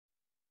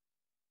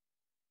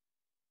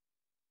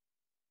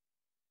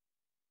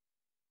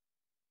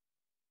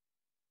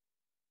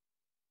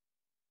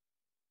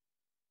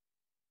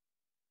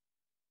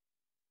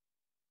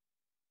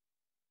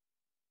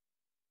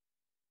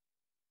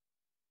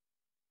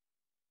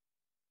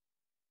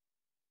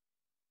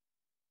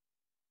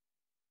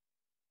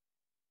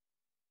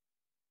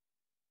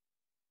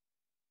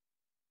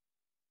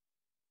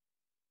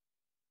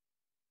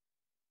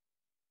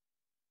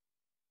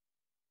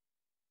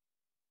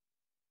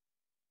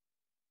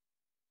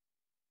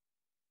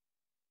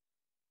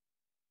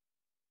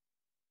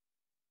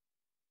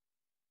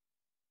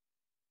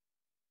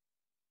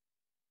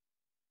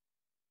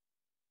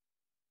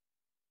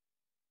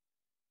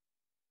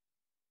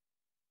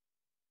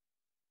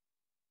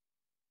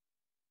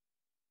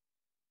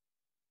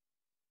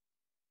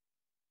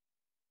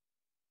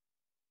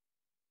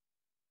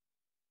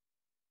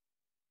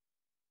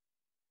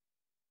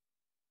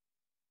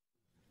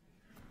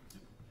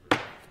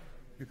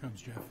Here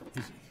comes Jeff.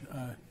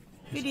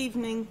 Good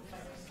evening.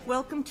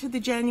 Welcome to the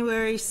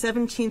January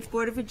 17th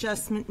Board of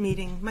Adjustment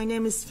meeting. My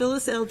name is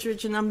Phyllis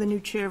Eldridge, and I'm the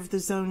new chair of the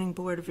Zoning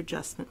Board of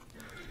Adjustment.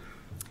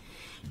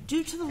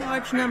 Due to the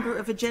large number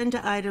of agenda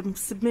items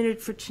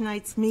submitted for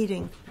tonight's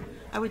meeting,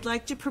 I would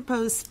like to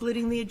propose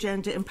splitting the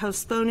agenda and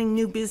postponing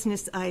new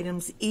business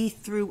items E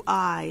through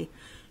I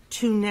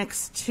to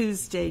next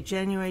Tuesday,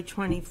 January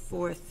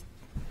 24th,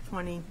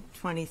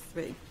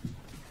 2023.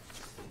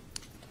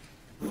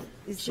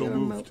 So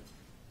moved.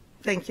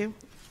 Thank you.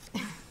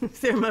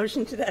 Is there a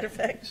motion to that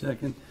effect?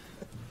 Second.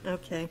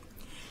 Okay.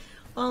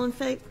 All in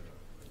favor?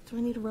 Do I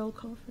need a roll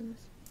call for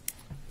this?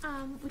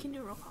 We can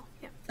do a roll call.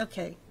 Yeah.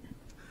 Okay.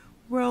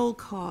 Roll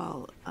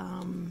call.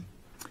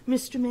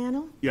 Mr.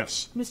 Mannel?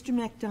 Yes. Mr.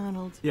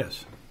 MacDonald?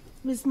 Yes.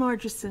 Ms.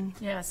 Margison?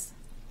 Yes.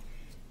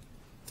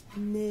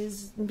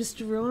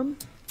 Mr. Ruhm?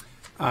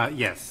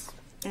 Yes.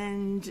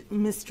 And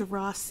Mr.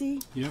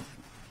 Rossi? Yep.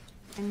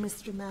 And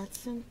Mr.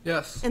 Mattson?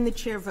 Yes. And the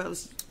chair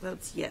votes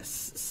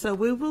yes. So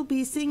we will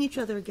be seeing each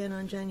other again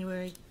on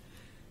January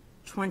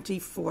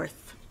 24th.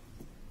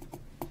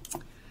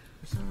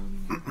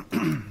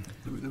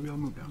 We all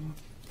move down.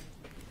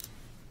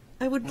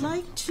 I would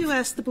like to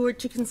ask the board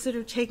to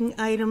consider taking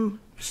item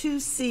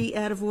 2C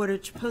out of order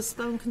to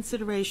postpone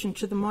consideration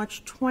to the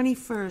March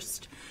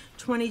 21st,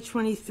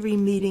 2023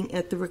 meeting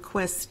at the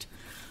request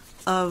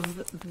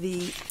of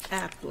the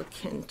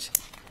applicant.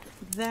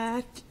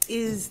 That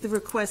is the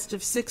request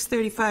of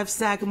 635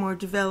 Sagamore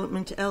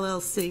Development,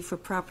 LLC, for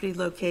property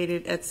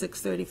located at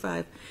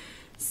 635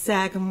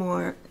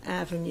 Sagamore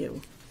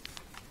Avenue.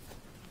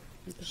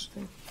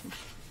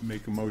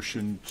 Make a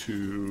motion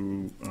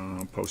to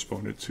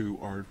postpone it to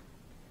our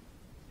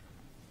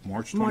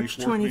March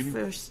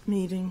 21st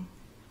meeting.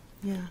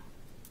 Yeah.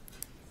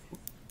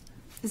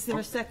 Is there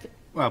a second?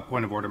 Well,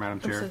 point of order,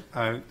 Madam I'm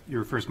Chair.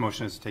 Your first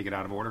motion is to take it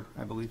out of order,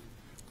 I believe.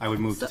 I would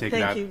move to take it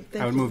thank out. you.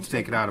 Thank I would you. move to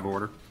take it out of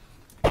order.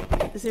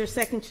 Is there a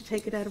second to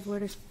take it out of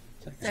order?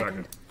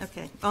 Second.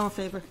 Okay, all in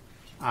favor?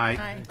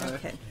 Aye.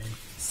 Okay.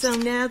 So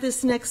now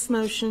this next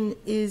motion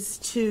is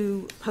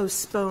to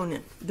postpone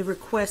it, the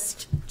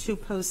request to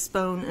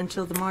postpone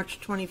until the March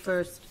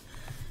 21st,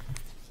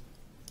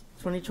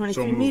 2023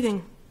 So moved.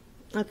 meeting.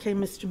 Okay,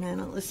 Mr.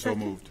 Mannel, a So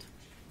second? moved.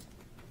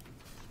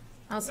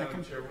 I'll Madam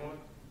second. Chairwoman?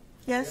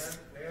 Yes?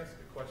 May I ask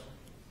a question?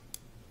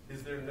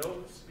 Is there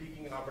no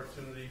speaking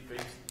opportunity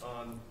based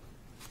on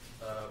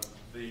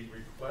the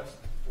request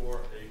for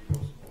a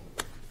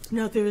postponement?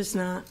 No, there is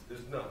not.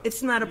 There's none.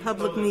 It's not a Even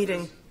public though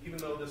meeting. Even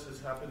though this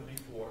has happened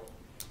before?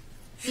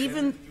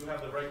 Even, and you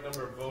have the right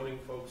number of voting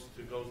folks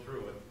to go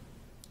through it.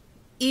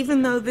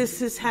 even though this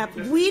has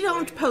happened, we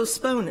don't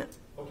postpone it.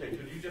 Okay,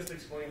 could you just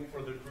explain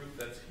for the group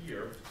that's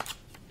here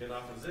in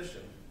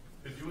opposition,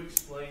 could you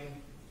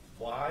explain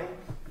why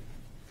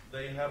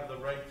they have the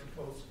right to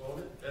postpone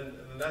it?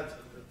 And that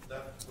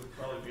would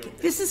probably be okay.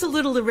 This is a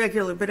little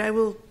irregular, but I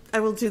will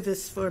do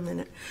this for a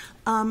minute.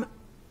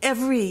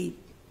 Every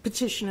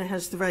petitioner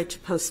has the right to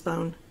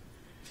postpone.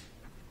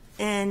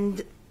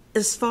 And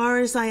as far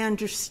as I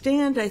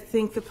understand, I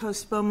think the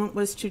postponement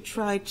was to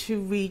try to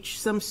reach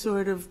some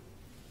sort of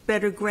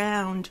better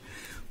ground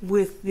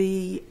with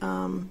the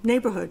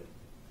neighborhood.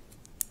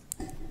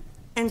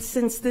 And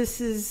since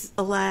this is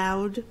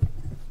allowed,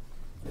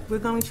 we're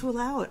going to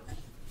allow it.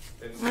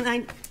 And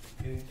I,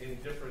 In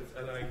difference,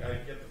 and I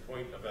get the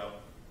point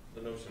about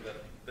the notion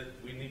that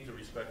we need to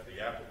respect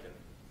the applicant,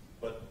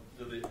 but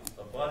do the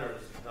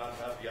abutters not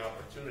have the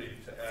opportunity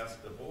to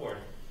ask the board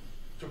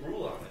to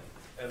rule on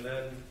it? And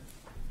then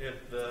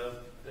if the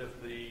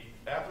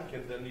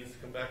applicant then needs to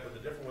come back with a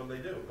different one, they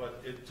do.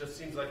 But it just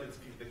seems like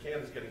the can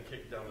is getting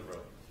kicked down the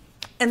road.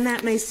 and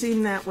that may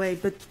seem that way,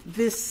 but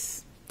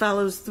this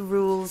follows the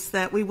rules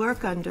that we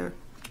work under.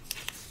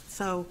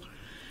 So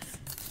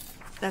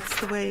that's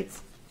the way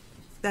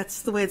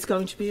it's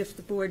going to be if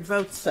the board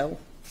votes so.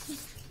 Do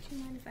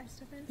you mind if I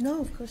step in?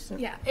 No, of course not.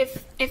 Yeah.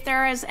 If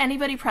there is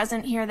anybody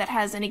present here that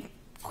has any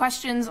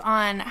questions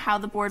on how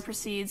the board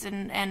proceeds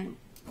and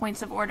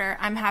points of order,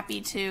 I'm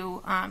happy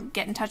to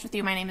get in touch with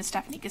you. My name is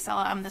Stephanie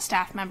Casella. I'm the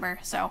staff member,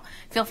 so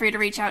feel free to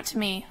reach out to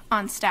me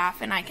on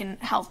staff, and I can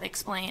help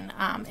explain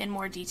in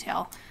more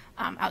detail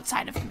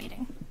outside of the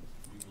meeting.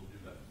 We will do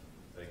that.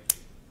 Thank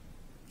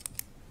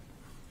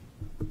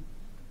you.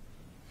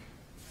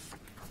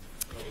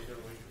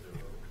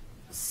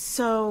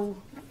 So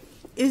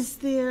is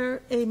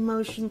there a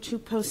motion to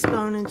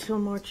postpone until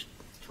March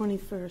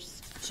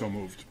 21st? So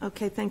moved.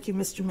 Okay, thank you,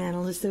 Mr.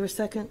 Mannel. Is there a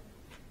second?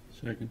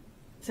 Second.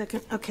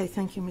 Second? Okay,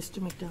 thank you,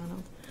 Mr.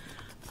 MacDonald.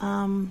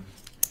 I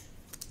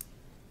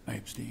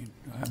abstain.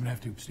 I'm going to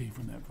have to abstain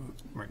from that vote.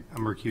 Right.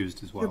 I'm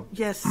recused as well.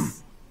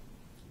 Yes.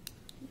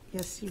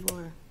 Yes, you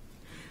are.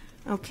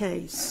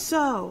 Okay,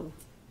 so,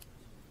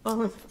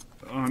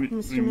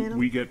 Mr. Mannel?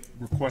 We get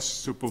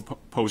requests to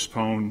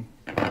postpone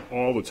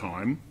all the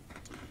time,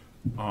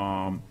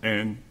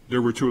 and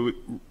they're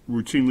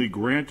routinely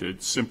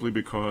granted simply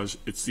because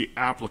it's the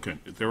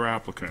applicant, their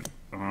applicant.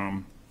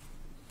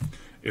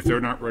 If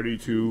they're not ready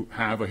to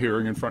have a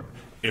hearing in front,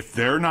 if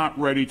they're not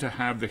ready to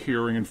have the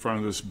hearing in front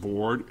of this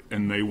board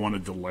and they want to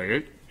delay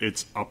it,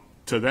 it's up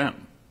to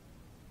them.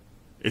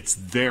 It's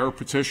their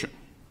petition.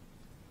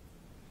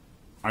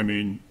 I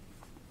mean,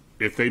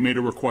 if they made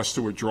a request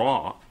to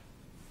withdraw,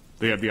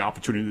 they have the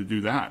opportunity to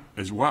do that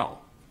as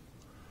well.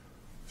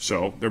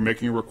 So they're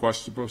making a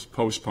request to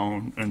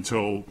postpone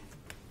until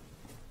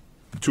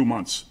 2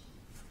 months.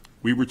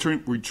 We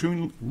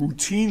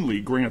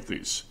routinely grant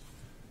these.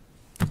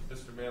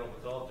 Mr. Mantle,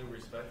 with all due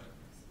respect,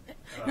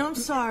 No, I'm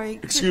sorry.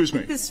 Excuse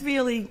me. This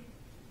really,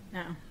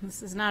 No,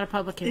 this is not a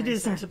public hearing. it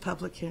isn't sir. a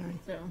public hearing.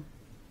 So,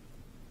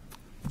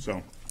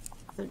 So,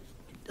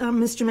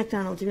 Mr.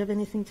 McDonald, do you have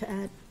anything to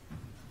add?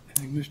 I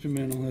think Mr.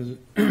 Mennel has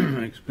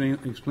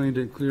explained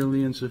it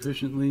clearly and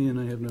sufficiently, and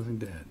I have nothing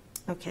to add.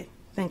 Okay,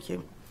 thank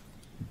you.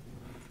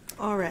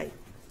 All right,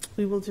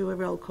 we will do a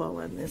roll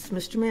call on this.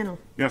 Mr. Mannell,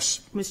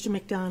 yes, Mr.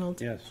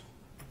 McDonald, Yes.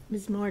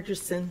 Ms.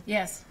 Margerson,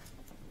 yes.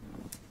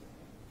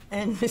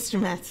 and Mr.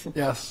 Mattson.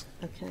 Yes.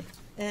 Okay,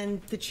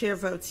 and the chair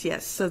votes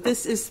yes. So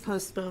this is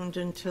postponed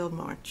until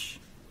March.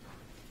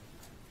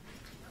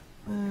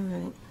 All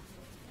right.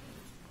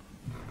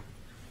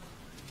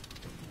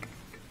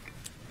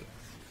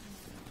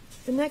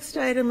 The next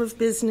item of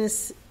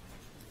business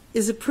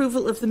is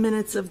approval of the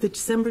minutes of the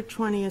December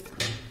 20th,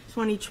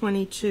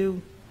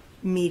 2022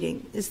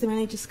 meeting. Is there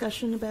any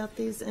discussion about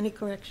these? Any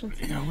corrections?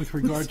 Yeah, with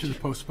regard to the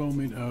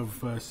postponement of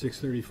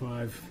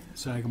 635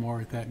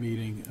 Sagamore at that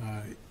meeting,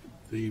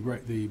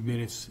 the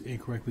minutes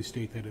incorrectly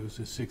state that it was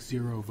a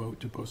 6-0 vote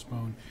to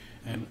postpone,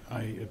 and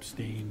I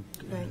abstained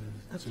Right,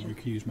 as a okay.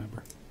 recused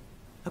member.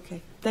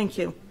 Okay, thank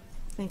you.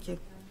 Thank you.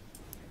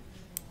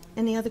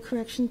 Any other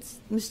corrections?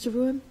 Mr.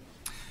 Ruin?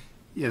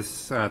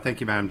 Yes, thank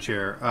you, Madam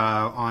Chair.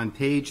 On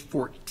page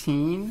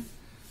 14,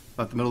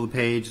 about the middle of the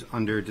page,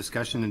 under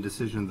discussion and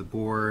decision of the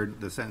board,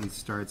 the sentence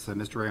starts,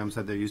 Mr. Rayom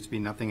said there used to be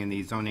nothing in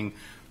the zoning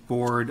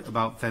board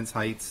about fence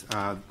heights.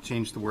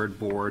 Change the word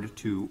board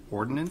to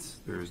ordinance.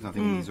 There is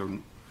nothing in the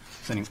zoning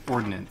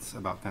ordinance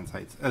about fence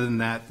heights. Other than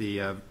that,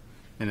 the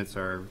minutes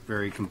are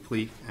very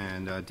complete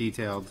and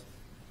detailed.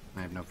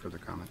 I have no further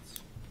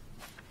comments.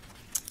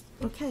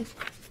 Okay.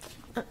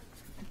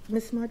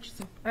 Ms.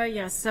 Marchson?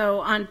 Yeah, so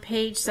on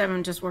page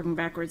 7, just working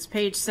backwards,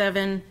 page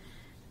 7,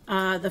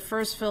 the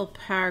first full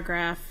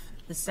paragraph,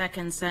 the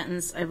second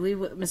sentence, I believe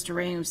what Mr.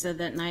 Rayum said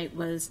that night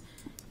was,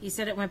 he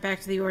said it went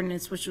back to the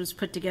ordinance which was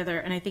put together,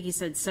 and I think he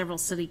said several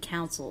city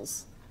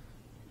councils,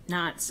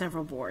 not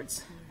several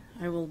boards.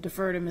 I will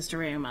defer to Mr.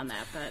 Rayum on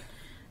that, but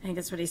I think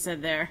that's what he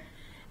said there.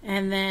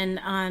 And then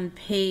on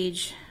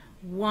page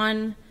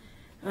 1,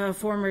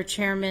 former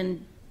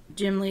chairman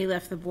Jim Lee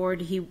left the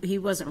board. He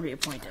wasn't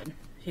reappointed.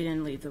 He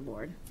didn't leave the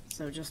board.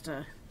 So just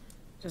a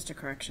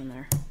correction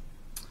there.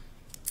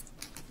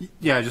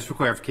 Yeah, just for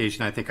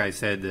clarification, I think I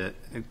said that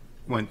it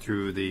went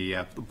through the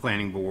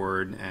planning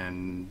board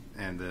and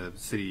the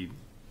city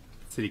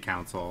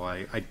council.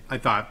 I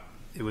thought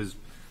it was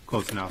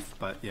close enough,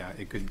 but yeah,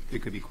 it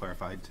could be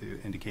clarified to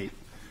indicate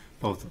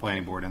both the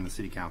planning board and the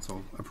city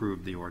council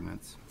approved the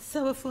ordinance.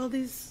 So if all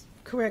these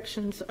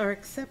corrections are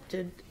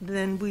accepted,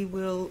 then we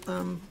will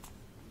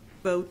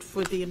vote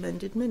for the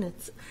amended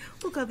minutes.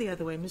 We'll go the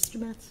other way. Mr.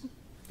 Mattson?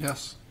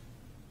 Yes.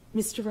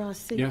 Mr.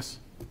 Rossi? Yes.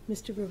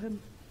 Mr. Ruham?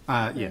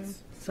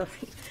 Yes. Sorry.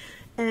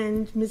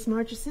 And Ms.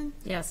 Marchison?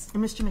 Yes.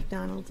 And Mr.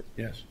 McDonald?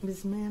 Yes.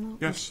 Ms. Mannell?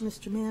 Yes.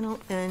 Mr. Mannell?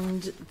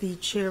 And the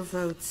chair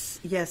votes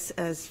yes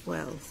as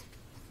well.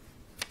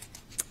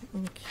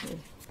 Okay.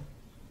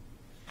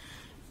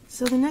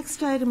 So the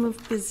next item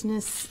of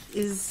business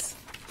is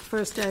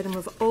first item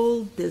of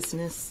old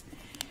business,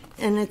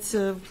 and it's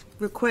a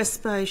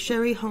request by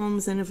Sherry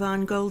Holmes and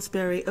Yvonne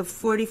Goldsberry of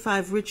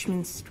 45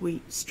 Richmond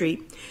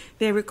Street.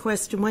 They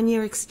request a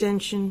one-year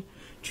extension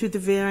to the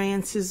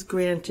variances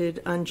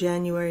granted on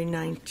January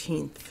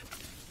 19th.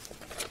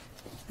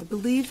 I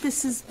believe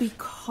this is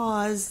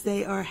because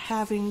they are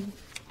having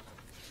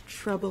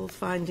trouble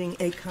finding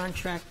a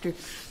contractor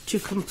to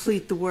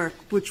complete the work,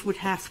 which would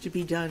have to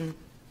be done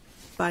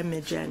by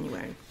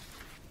mid-January.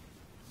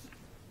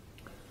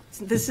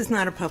 This is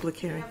not a public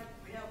hearing.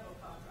 We have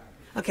no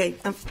contractor. Okay.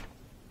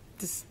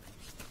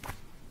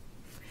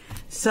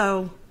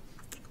 So,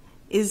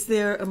 is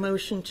there a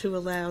motion to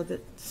allow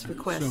this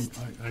request?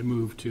 So I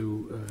move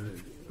to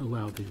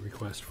allow the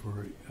request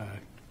for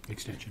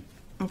extension.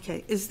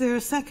 Okay. Is there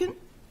a second?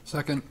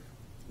 Second.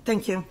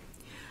 Thank you.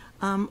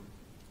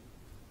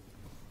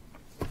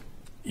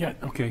 Yeah,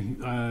 okay.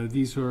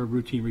 These are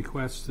routine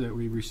requests that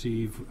we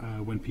receive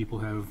when people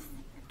have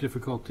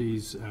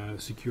difficulties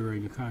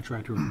securing a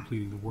contractor or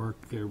completing the work.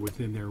 They're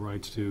within their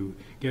rights to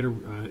get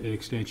an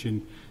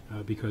extension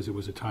because it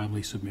was a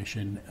timely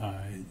submission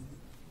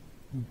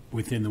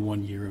within the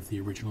 1 year of the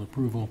original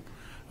approval,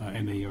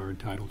 and they are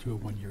entitled to a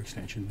one-year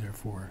extension.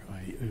 Therefore,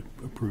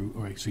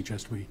 I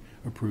suggest we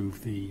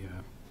approve the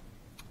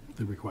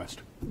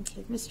request.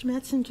 Okay. Mr.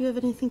 Mattson, do you have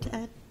anything to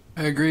add?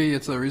 I agree.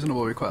 It's a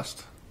reasonable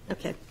request.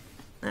 Okay.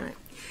 All right.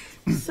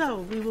 So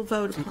we will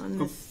vote upon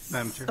this.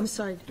 Madam Chair? I'm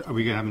sorry. Are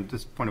we going to have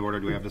this point of order?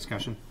 Do we have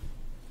discussion?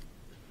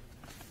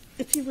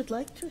 If you would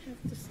like to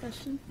have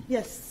discussion,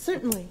 yes,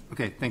 certainly.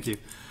 Okay, thank you.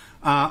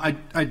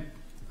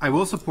 I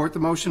will support the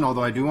motion,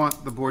 although I do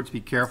want the board to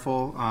be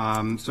careful.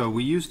 So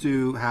we used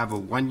to have a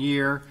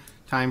 1-year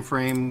time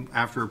frame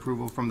after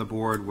approval from the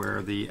board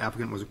where the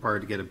applicant was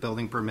required to get a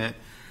building permit.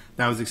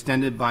 That was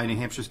extended by New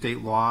Hampshire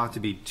state law to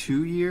be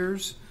 2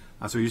 years.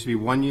 So it used to be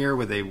 1 year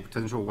with a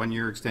potential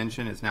 1-year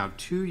extension. It's now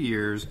 2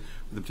 years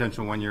with a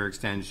potential 1-year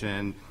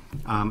extension.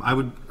 I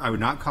would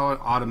not call it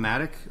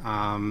automatic.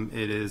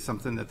 It is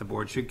something that the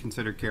board should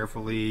consider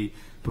carefully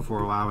before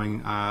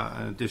allowing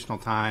an additional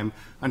time.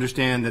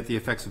 Understand that the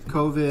effects of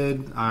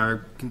COVID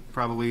are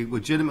probably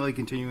legitimately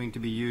continuing to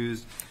be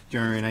used.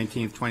 January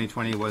 19th,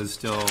 2020 was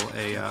still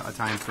a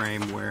time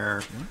frame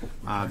where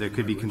there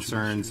could be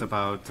concerns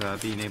about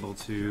being able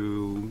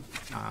to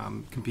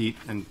compete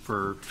and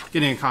for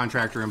getting a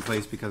contractor in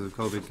place because of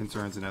COVID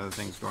concerns and other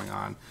things going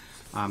on.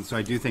 So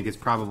I do think it's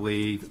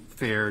probably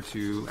fair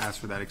to ask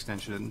for that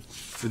extension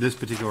for this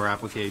particular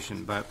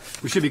application, but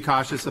we should be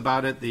cautious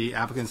about it. The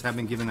applicants have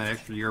been given that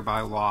extra year by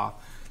law,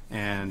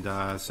 and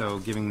so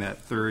giving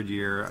that 3rd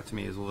year to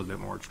me is a little bit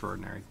more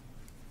extraordinary.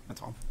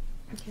 That's all.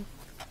 Okay.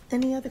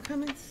 Any other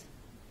comments?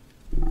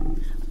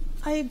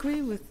 I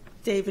agree with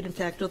David, in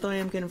fact, although I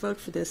am going to vote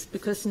for this,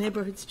 because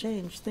neighborhoods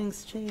change,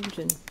 things change,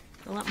 and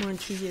a lot more in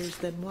 2 years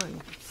than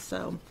 1.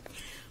 So,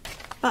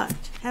 but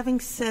having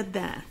said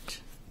that,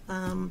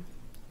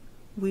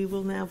 we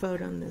will now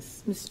vote on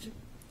this. Mr.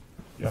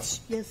 Yes.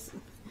 Yes.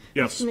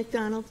 Yes. Mr.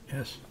 McDonald?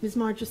 Yes. Ms.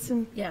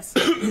 Margison? Yes.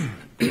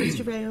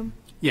 Mr. Rayom?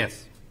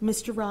 Yes.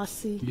 Mr.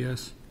 Rossi?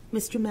 Yes.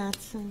 Mr.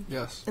 Mattson?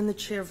 Yes. And the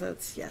chair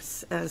votes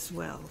yes as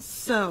well.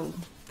 So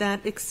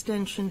that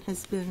extension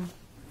has been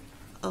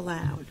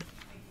allowed.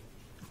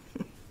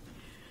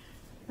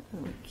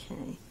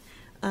 Okay.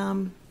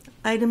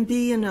 Item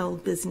B in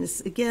old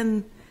business.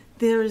 Again,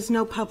 there is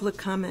no public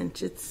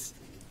comment. It's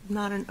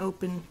not an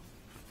open,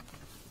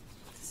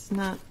 it's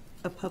not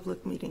a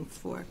public meeting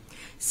for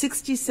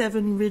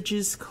 67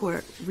 Ridges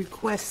Court,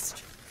 request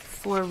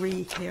for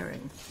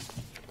rehearing.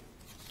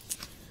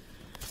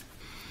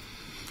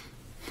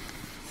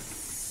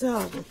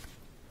 So,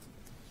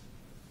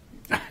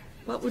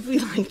 what would we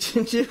like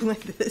to do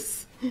with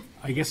this?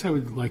 I guess I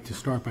would like to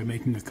start by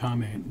making a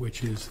comment,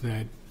 which is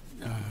that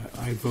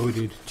I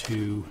voted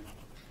to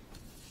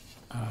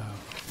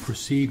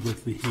proceed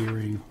with the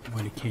hearing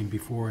when it came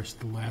before us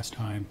the last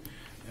time.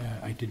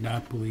 I did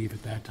not believe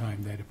at that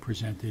time that it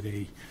presented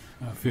a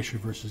Fisher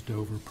versus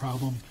Dover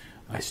problem.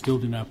 I still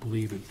do not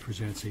believe it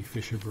presents a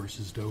Fisher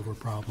versus Dover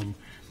problem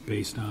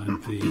based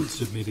on the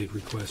submitted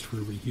request for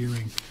a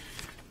rehearing.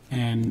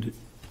 And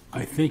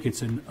I think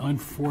it's an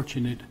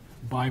unfortunate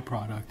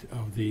byproduct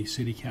of the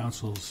City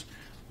Council's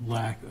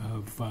lack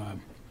of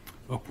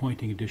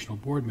appointing additional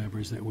board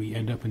members that we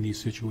end up in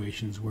these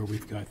situations where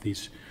we've got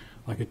these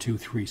like a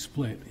 2-3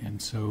 split,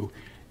 and so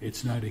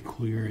it's not a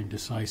clear and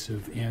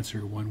decisive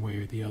answer one way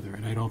or the other,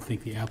 and I don't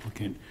think the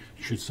applicant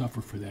should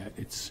suffer for that.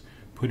 It's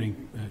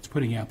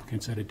putting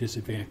applicants at a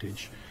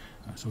disadvantage.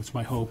 So it's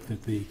my hope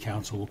that the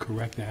council will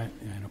correct that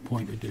and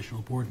appoint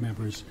additional board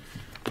members,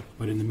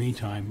 but in the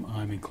meantime,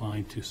 I'm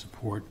inclined to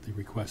support the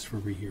request for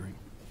rehearing.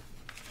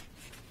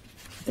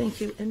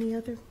 Thank you. Any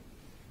other?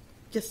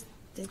 Just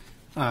Dave.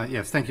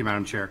 Yes, thank you,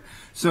 Madam Chair.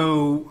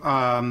 So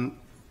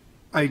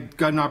I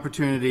got an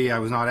opportunity, I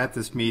was not at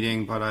this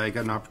meeting, but I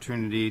got an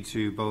opportunity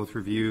to both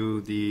review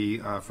the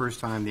first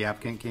time the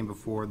applicant came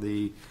before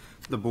the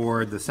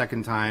board, the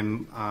second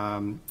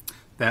time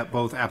that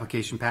both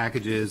application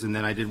packages, and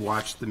then I did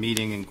watch the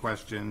meeting in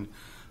question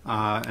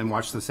and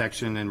watch the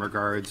section in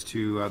regards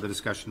to the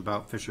discussion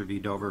about Fisher v.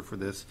 Dover for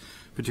this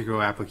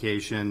particular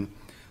application.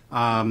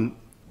 I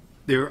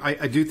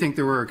do think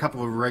there were a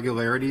couple of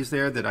irregularities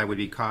there that I would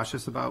be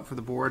cautious about for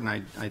the board,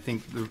 and I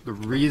think the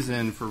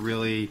reason for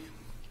really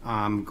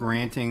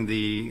granting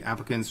the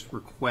applicant's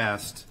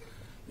request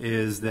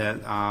is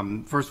that,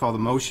 first of all, the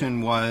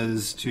motion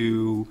was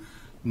to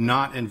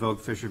not invoke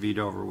Fisher v.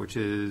 Dover, which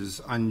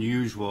is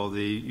unusual.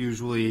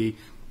 The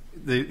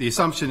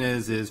assumption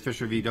is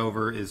Fisher v.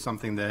 Dover is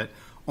something that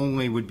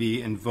only would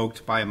be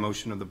invoked by a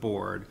motion of the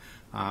board.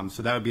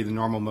 So that would be the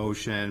normal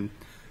motion.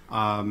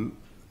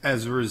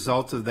 As a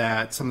result of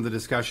that, some of the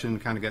discussion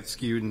kind of got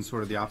skewed in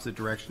sort of the opposite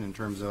direction in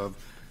terms of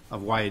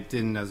why it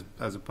didn't,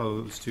 as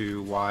opposed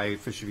to why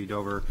Fisher v.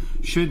 Dover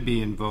should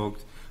be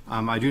invoked.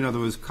 I do know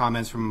there was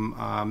comments from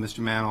Mr.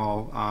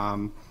 Mantle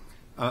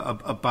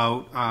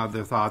about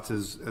their thoughts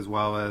as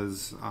well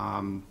as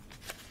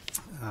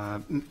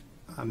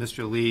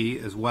Mr. Lee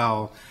as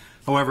well.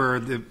 However,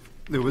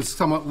 there was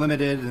somewhat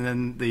limited, and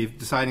then the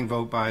deciding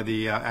vote by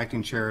the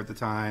acting chair at the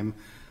time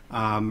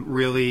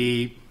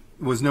really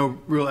was no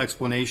real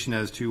explanation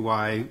as to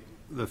why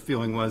the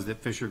feeling was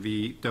that Fisher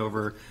v.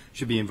 Dover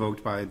should be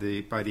invoked by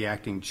the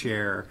acting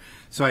chair.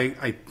 So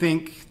I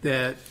think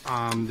that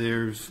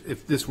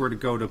if this were to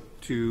go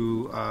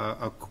to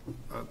a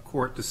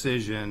court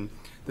decision,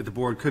 that the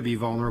board could be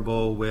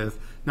vulnerable with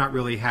not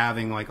really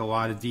having like a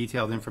lot of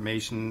detailed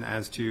information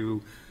as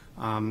to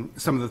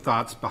some of the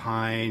thoughts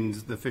behind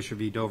the Fisher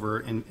v.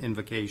 Dover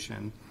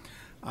invocation.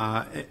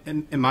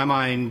 In my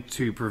mind,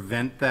 to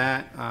prevent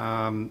that,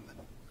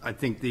 I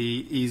think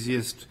the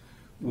easiest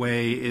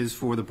way is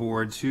for the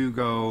board to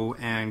go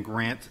and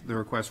grant the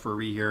request for a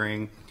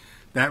rehearing.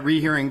 That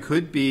rehearing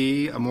could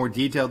be a more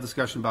detailed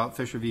discussion about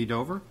Fisher v.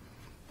 Dover,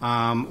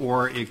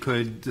 or it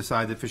could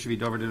decide that Fisher v.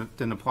 Dover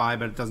didn't apply,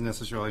 but it doesn't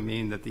necessarily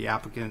mean that the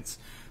applicant's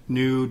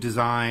new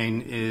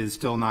design is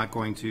still not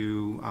going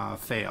to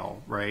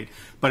fail, right?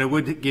 But it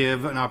would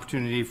give an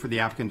opportunity for the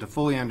applicant to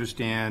fully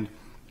understand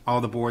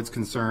all the board's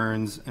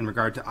concerns in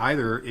regard to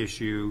either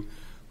issue,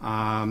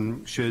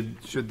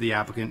 should the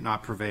applicant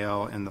not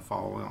prevail in the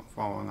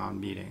following on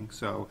meeting.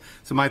 So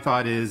my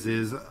thought is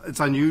it's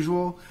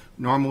unusual.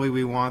 Normally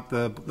we want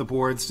the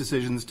board's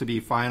decisions to be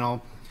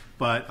final,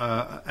 but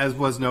as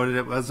was noted,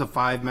 it was a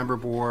 5-member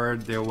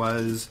board. There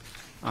was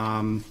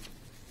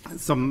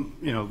some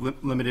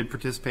limited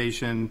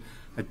participation.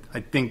 I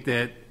think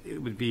that it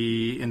would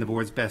be in the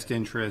board's best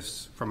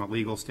interests from a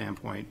legal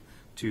standpoint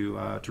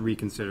to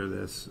reconsider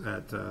this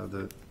at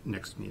the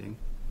next meeting.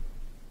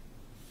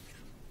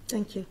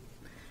 Thank you.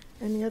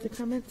 Any other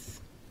comments?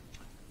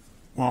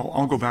 Well,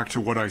 I'll go back to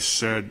what I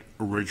said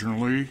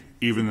originally,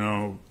 even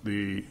though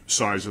the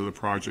size of the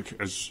project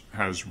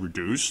has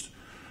reduced.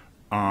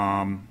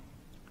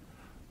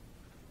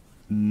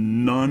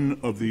 None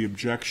of the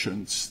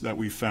objections that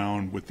we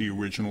found with the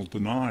original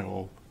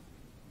denial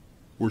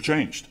were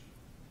changed.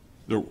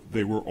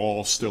 They were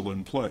all still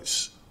in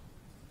place.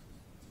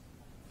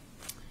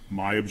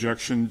 My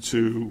objection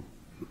to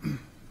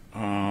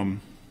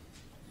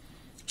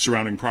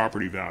surrounding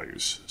property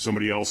values,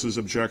 somebody else's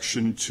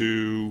objection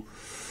to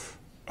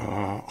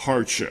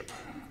hardship.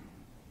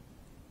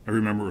 I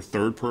remember a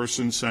third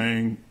person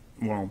saying,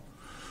 well,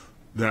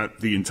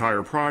 that the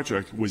entire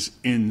project was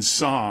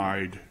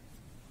inside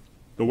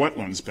the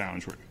wetlands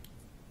boundary.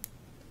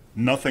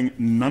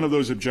 None of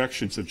those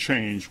objections have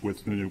changed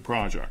with the new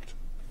project.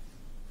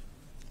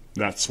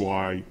 That's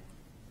why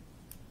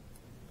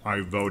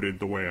I voted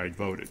the way I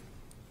voted.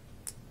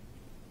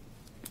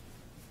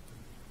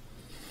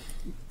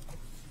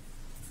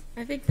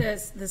 I think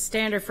the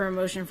standard for a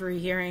motion for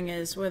rehearing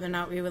is whether or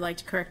not we would like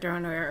to correct our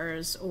own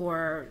errors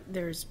or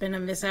there's been a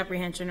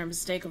misapprehension or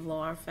mistake of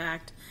law or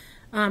fact.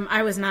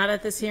 I was not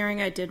at this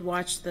hearing. I did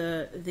watch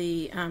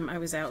I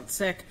was out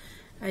sick.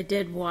 I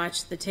did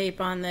watch the tape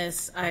on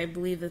this. I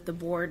believe that the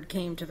board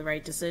came to the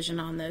right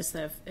decision on this,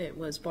 that it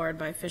was barred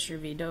by Fisher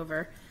v.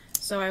 Dover.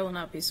 So I will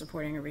not be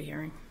supporting a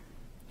rehearing.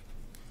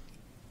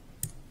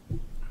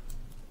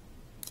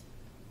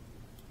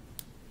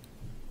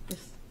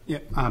 Yeah,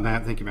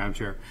 thank you, Madam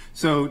Chair.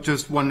 So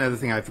just one other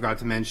thing I forgot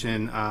to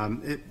mention.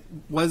 It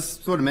was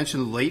sort of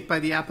mentioned late by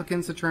the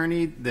applicant's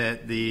attorney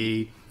that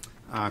the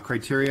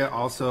criteria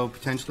also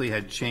potentially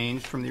had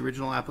changed from the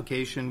original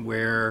application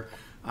where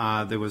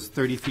there was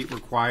 30 feet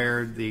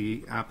required.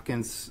 The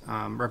applicant's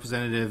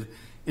representative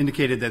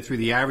indicated that through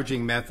the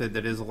averaging method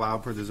that is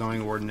allowed per the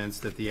zoning ordinance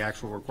that the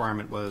actual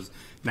requirement was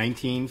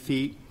 19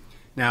 feet.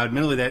 Now,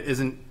 admittedly, that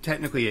isn't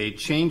technically a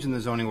change in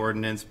the zoning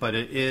ordinance, but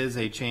it is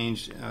a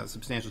change,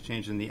 substantial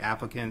change in the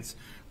applicant's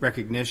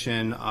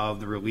recognition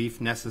of the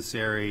relief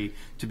necessary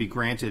to be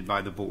granted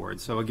by the board.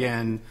 So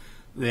again,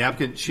 the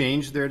applicant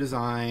changed their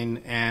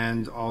design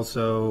and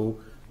also,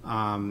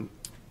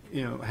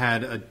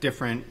 had a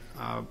different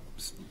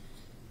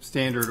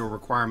standard or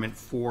requirement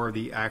for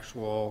the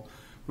actual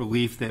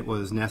relief that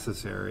was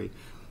necessary.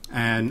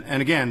 And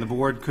again, the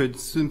board could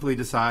simply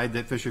decide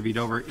that Fisher v.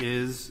 Dover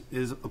is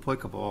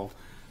applicable,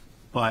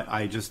 but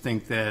I just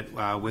think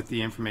that with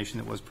the information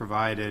that was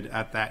provided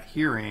at that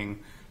hearing,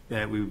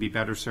 that we would be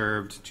better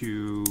served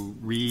to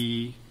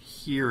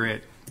rehear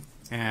it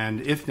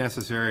and, if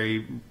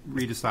necessary,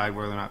 redecide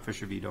whether or not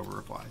Fisher v. Dover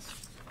applies.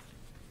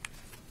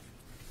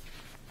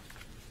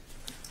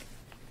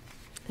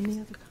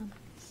 Any other comments?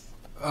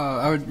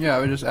 I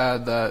would just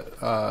add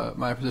that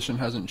my position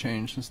hasn't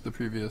changed since the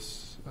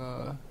previous,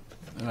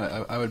 and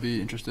I would be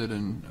interested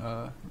in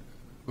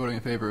voting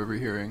in favor of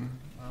rehearing,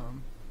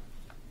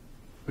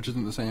 which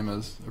isn't the same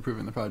as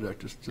approving the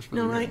project, just for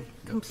the No, I rehearing.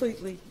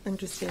 completely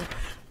understand.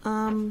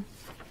 And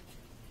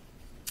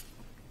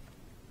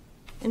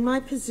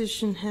my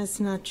position has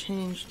not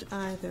changed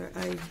either.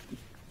 I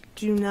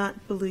do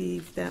not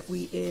believe that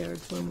we erred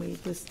when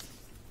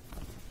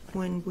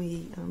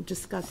we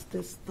discussed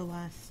this the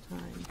last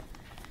time,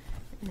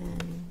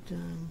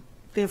 and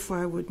therefore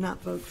I would not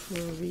vote for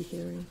a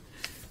rehearing.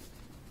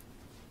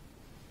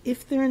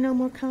 If there are no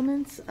more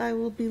comments, I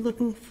will be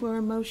looking for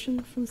a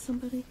motion from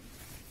somebody.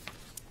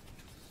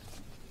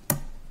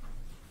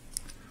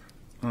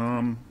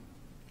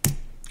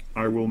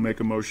 I will make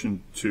a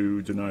motion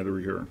to deny the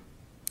rehearing.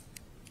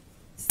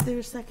 Is there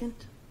a second?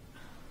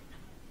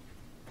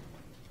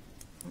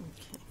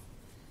 Okay.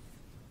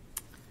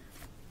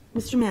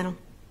 Mr. Manno.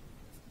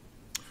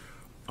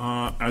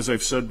 As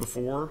I've said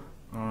before,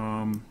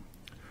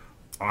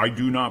 I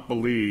do not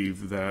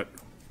believe that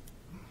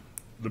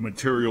the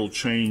material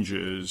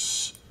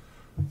changes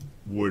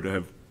would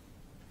have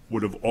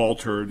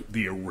altered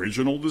the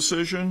original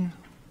decision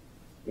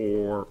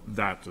or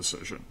that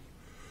decision.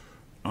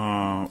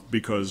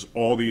 because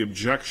all the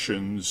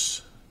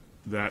objections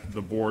that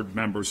the board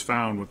members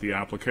found with the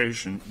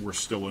application were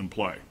still in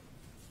play.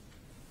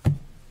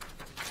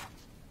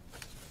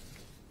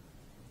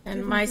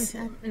 And my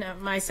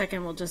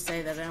second will just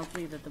say that I don't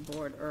believe that the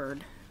board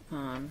erred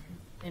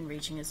in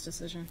reaching its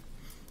decision.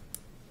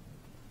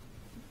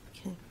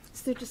 Okay.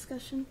 Is there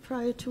discussion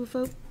prior to a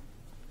vote?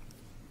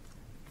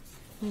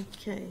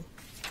 Okay.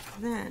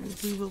 Then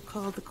we will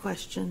call the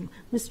question.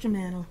 Mr.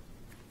 Mantle.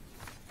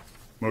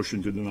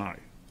 Motion to deny.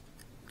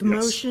 The Yes.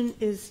 motion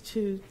is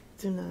to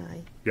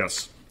deny.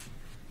 Yes.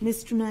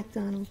 Mr.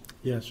 McDonald?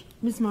 Yes.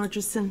 Ms.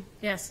 Margerson?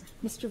 Yes.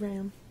 Mr.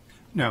 Ram?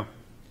 No.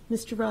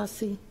 Mr.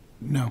 Rossi?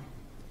 No.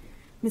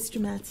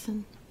 Mr.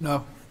 Mattson?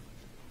 No.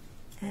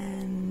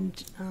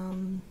 And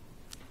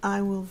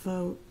I will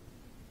vote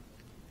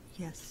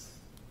yes.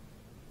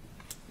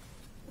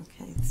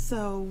 Okay,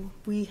 so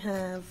we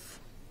have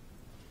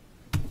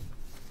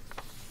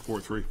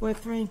 4-3.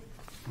 4-3.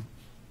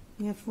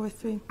 We have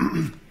 4-3.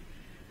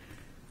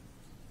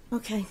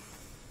 Okay.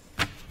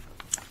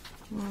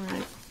 All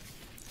right.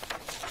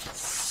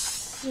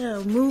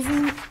 So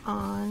moving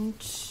on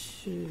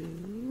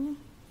to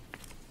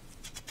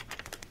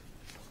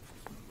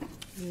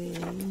the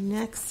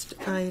next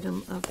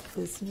item of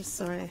business.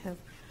 Sorry, I have,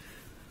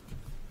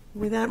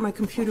 without my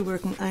computer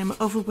working, I am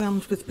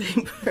overwhelmed with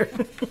paper.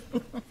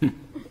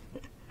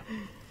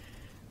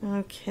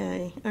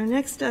 Okay, our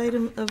next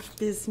item of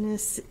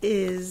business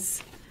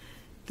is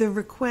the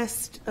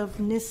request of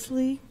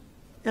Nisley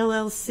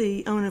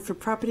LLC, owner for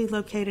property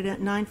located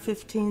at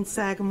 915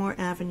 Sagamore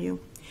Avenue.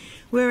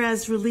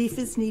 Whereas relief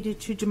is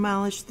needed to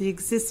demolish the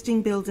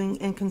existing building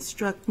and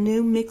construct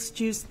new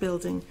mixed-use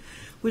building,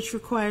 which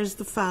requires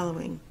the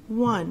following.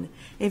 1,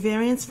 a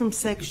variance from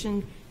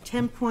section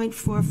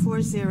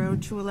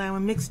 10.440 to allow a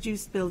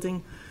mixed-use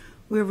building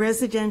where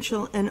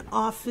residential and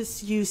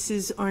office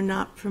uses are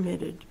not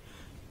permitted.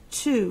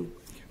 2,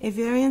 a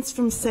variance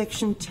from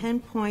section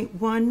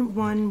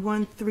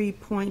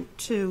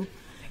 10.1113.2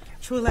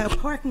 to allow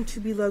parking to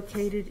be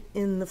located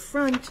in the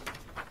front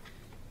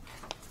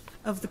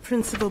of the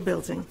principal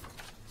building.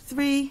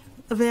 3,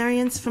 a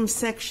variance from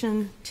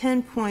section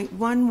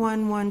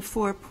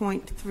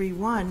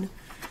 10.1114.31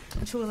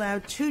 to allow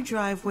 2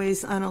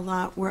 driveways on a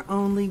lot where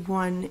only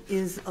 1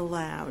 is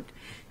allowed.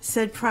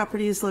 Said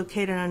property is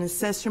located on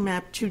Assessor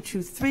Map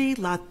 223,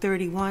 Lot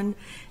 31,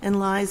 and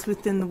lies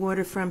within the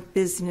Waterfront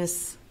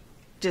Business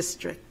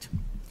District.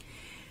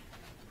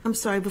 I'm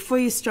sorry, before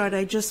you start,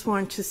 I just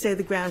want to say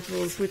the ground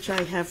rules, which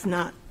I have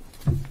not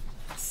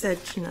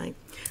said tonight.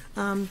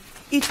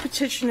 Each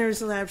petitioner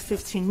is allowed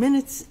 15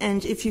 minutes,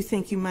 and if you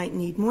think you might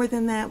need more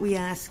than that, we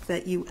ask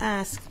that you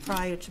ask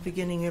prior to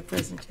beginning your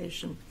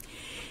presentation.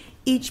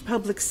 Each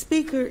public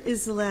speaker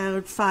is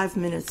allowed 5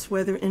 minutes,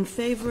 whether in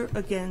favor,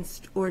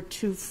 against, or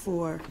to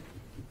for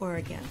or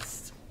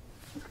against.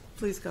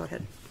 Please go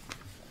ahead.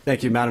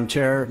 Thank you, Madam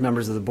Chair,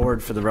 members of the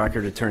board. For the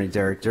record, Attorney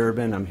Derek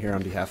Durbin. I'm here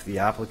on behalf of the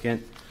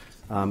applicant.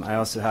 I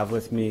also have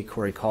with me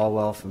Corey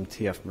Caldwell from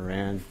TF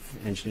Moran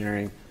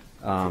Engineering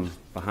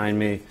behind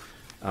me,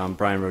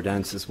 Brian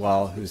Rodentz as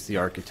well, who's the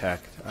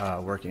architect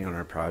working on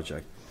our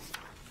project.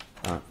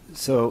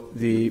 So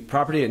the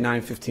property at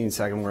 915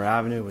 Sagamore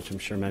Avenue, which I'm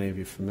sure many of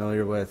you are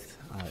familiar with,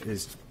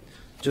 is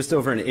just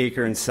over an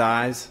acre in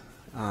size.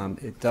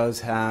 It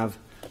does have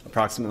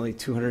approximately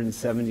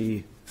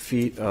 270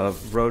 feet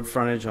of road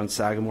frontage on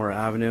Sagamore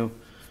Avenue.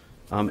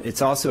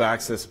 It's also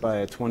accessed by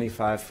a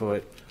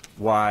 25-foot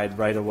wide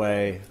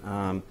right-of-way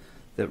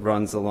that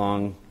runs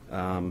along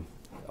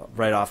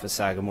right off of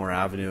Sagamore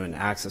Avenue and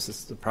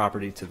accesses the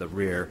property to the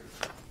rear.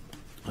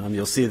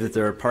 You'll see that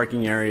there are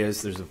parking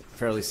areas. There's a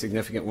fairly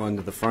significant one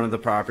to the front of the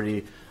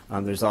property.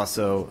 There's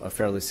also a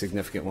fairly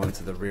significant one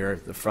to the rear,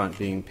 the front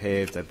being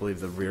paved. I believe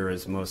the rear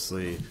is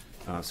mostly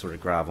sort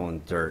of gravel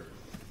and dirt.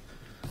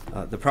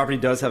 The property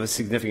does have a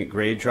significant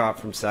grade drop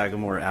from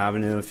Sagamore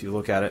Avenue if you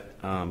look at it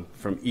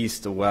from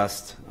east to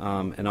west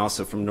and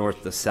also from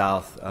north to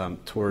south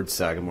towards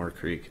Sagamore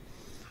Creek.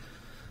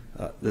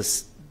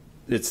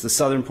 It's the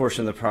southern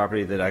portion of the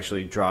property that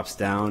actually drops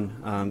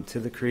down to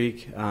the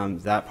creek.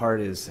 That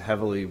part is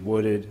heavily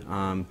wooded.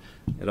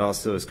 It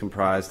also is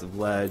comprised of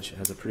ledge,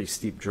 has a pretty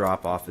steep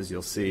drop off, as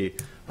you'll see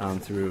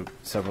through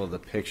several of the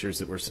pictures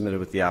that were submitted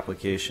with the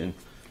application.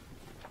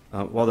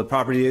 While the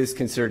property is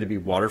considered to be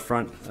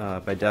waterfront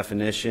by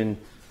definition,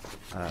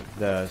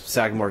 the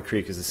Sagamore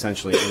Creek is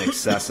essentially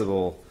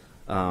inaccessible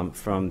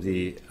from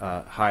the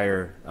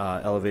higher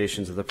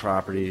elevations of the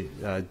property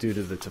due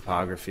to the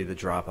topography, the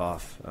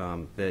drop-off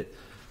that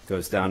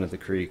goes down to the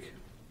creek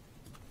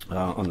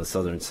on the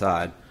southern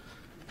side.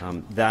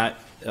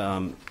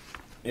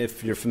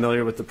 If you're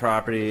familiar with the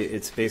property,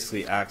 it's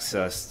basically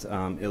accessed,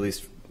 at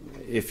least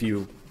if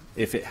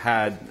it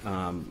had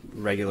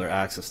regular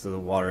access to the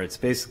water, it's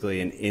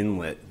basically an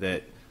inlet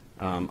that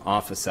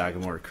off of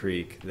Sagamore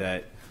Creek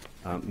that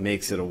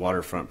makes it a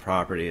waterfront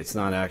property. It's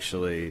not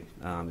actually,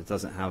 it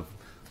doesn't have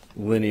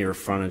linear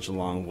frontage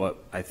along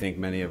what I think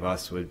many of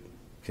us would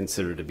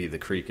consider to be the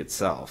creek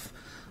itself.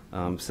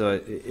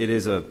 So it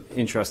is an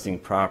interesting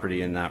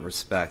property in that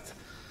respect.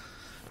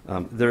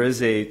 There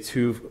is a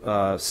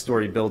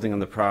two-story building on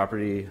the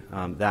property.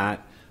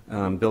 That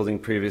building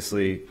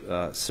previously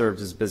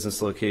served as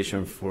business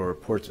location for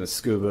Portsmouth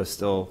Scuba,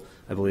 still,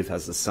 I believe,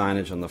 has the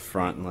signage on the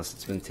front, unless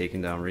it's been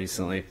taken down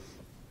recently.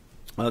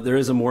 There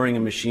is a mooring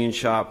and machine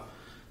shop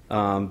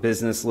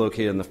business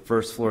located on the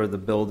first floor of the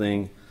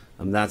building.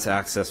 That's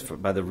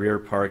accessed by the rear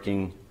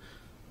parking.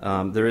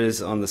 There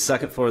is, on the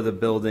second floor of the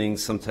building,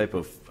 some type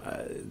of,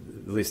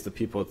 at least the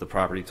people at the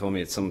property told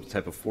me it's some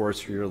type of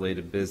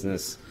forestry-related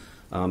business.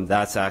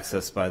 That's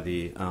accessed by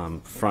the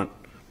front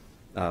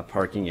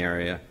parking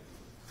area.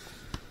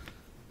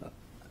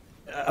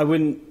 I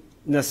wouldn't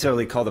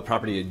necessarily call the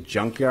property a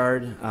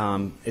junkyard.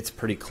 It's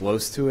pretty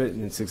close to it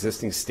in its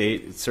existing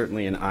state. It's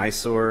certainly an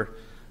eyesore.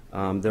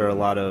 There are a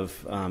lot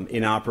of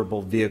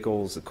inoperable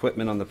vehicles,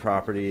 equipment on the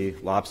property,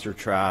 lobster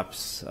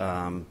traps,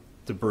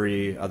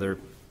 debris, other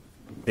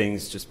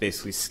things just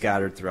basically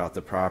scattered throughout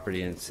the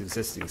property in its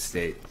existing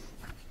state.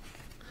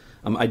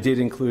 I did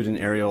include an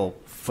aerial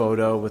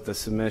photo with the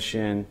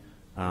submission.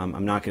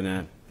 I'm not going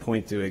to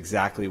point to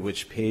exactly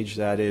which page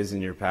that is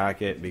in your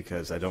packet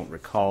because I don't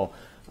recall.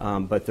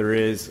 But there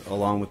is,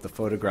 along with the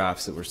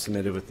photographs that were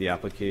submitted with the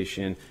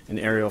application, an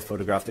aerial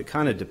photograph that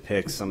kind of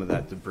depicts some of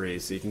that debris,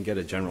 so you can get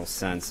a general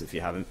sense, if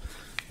you haven't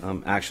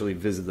actually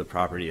visited the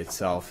property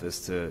itself,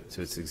 as to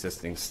its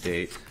existing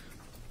state.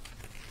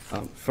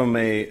 From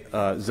a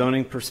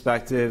zoning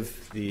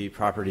perspective, the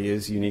property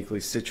is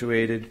uniquely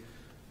situated.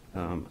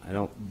 I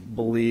don't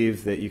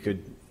believe that you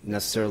could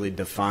necessarily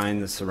define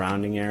the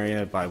surrounding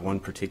area by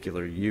one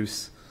particular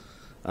use.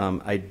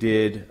 I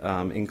did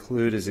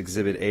include as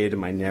Exhibit A to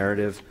my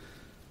narrative,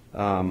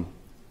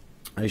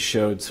 I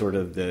showed sort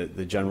of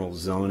the general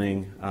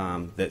zoning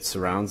that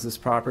surrounds this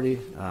property.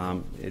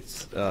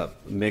 It's a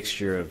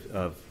mixture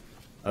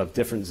of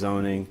different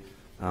zoning.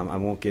 I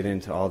won't get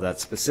into all that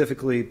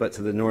specifically, but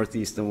to the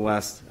northeast and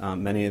west,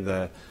 many of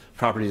the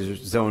properties are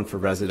zoned for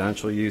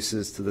residential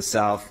uses. To the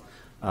south,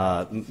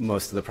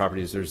 most of the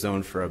properties are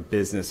zoned for a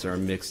business or a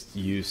mixed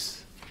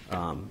use.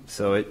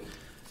 So it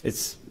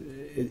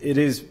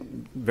is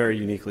very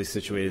uniquely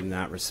situated in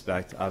that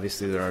respect.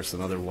 Obviously, there are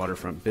some other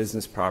waterfront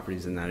business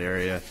properties in that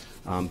area,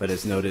 but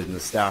as noted in the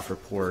staff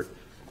report,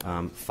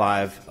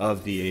 5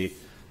 of the 8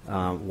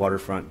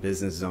 waterfront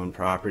business zone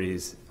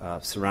properties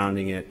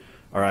surrounding it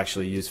are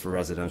actually used for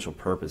residential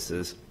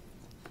purposes.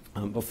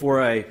 Before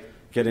I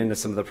get into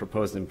some of the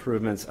proposed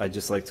improvements, I'd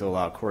just like to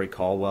allow Corey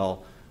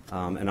Caldwell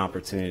an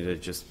opportunity to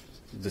just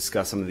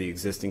discuss some of the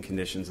existing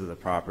conditions of the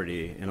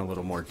property in a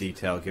little more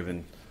detail,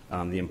 given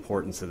the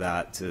importance of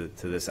that to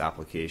this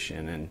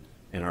application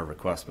and our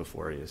request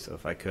before you. So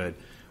if I could,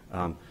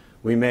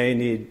 we may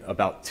need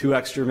about 2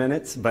 extra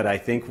minutes, but I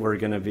think we're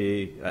going to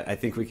be, I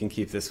think we can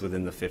keep this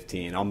within the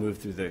 15. I'll move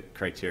through the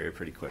criteria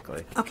pretty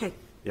quickly. Okay.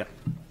 Yeah.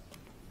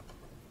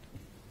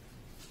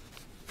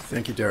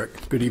 Thank you,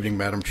 Derek. Good evening,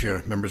 Madam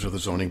Chair, members of the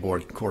Zoning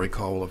Board, Corey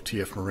Caldwell of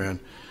TF Moran.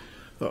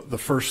 The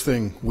first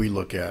thing we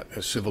look at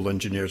as civil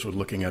engineers when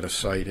looking at a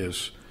site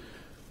is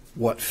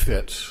what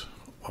fits,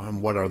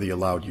 what are the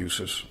allowed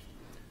uses.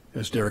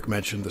 As Derek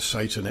mentioned, the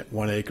site's at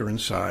 1 acre in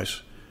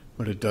size,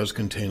 but it does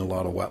contain a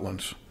lot of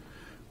wetlands.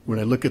 When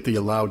I look at the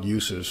allowed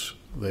uses,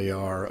 they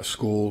are a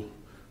school,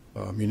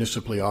 a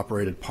municipally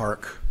operated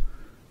park,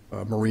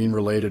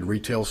 marine-related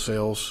retail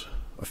sales,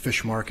 a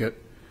fish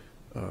market,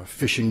 a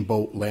fishing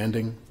boat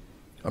landing,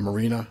 a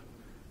marina,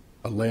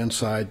 a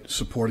landside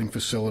supporting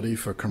facility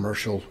for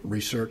commercial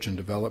research and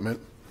development,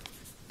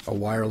 a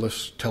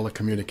wireless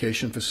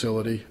telecommunication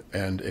facility,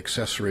 and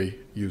accessory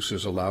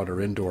uses allowed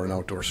are indoor and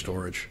outdoor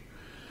storage.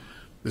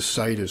 This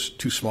site is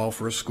too small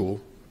for a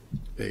school.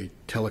 A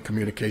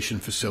telecommunication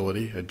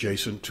facility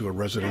adjacent to a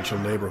residential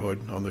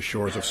neighborhood on the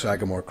shores of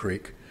Sagamore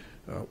Creek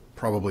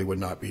probably would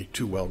not be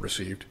too well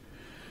received.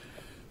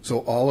 So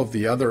all of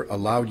the other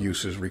allowed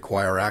uses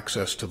require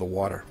access to the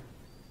water.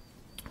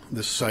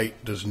 This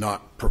site does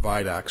not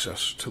provide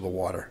access to the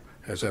water,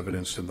 as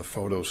evidenced in the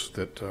photos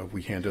that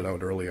we handed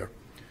out earlier.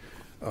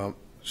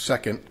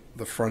 Second,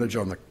 the frontage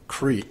on the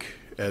creek,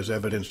 as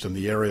evidenced in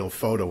the aerial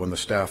photo in the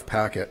staff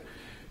packet,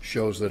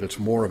 shows that it's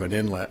more of an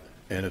inlet,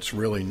 and it's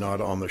really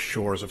not on the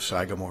shores of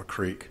Sagamore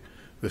Creek.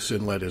 This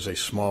inlet is a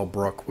small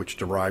brook which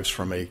derives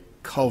from a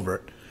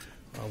culvert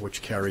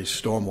which carries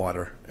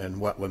stormwater and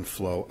wetland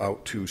flow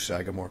out to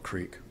Sagamore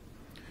Creek.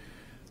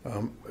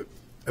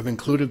 I've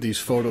included these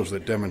photos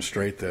that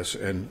demonstrate this,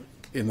 and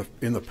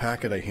in the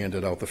packet I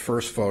handed out, the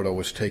first photo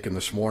was taken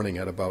this morning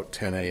at about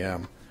 10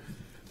 a.m.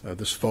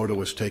 This photo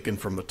was taken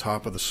from the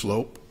top of the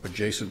slope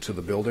adjacent to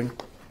the building.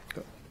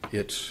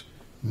 It's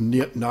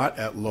not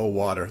at low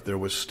water. There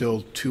was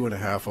still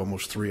 2.5,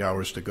 almost 3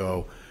 hours to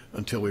go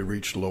until we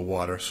reached low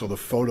water. So the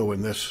photo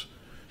in this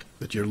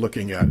that you're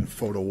looking at in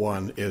photo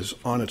 1 is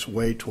on its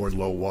way toward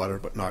low water,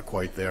 but not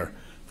quite there.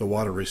 The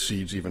water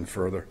recedes even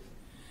further.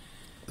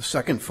 The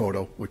second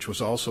photo, which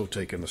was also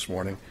taken this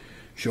morning,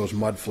 shows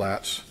mud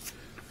flats,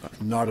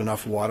 not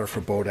enough water for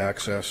boat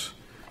access,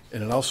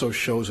 and it also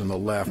shows on the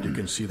left, you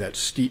can see that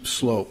steep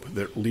slope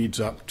that leads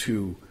up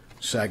to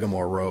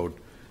Sagamore Road.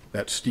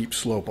 That steep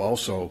slope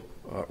also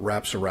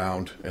wraps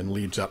around and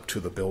leads up to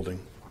the building.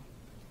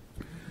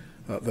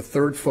 The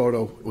third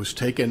photo was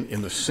taken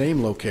in the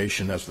same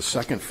location as the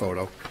second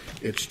photo.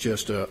 It's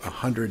just a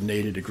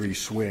 180-degree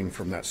swing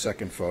from that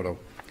second photo.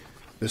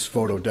 This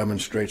photo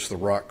demonstrates the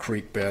Rock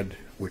Creek bed,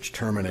 which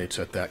terminates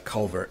at that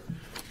culvert.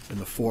 In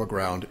the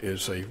foreground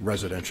is a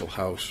residential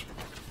house.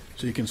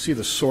 So you can see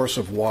the source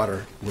of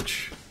water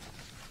which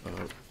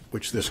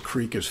this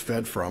creek is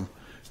fed from,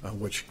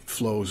 which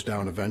flows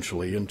down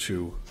eventually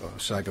into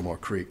Sagamore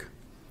Creek.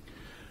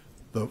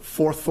 The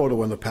fourth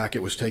photo in the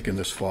packet was taken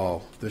this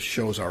fall. This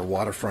shows our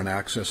waterfront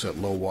access at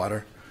low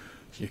water.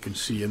 You can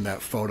see in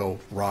that photo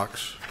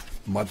rocks,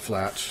 mud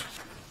flats,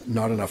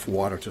 not enough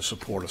water to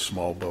support a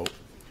small boat.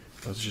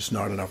 There's just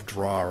not enough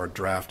draw or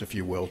draft, if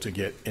you will, to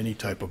get any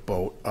type of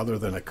boat other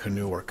than a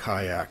canoe or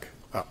kayak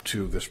up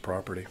to this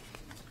property.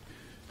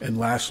 And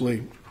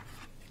lastly,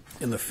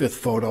 in the fifth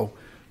photo,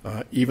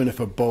 even if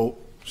a boat,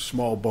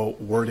 small boat,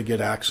 were to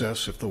get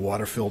access, if the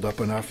water filled up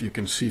enough, you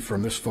can see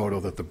from this photo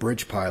that the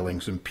bridge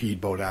pilings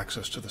impede boat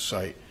access to the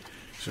site.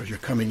 So as you're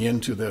coming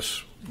into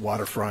this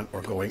waterfront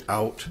or going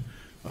out,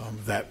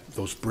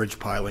 those bridge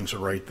pilings are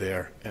right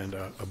there, and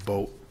a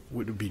boat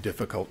would be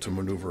difficult to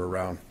maneuver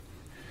around.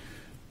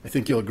 I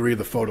think you'll agree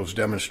the photos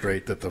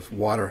demonstrate that the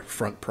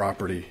waterfront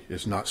property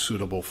is not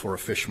suitable for a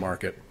fish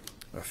market,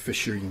 a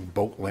fishing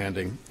boat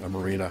landing, a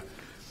marina,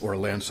 or a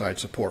landside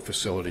support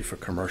facility for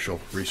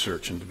commercial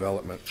research and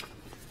development.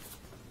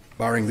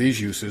 Barring these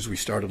uses, we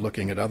started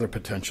looking at other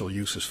potential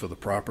uses for the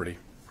property.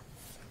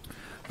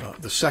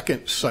 The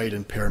second site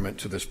impairment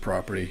to this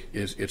property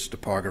is its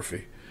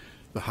topography.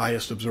 The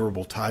highest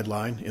observable tide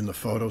line in the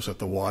photos at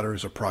the water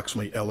is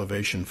approximately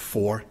elevation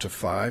 4 to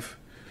 5.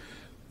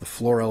 The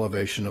floor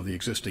elevation of the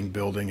existing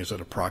building is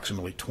at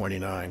approximately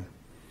 29.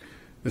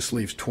 This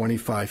leaves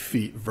 25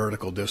 feet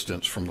vertical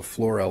distance from the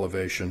floor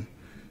elevation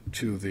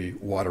to the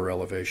water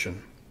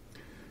elevation.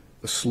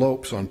 The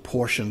slopes on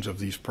portions of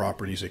these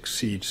properties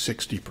exceed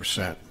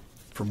 60%.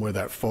 From where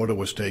that photo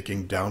was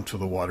taken down to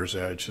the water's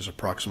edge is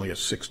approximately a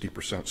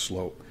 60%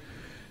 slope.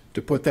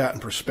 To put that in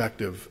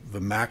perspective, the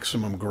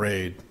maximum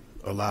grade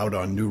allowed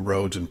on new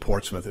roads in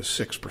Portsmouth is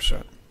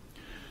 6%.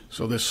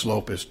 So this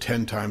slope is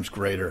 10 times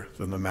greater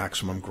than the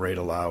maximum grade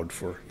allowed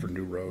for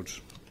new roads.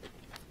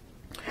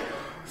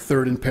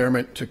 Third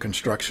impairment to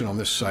construction on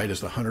this site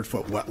is the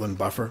 100-foot wetland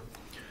buffer.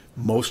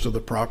 Most of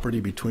the property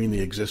between the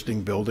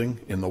existing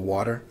building and the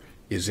water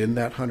is in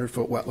that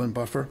 100-foot wetland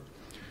buffer.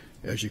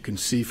 As you can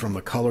see from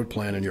the colored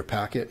plan in your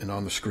packet and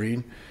on the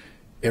screen,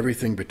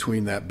 everything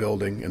between that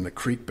building and the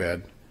creek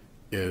bed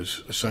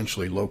is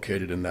essentially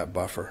located in that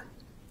buffer.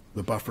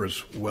 The buffer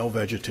is well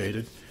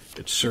vegetated.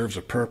 It serves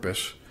a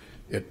purpose.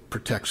 It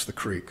protects the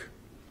creek.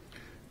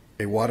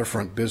 A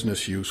waterfront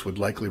business use would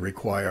likely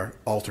require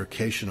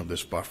altercation of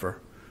this buffer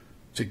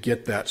to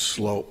get that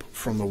slope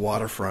from the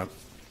waterfront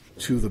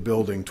to the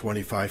building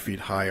 25 feet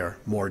higher,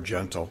 more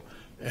gentle.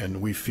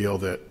 And we feel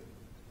that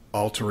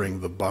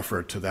altering the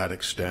buffer to that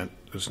extent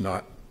does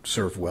not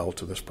serve well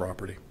to this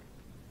property.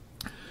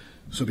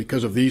 So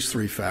because of these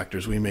three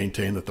factors, we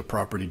maintain that the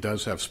property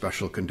does have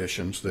special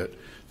conditions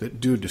that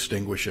do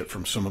distinguish it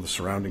from some of the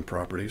surrounding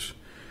properties,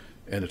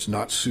 and it's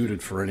not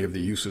suited for any of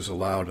the uses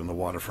allowed in the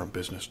waterfront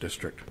business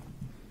district.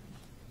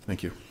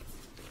 Thank you.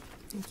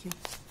 Thank you.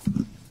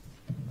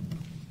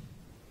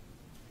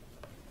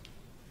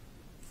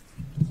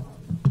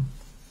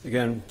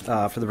 Again,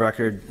 for the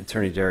record,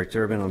 Attorney Derek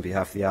Durbin on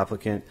behalf of the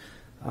applicant.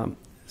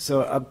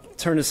 So I'll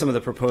turn to some of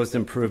the proposed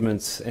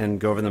improvements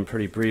and go over them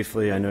pretty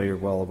briefly. I know you're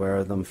well aware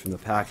of them from the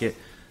packet.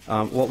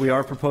 What we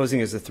are proposing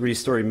is a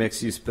 3-story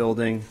mixed-use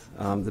building.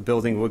 The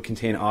building would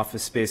contain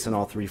office space on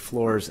all 3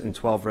 floors and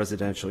 12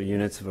 residential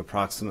units of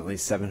approximately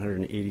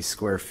 780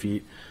 square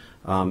feet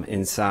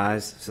in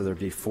size, so there'd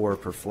be 4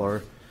 per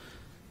floor.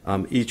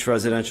 Each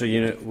residential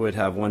unit would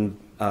have 1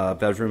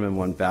 bedroom and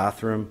 1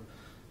 bathroom.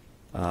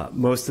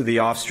 Most of the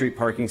off-street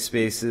parking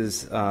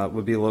spaces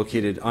would be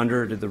located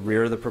under to the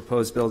rear of the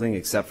proposed building,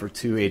 except for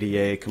 2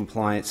 ADA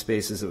compliant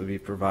spaces that would be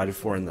provided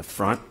for in the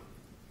front,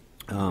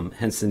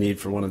 hence the need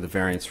for one of the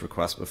variance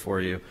requests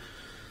before you.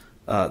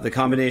 The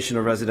combination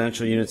of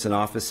residential units and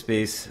office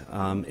space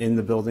in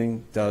the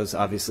building does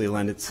obviously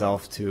lend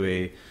itself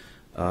to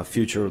a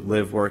future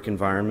live-work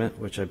environment,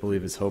 which I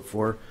believe is hoped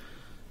for.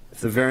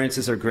 If the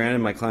variances are granted,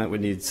 my client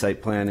would need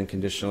site plan and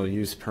conditional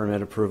use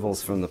permit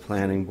approvals from the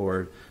planning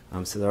board.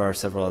 So there are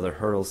several other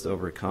hurdles to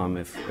overcome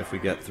if we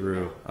get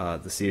through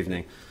this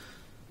evening.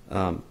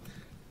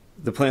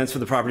 The plans for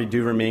the property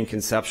do remain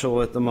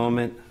conceptual at the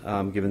moment,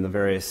 given the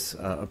various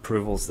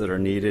approvals that are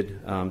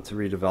needed to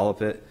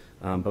redevelop it.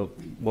 But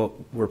what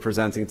we're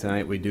presenting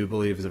tonight, we do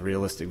believe is a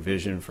realistic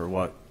vision for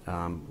what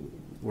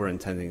we're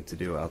intending to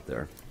do out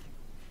there.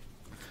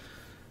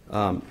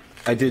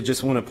 I did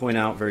just want to point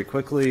out very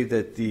quickly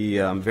that the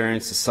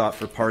variances sought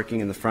for parking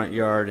in the front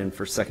yard and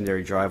for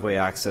secondary driveway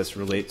access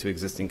relate to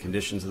existing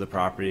conditions of the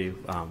property,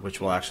 which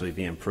we'll actually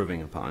be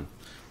improving upon.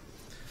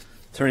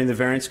 Turning the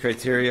variance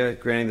criteria,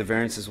 granting the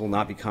variances will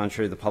not be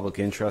contrary to the public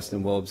interest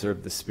and will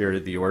observe the spirit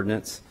of the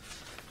ordinance.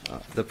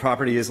 The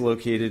property is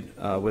located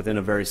within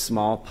a very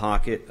small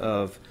pocket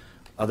of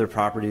other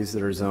properties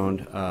that are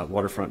zoned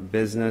waterfront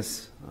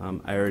business.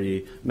 I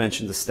already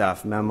mentioned the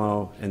staff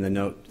memo and the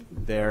note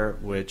there,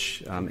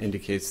 which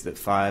indicates that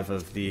 5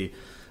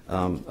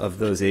 of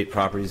those 8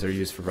 properties are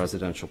used for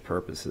residential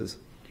purposes.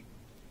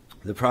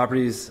 The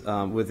properties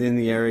within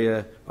the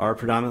area are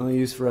predominantly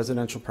used for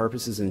residential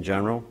purposes in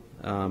general.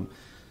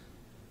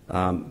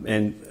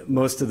 And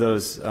most of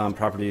those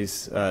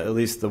properties, at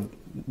least the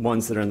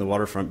ones that are in the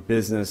waterfront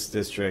business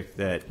district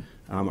that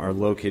are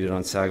located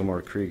on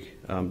Sagamore Creek,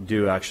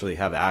 do actually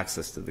have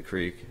access to the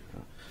creek,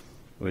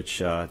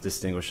 which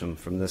distinguish them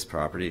from this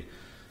property.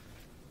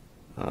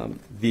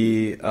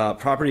 The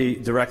property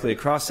directly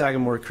across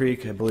Sagamore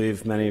Creek, I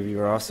believe many of you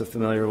are also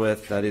familiar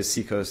with, that is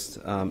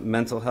Seacoast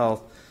Mental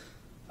Health.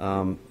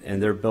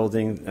 And their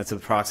building, that's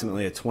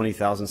approximately a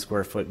 20,000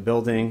 square foot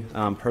building.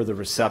 Per the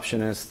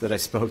receptionist that I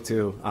spoke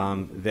to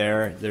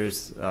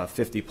there's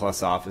 50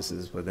 plus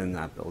offices within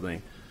that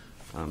building.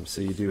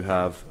 So you do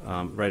have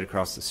right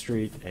across the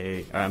street,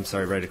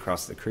 right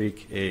across the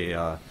creek,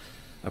 a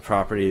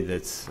property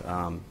that's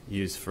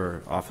used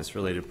for office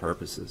related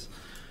purposes.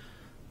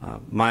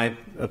 My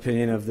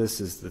opinion of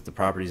this is that the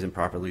property is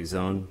improperly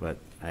zoned, but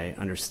I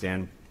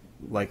understand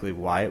likely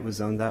why it was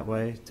zoned that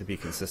way, to be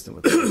consistent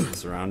with the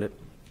business around it.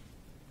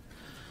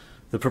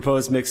 The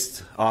proposed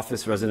mixed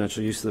office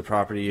residential use of the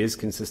property is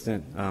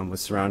consistent with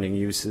surrounding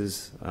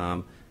uses.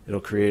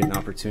 It'll create an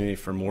opportunity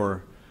for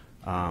more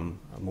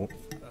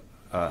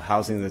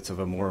housing that's of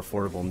a more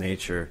affordable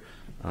nature,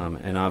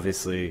 and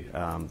obviously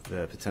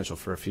the potential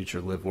for a future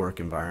live-work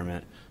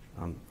environment.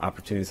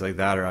 Opportunities like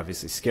that are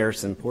obviously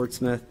scarce in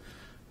Portsmouth,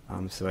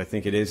 so I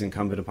think it is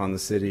incumbent upon the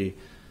city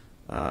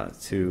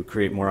to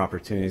create more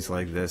opportunities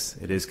like this.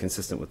 It is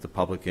consistent with the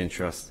public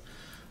interest.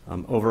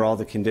 Overall,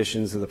 the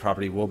conditions of the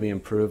property will be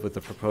improved with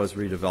the proposed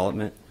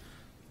redevelopment.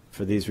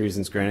 For these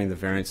reasons, granting the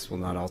variance will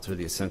not alter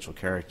the essential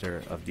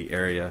character of the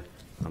area,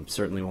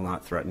 certainly will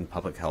not threaten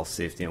public health,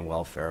 safety, and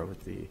welfare.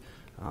 With the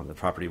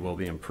property will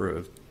be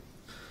improved.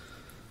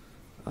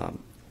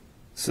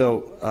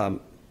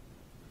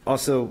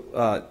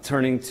 Also,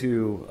 turning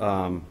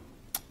to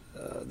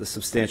the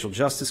substantial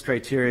justice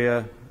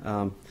criteria,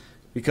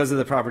 because of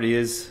the property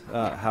is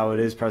how it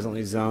is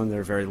presently zoned,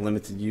 there are very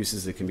limited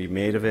uses that can be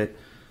made of it.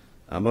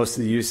 Most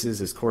of the uses,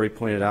 as Corey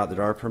pointed out, that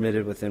are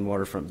permitted within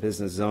waterfront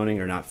business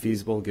zoning are not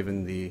feasible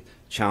given the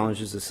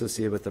challenges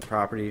associated with the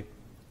property.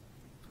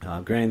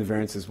 Granting the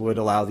variances would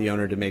allow the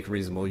owner to make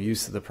reasonable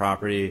use of the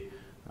property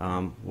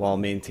while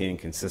maintaining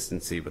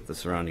consistency with the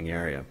surrounding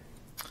area.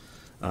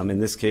 In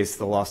this case,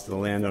 the loss to the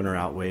landowner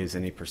outweighs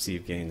any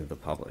perceived gain to the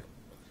public.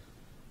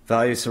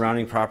 Value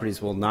surrounding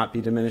properties will not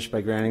be diminished by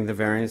granting the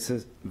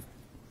variances.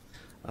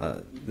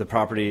 The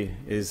property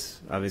is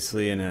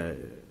obviously in a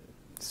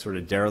sort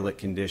of derelict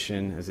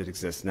condition as it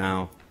exists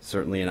now,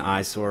 certainly an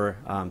eyesore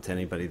to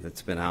anybody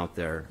that's been out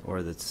there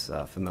or that's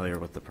familiar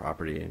with the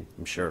property, and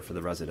I'm sure for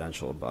the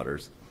residential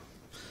abutters.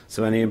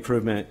 So any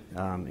improvement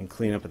and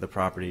cleanup of the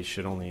property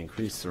should only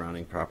increase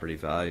surrounding property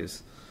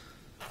values.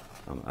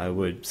 I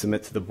would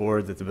submit to the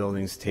board that the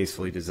building is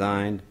tastefully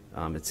designed.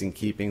 It's in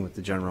keeping with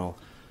the general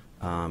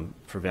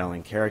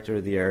prevailing character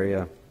of the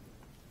area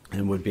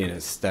and would be an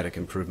aesthetic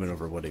improvement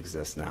over what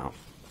exists now.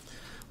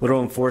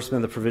 Literal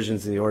enforcement of the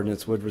provisions of the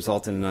ordinance would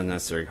result in an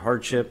unnecessary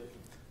hardship.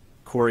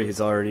 Corey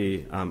has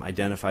already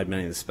identified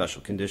many of the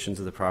special conditions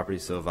of the property,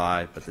 so have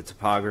I, but the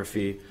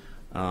topography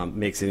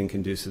makes it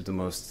inconducive to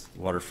most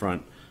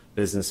waterfront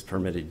business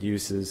permitted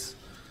uses.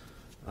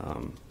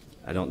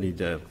 I don't need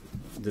to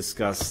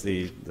discuss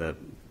the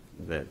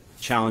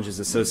challenges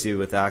associated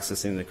with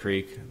accessing the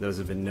creek. Those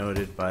have been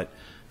noted, but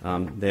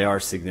they are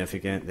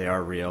significant, they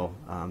are real.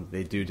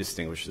 They do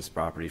distinguish this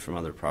property from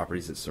other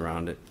properties that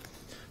surround it.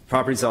 The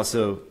property is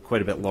also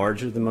quite a bit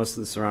larger than most of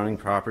the surrounding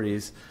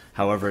properties.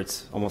 However,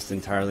 it's almost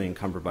entirely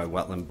encumbered by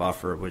wetland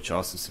buffer, which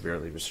also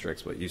severely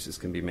restricts what uses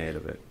can be made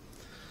of it.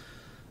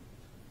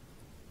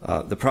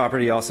 The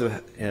property also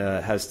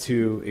has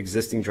 2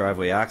 existing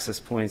driveway access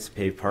points,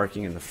 paved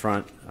parking in the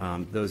front.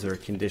 Those are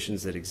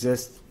conditions that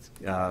exist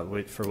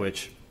for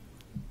which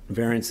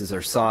variances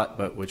are sought,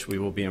 but which we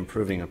will be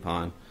improving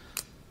upon.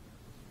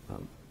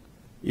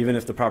 Even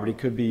if the property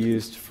could be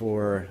used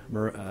for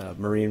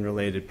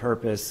marine-related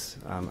purpose,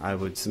 I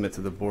would submit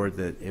to the board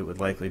that it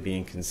would likely be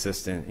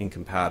inconsistent,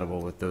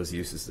 incompatible with those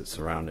uses that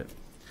surround it.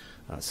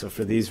 So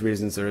for these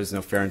reasons, there is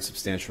no fair and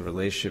substantial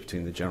relationship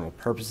between the general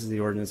purposes of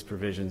the ordinance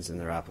provisions and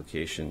their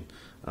application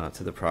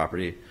to the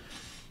property.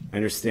 I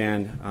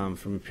understand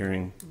from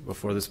appearing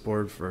before this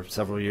board for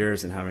several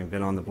years and having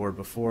been on the board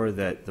before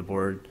that the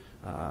board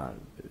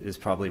is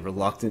probably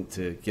reluctant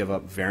to give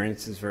up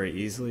variances very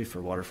easily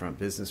for waterfront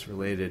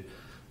business-related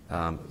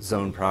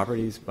zone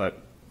properties,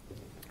 but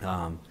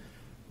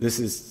this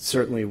is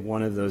certainly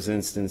one of those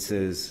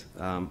instances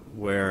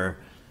where,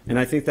 and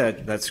I think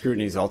that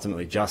scrutiny is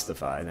ultimately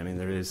justified. I mean,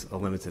 there is a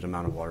limited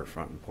amount of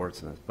waterfront in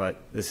Portsmouth,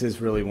 but this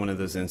is really one of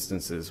those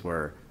instances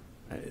where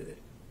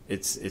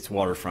it's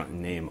waterfront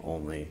in name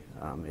only.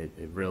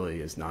 It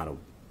really is not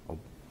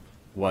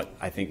what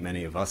I think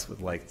many of us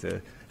would like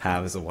to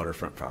have as a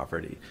waterfront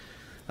property.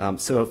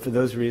 So for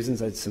those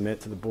reasons, I'd submit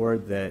to the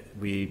board that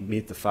we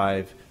meet the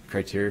 5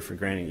 criteria for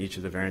granting each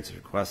of the variances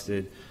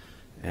requested.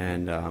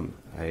 And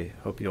I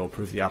hope you'll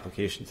approve the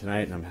application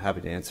tonight, and I'm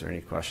happy to answer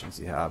any questions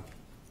you have.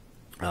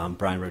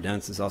 Brian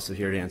Rodentz is also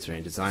here to answer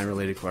any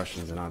design-related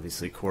questions, and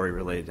obviously Corey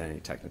related to any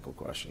technical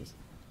questions.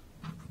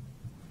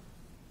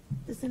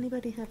 Does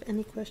anybody have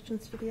any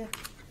questions for the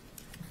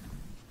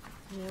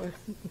or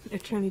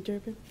Attorney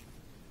Durbin?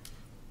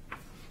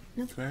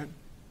 No? Go ahead.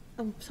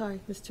 I'm sorry,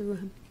 Mr.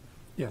 Ruhan.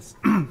 Yes,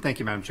 thank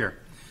you, Madam Chair.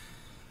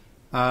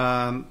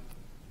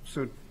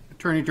 So,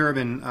 Attorney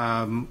Durbin,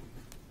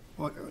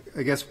 well,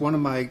 I guess one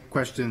of my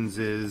questions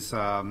is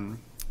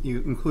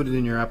you included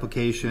in your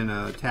application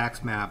a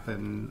tax map,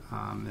 and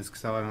Ms.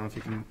 Casella, I don't know if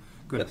you can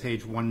go to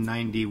page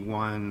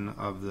 191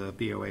 of the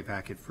BOA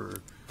packet for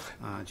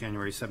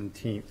January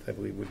 17th, I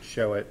believe would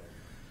show it.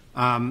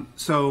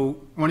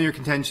 So one of your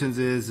contentions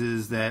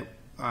is that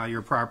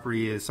your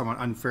property is somewhat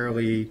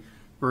unfairly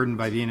burdened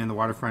by being in the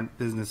waterfront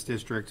business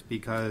district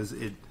because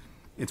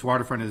its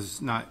waterfront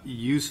is not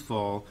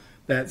useful.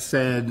 That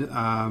said,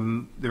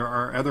 there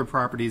are other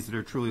properties that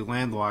are truly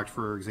landlocked,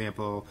 for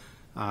example,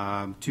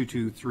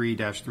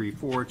 223-34,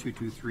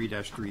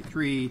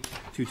 223-33,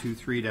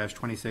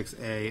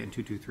 223-26A, and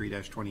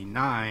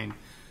 223-29,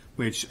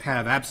 which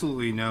have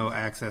absolutely no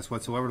access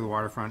whatsoever to the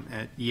waterfront,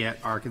 yet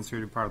are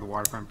considered part of the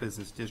waterfront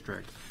business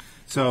district.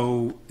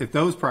 So if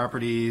those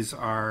properties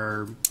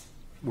were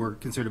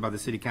considered by the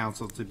City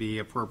Council to be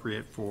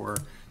appropriate for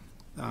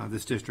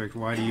this district,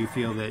 why do you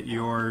feel that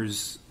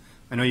yours,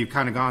 I know you've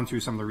kind of gone through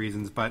some of the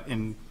reasons, but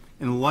in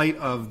light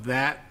of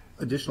that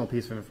additional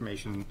piece of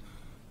information,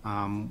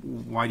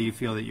 why do you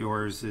feel that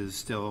yours is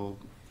still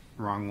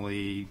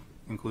wrongly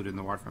included in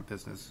the waterfront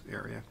business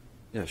area?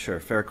 Yeah, sure.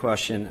 Fair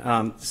question.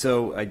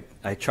 So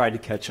I tried to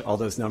catch all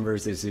those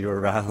numbers as you were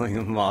rattling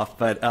them off,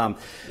 but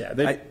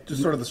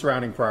just sort of the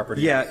surrounding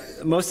properties. Yeah,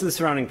 most of the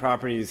surrounding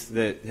properties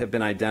that have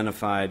been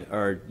identified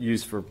are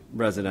used for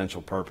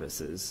residential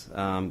purposes.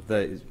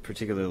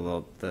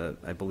 Particularly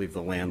I believe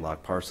the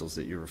landlocked parcels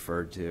that you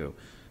referred to,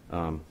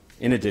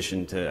 in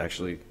addition to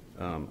actually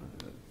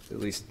at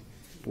least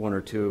 1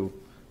 or 2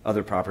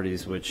 other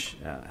properties which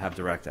have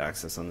direct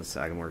access on the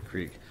Sagamore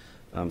Creek.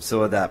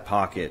 So of that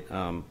pocket,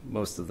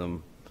 most of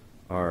them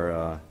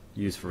are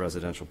used for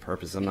residential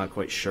purposes. I'm not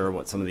quite sure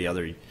what some of the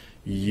other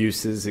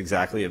uses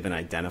exactly have been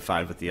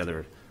identified with the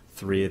other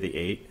 3 of the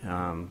 8.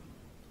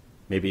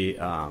 Maybe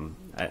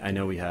I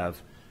know we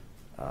have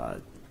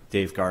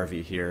Dave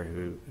Garvey here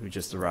who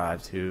just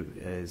arrived, who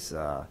is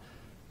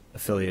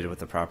affiliated with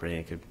the property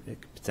and could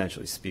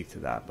potentially speak to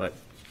that. But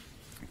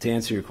to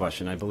answer your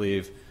question, I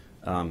believe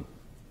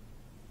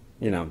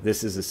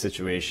this is a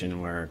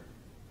situation where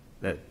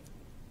that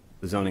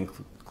the zoning,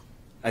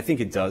 I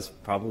think it does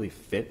probably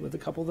fit with a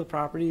couple of the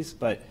properties,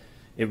 but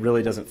it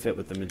really doesn't fit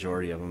with the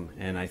majority of them.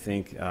 And I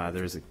think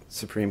there's a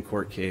Supreme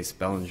Court case,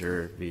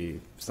 Bellinger v.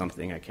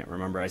 something, I can't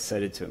remember, I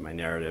cited to it in my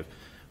narrative,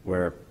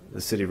 where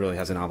the city really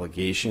has an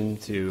obligation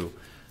to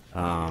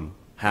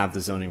have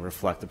the zoning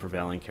reflect the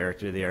prevailing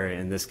character of the area.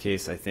 In this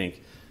case, I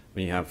think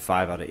when you have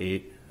 5 out of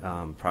 8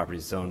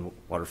 properties zoned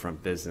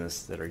waterfront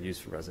business that are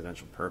used for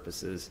residential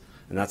purposes,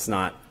 and that's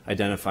not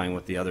identifying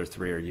what the other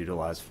 3 are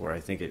utilized for, I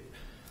think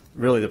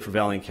really the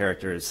prevailing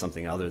character is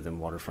something other than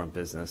waterfront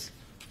business.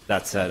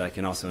 That said, I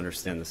can also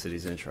understand the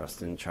city's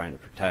interest in trying to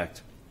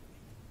protect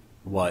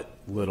what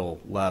little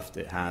left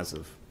it has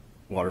of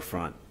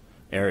waterfront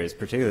areas,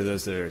 particularly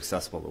those that are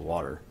accessible to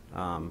water.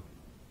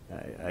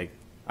 I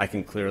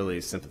can clearly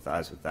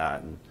sympathize with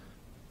that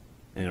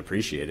and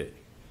appreciate it.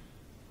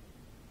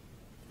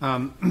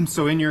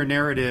 So in your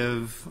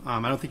narrative, I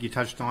don't think you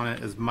touched on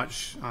it as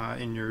much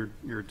in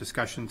your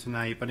discussion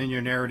tonight, but in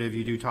your narrative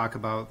you do talk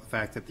about the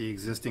fact that the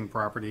existing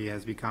property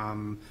has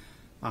become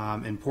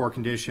in poor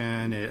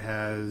condition. It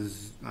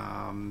has,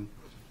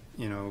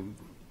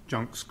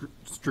 junk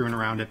strewn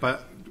around it.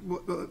 But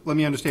let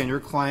me understand, your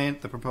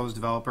client, the proposed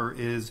developer,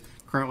 is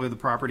currently the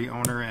property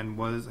owner and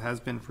has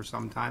been for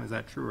some time. Is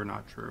that true or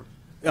not true?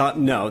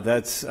 No,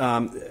 that's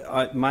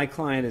my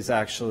client is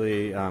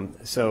actually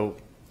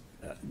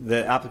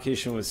the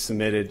application was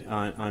submitted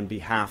on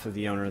behalf of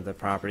the owner of the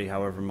property.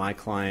 However, my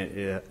client,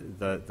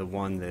 the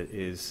one that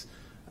is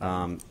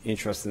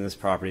interested in this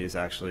property, is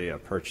actually a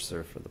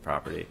purchaser for the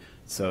property.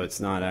 So it's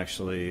not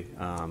actually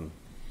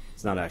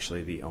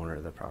the owner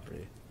of the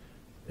property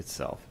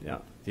itself. Yeah,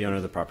 the owner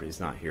of the property is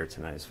not here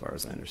tonight, as far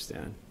as I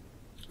understand.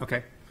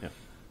 Okay. Yeah.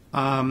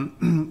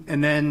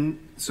 And then,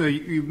 so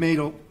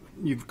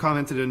you've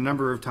commented a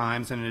number of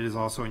times, and it is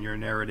also in your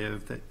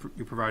narrative that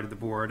you provided the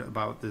board,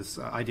 about this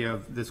idea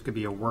of this could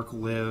be a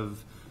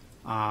work-live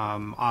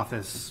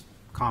office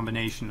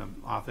combination of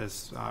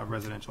office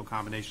residential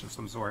combination of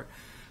some sort.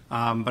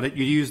 But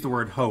you used the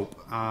word hope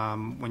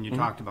when you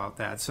talked about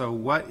that. So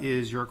what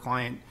is your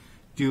client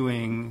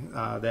doing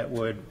that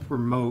would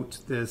promote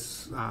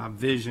this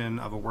vision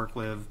of a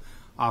work-live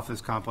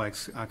office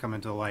complex come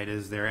into light?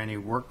 Is there any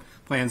work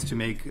plans to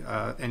make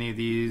any of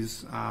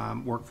these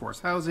workforce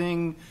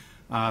housing?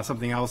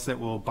 something else that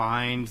will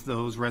bind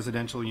those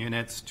residential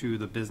units to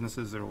the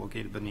businesses that are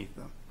located beneath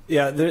them?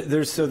 Yeah,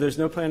 there's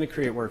no plan to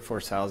create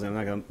workforce housing. I'm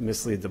not going to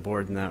mislead the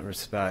board in that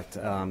respect.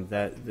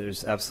 That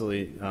there's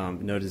absolutely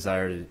no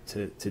desire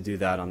to do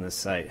that on this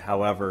site.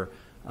 However,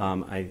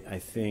 I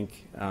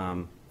think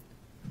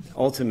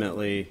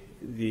ultimately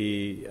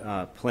the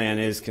plan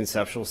is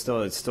conceptual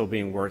still. It's still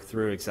being worked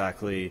through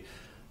exactly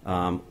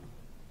how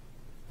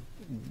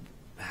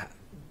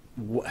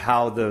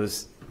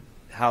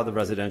the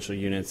residential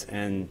units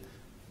and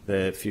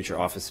the future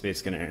office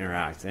space going to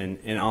interact. And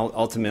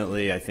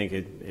ultimately, I think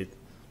it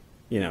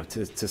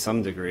to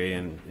some degree,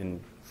 and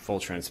in full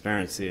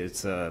transparency, it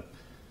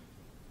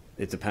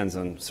depends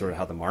on sort of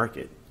how the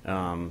market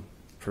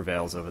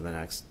prevails over the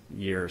next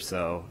year or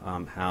so,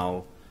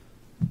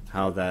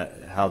 how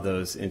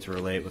those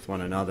interrelate with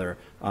one another.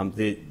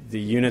 The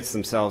units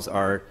themselves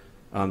are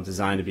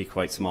designed to be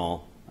quite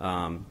small.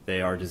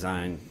 They are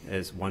designed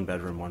as 1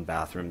 bedroom, 1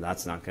 bathroom.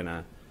 That's not going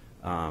to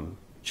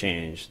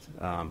change.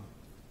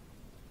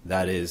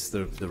 That is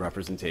the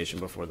representation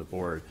before the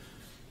board,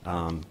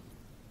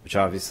 which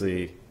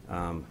obviously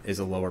is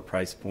a lower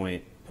price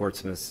point.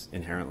 Portsmouth's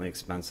inherently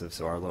expensive,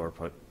 so our lower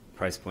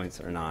price points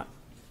are not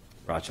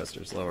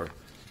Rochester's lower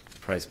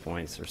price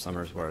points or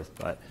Somersworth,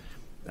 but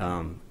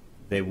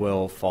they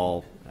will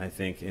fall, I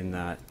think, in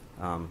that,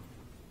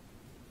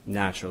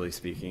 naturally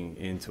speaking,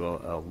 into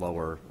a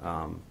lower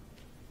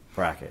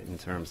bracket in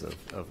terms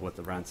of what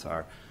the rents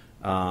are.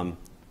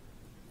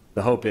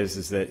 The hope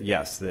is that,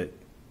 yes, that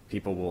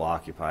people will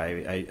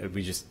occupy.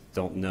 We just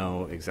don't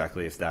know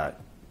exactly if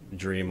that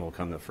dream will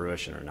come to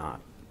fruition or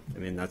not. I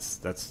mean, that's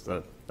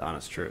the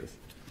honest truth.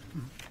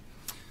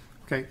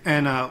 Okay,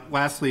 and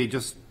lastly,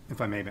 just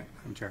if I may,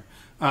 Madam Chair,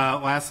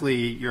 lastly,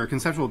 your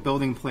conceptual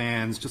building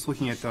plans, just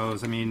looking at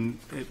those, I mean,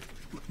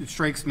 it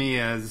strikes me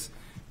as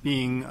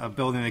being a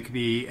building that could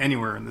be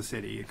anywhere in the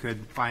city. It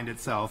could find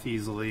itself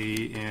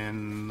easily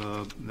in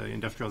the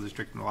industrial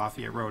district in the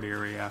Lafayette Road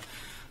area.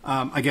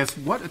 I guess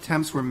what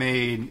attempts were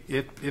made,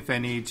 if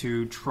any,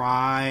 to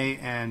try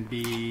and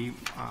be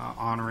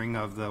honoring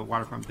of the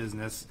waterfront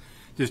business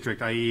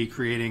district, i.e.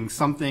 creating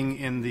something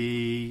in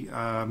the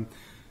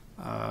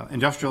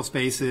industrial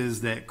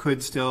spaces that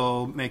could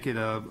still make it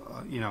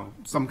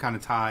some kind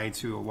of tie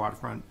to a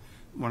waterfront,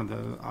 one of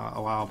the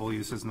allowable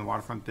uses in the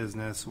waterfront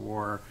business,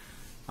 or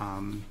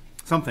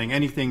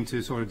anything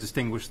to sort of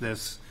distinguish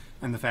this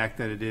and the fact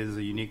that it is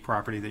a unique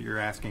property that you're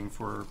asking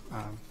for,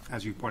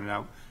 as you pointed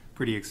out,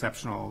 pretty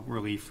exceptional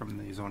relief from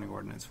the zoning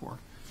ordinance for.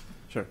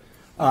 Sure.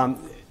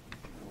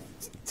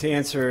 To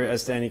answer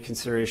as to any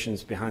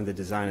considerations behind the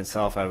design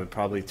itself, I would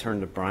probably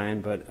turn to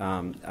Brian, but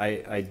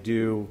I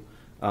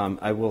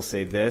will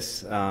say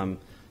this. I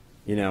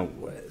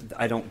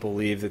don't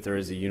believe that there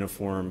is a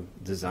uniform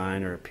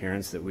design or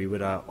appearance that we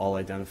would all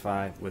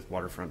identify with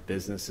waterfront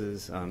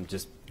businesses,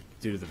 just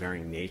due to the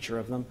varying nature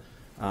of them.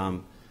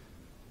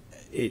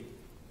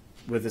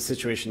 With a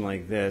situation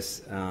like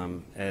this,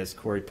 as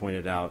Corey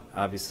pointed out,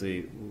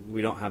 obviously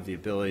we don't have the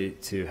ability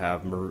to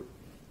have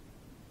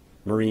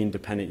marine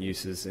dependent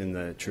uses in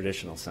the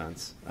traditional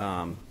sense.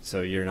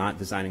 So you're not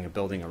designing a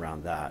building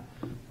around that.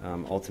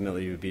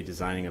 Ultimately, you would be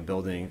designing a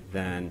building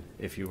then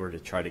if you were to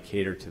try to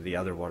cater to the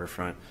other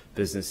waterfront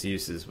business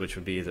uses, which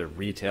would be either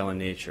retail in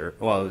nature,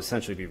 well, it would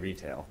essentially be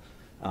retail,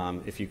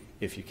 if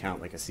you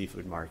count like a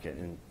seafood market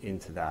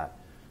into that,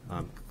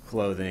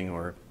 clothing,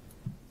 or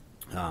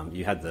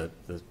you had the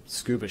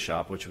scuba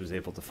shop, which was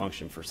able to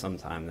function for some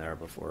time there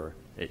before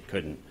it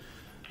couldn't.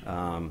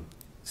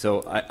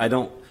 So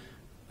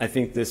I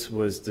think this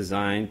was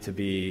designed to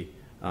be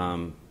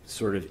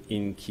sort of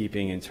in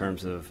keeping in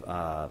terms of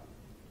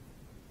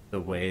the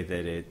way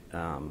that it,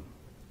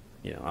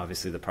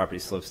 obviously the property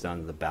slopes down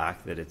to the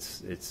back, that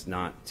it's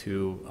not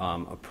too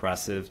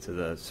oppressive to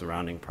the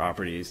surrounding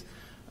properties.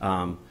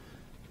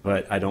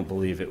 But I don't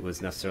believe it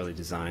was necessarily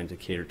designed to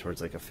cater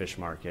towards like a fish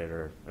market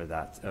or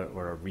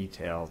a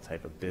retail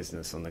type of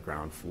business on the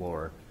ground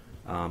floor.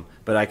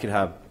 But I could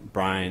have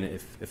Brian,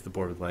 if the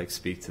board would like,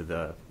 speak to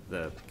the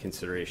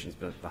considerations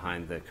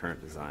behind the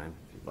current design,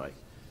 if you'd like.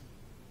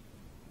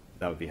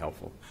 That would be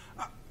helpful.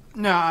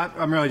 No,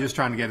 I'm really just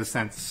trying to get a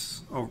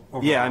sense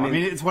overall. Yeah, I mean,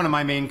 it's one of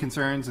my main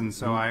concerns, and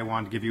so I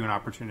wanted to give you an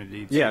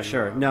opportunity to... Yeah,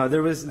 sure. No,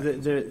 there was...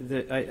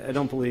 I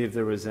don't believe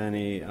there was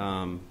any...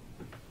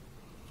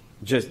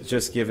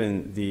 Just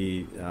given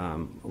the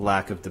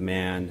lack of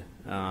demand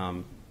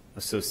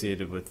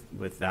associated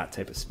with that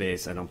type of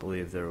space, I don't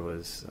believe there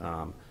was...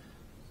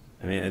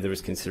 there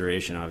was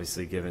consideration,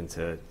 obviously, given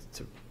to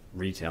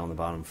retail on the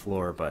bottom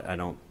floor, but I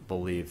don't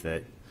believe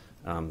that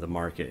the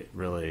market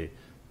really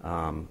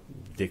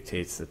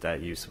dictates that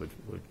use would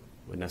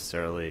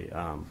necessarily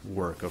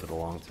work over the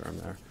long term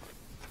there.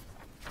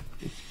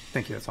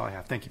 Thank you. That's all I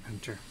have. Thank you, Madam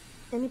Chair.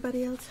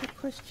 Anybody else have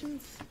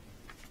questions?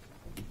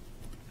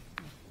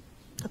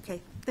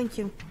 Okay, thank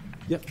you.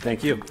 Yep,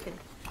 thank you. Okay.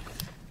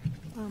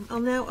 I'll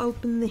now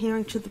open the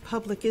hearing to the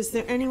public. Is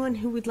there anyone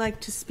who would like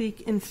to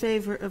speak in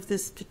favor of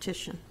this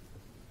petition?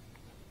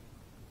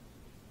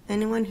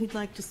 Anyone who'd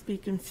like to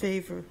speak in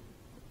favor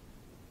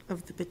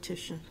of the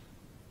petition?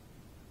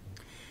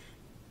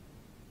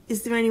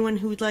 Is there anyone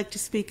who would like to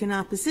speak in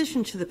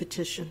opposition to the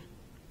petition?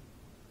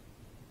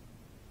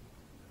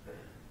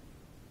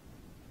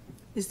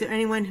 Is there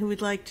anyone who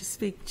would like to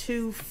speak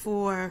to,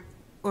 for,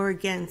 or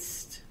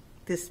against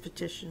this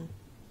petition?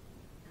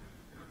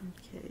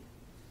 Okay.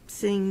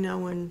 Seeing no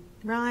one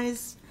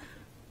rise,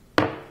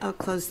 I'll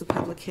close the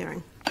public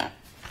hearing.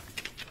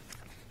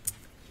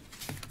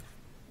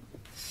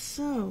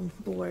 So,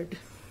 board,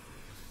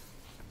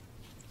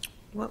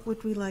 what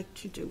would we like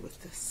to do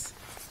with this?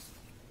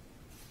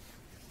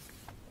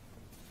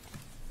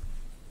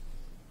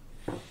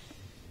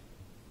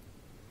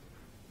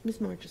 Ms.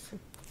 Murchison.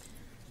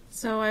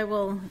 So I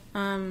will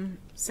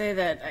say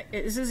that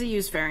this is a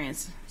use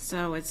variance,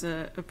 so it's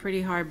a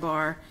pretty hard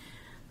bar.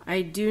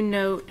 I do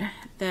note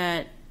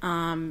that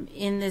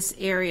in this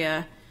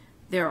area,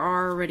 there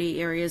are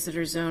already areas that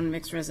are zoned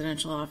mixed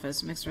residential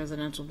office, mixed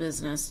residential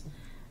business.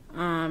 You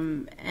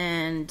know,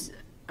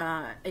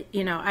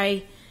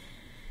 I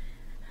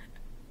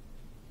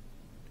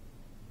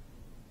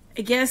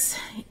guess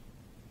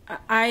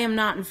I am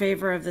not in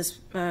favor of this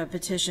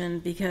petition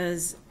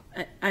because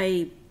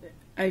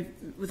I,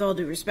 with all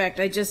due respect,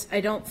 I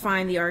don't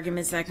find the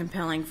arguments that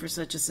compelling for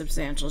such a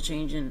substantial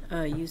change in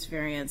use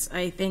variance.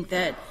 I think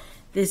that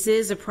this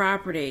is a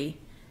property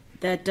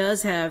that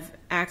does have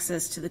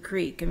access to the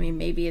creek. I mean,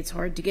 maybe it's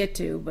hard to get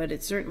to, but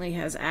it certainly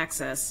has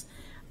access,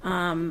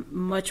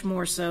 much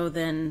more so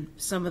than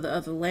some of the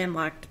other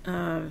landlocked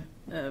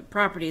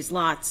properties,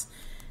 lots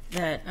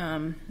that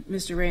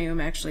Mr.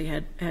 Rayum actually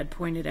had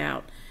pointed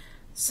out.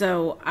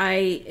 So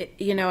I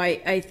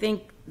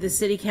think the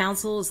city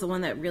council is the one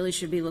that really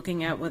should be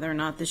looking at whether or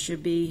not this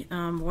should be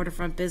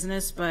waterfront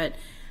business. But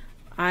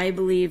I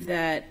believe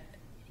that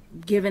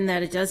given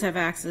that it does have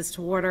access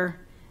to water,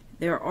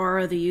 there are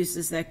other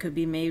uses that could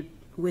be made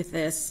with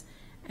this.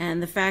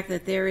 And the fact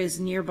that there is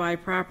nearby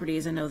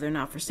properties, I know they're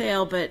not for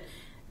sale, but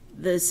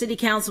the city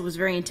council was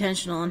very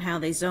intentional in how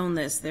they zone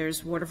this.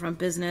 There's waterfront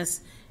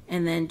business,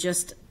 and then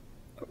just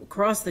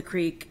across the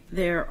creek,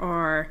 there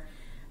are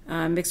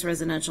mixed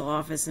residential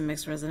office and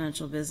mixed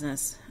residential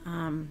business.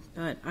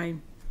 But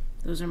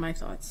those are my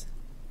thoughts.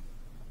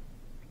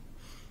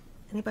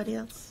 Anybody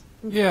else?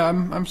 Yeah,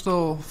 I'm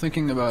still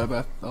thinking about it,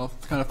 but I'll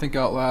kind of think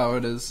out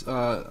loud.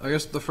 I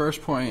guess the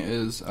first point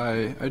is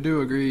I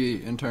do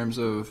agree in terms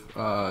of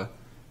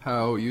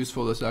how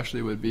useful this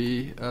actually would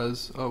be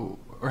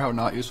or how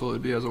not useful it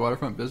would be as a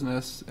waterfront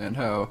business, and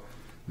how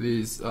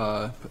these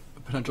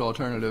potential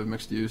alternative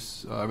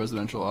mixed-use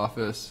residential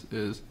office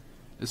is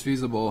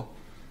feasible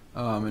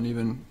and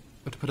even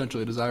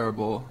potentially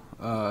desirable.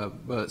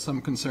 But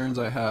some concerns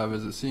I have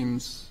is it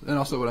seems, and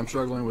also what I'm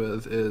struggling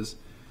with is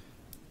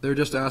they're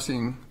just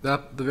asking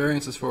that the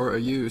variance is for a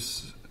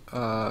use,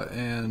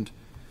 and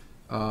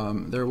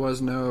there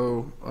was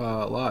no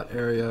lot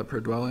area per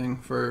dwelling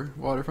for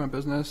waterfront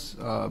business.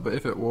 But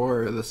if it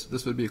were,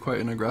 this would be quite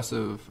an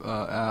aggressive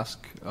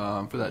ask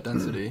for that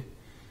density.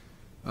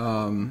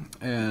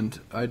 And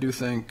I do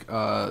think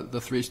the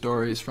 3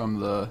 stories from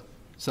the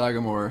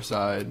Sagamore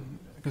side,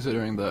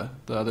 considering the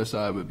other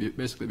side would be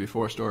basically be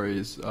 4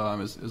 stories, is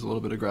a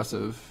little bit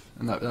aggressive,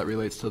 and that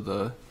relates to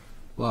the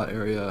lot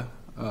area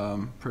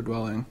per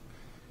dwelling.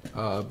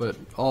 But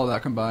all of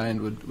that combined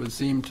would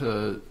seem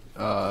to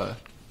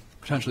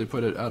potentially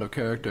put it out of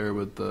character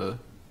with the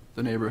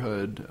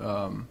neighborhood.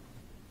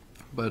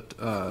 But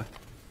I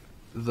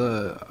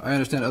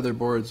understand other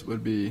boards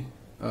would be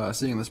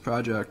seeing this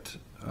project,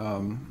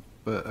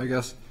 but I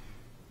guess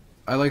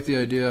I like the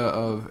idea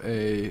of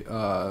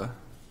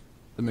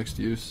the mixed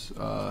use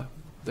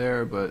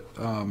there, but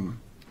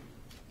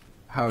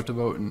how to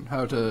vote and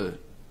how to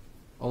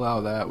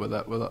allow that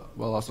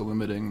while also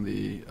limiting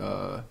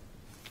the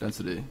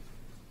density.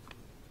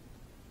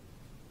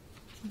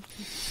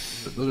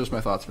 Those are just my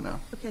thoughts for now.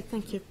 Okay,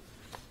 thank you.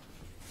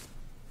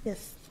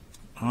 Yes.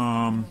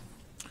 I'm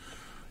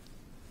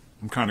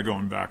kind of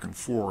going back and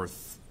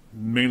forth,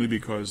 mainly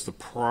because the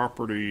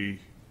property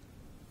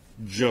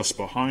just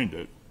behind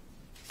it,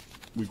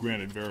 we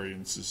granted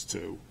variances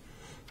to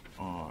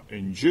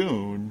in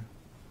June,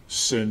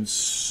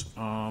 since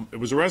it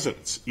was a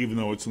residence, even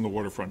though it's in the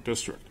waterfront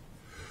district.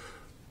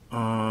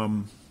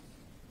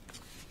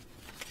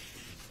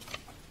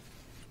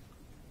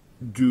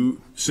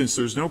 Since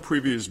there's no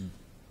previous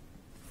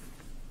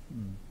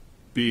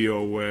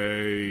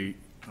BOA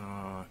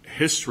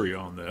history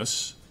on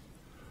this,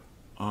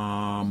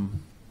 I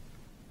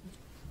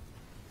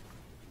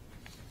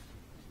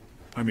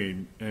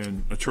mean,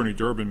 and Attorney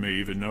Durbin may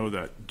even know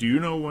that. Do you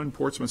know when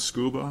Portsmouth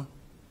Scuba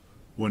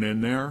went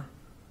in there?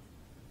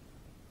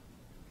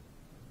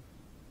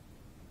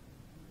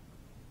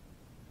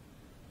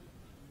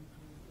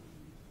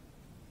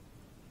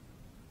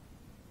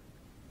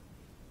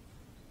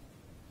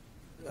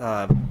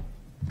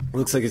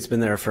 Looks like it's been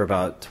there for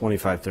about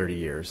 25, 30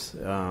 years,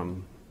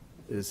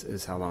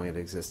 is how long it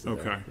existed.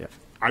 Okay. There. Yeah.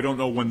 I don't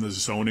know when the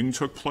zoning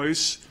took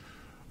place.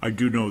 I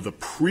do know the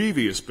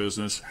previous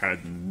business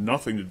had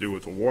nothing to do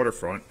with the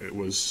waterfront. It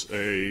was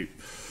a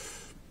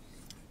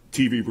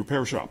TV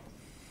repair shop.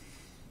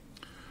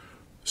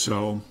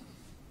 So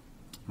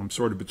I'm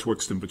sort of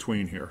betwixt and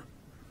between here.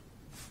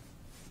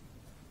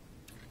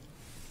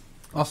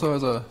 Also,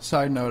 as a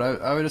side note,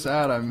 I would just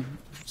add I'm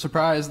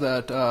surprised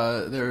that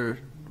there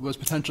was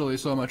potentially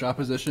so much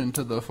opposition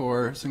to the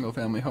 4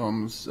 single-family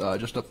homes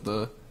just up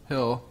the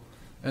hill,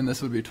 and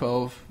this would be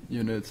 12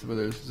 units where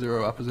there's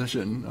 0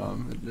 opposition.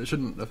 It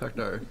shouldn't affect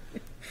our.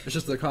 It's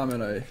just the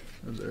comment I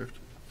observed.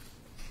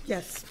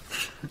 Yes.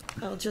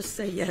 I'll just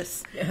say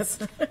yes. Yes.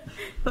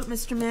 But,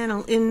 Mr.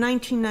 Mannel, in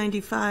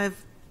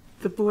 1995,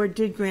 the board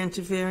did grant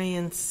a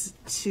variance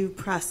to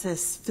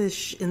process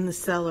fish in the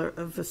cellar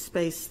of a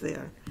space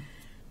there.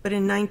 But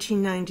in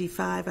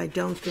 1995, I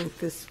don't think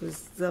this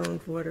was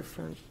zoned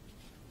waterfront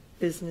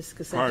business,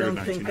 because I Prior to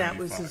don't think that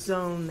was a 1995.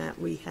 zone that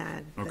we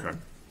had. Okay.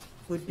 then,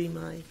 would be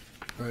my,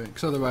 Right,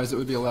 because otherwise it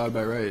would be allowed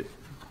by right.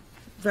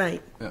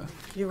 right. Yeah.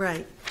 You're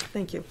right.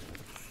 Thank you.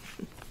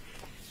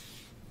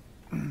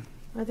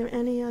 Are there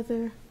any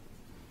other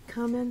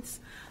comments?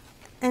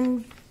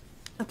 And,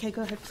 okay,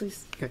 go ahead,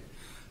 please. Okay.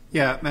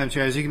 Yeah, Madam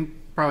Chair, as you can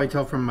probably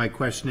tell from my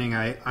questioning,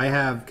 I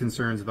have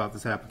concerns about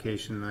this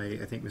application.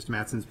 I think Mr.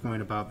 Mattson's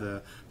point about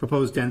the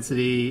proposed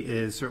density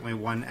is certainly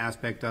one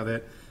aspect of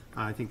it.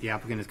 I think the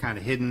applicant is kind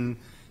of hidden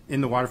in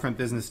the waterfront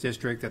business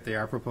district that they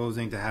are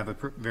proposing to have a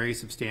very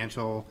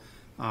substantial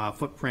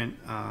footprint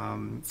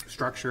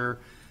structure.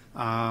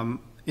 The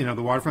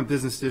waterfront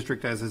business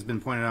district, as has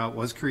been pointed out,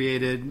 was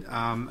created,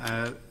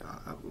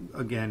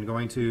 again,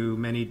 going to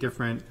many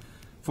different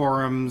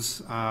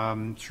forums,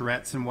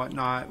 charrettes and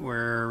whatnot,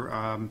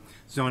 where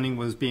zoning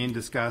was being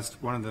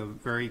discussed. One of the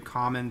very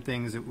common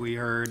things that we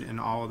heard in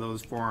all of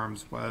those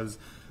forums was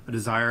a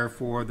desire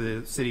for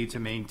the city to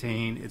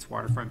maintain its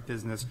waterfront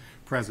business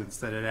presence,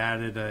 that it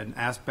added an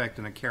aspect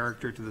and a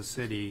character to the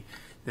city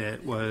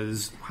that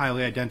was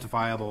highly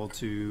identifiable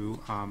to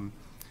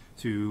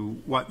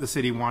what the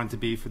city wanted to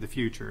be for the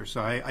future.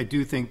 So I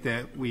do think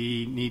that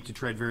we need to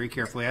tread very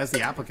carefully, as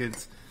the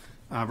applicant's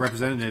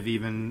representative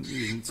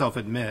even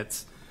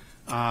self-admits,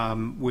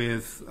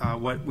 with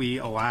what we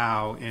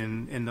allow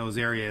in those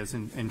areas,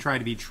 and try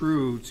to be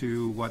true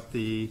to what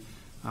the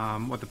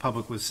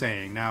public was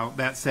saying. Now,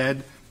 that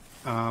said,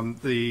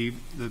 the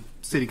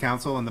city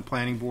council and the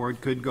planning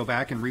board could go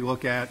back and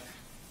relook at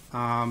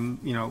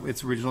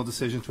its original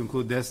decision to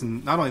include this,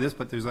 and not only this,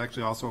 but there's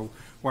actually also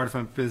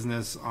waterfront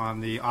business on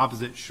the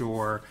opposite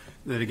shore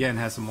that again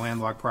has some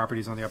landlocked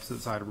properties on the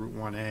opposite side of Route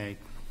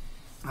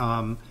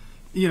 1A.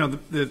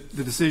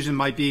 The decision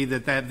might be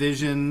that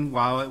vision,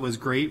 while it was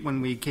great when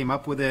we came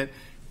up with it,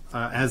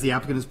 as the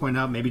applicant has pointed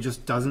out, maybe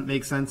just doesn't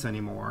make sense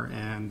anymore,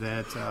 and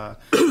that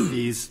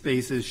these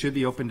spaces should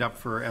be opened up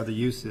for other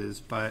uses.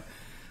 But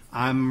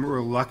I'm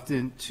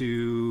reluctant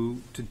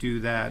to do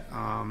that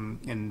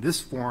in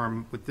this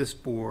form with this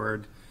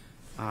board,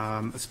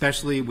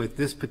 especially with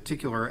this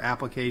particular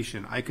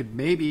application. I could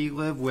maybe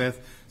live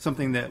with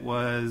something that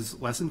was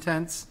less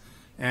intense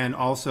and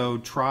also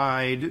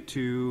tried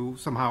to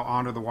somehow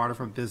honor the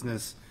waterfront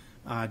business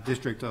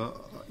district.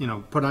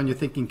 Put on your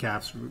thinking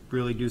caps,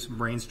 really do some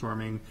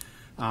brainstorming.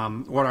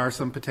 What are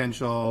some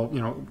potential,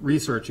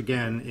 research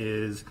again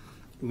is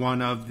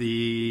one of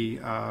the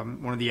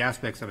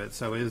aspects of it.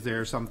 So is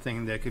there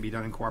something that could be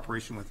done in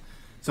cooperation with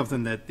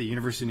something that the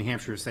University of New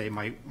Hampshire, say,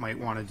 might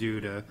want to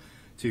do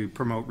to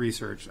promote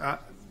research?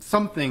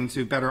 Something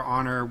to better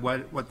honor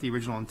what the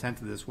original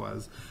intent of this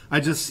was. I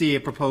just see a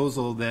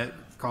proposal that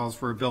calls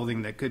for a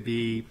building that could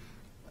be,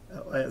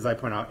 as I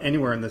point out,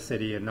 anywhere in the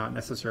city, and not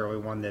necessarily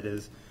one that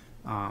is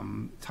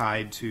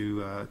tied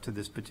to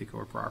this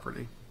particular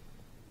property.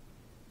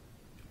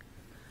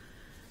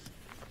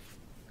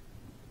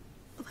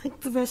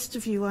 Like the rest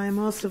of you, I am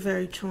also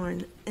very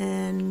torn,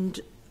 and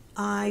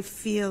I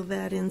feel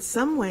that in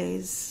some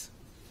ways,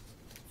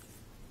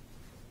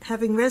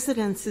 having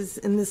residences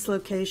in this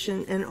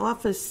location and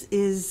office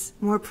is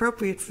more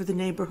appropriate for the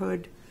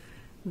neighborhood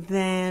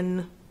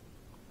than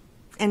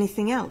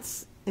anything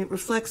else. It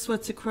reflects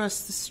what's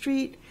across the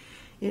street.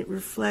 It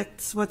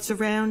reflects what's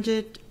around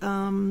it.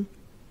 However,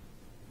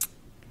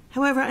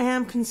 I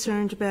am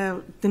concerned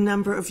about the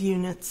number of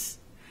units,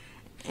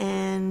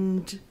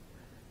 and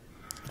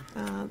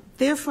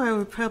therefore I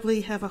would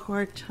probably have a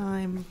hard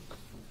time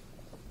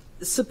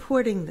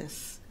supporting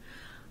this.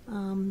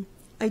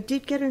 I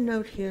did get a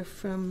note here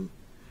from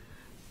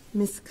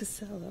Ms.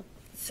 Casella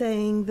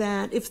saying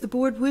that if the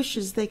board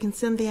wishes, they can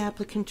send the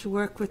applicant to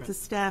work with the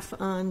staff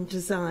on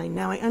design.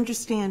 Now, I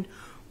understand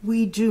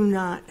we do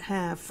not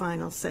have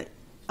final say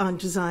on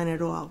design at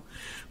all,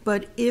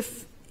 but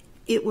if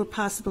it were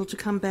possible to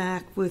come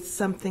back with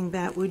something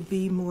that would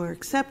be more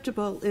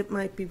acceptable, it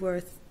might be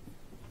worth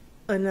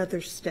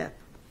another step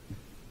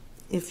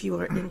if you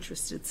are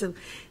interested. So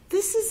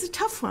this is a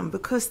tough one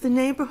because the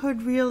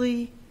neighborhood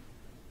really,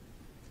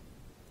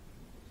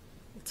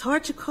 it's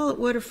hard to call it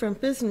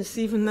waterfront business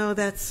even though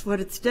that's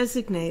what it's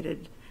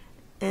designated.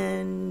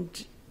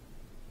 And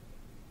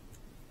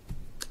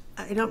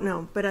I don't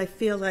know, but I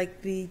feel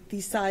like the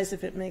size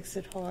of it makes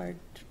it hard.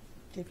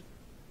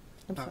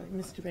 I'm sorry,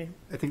 Mr. Ray.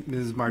 I think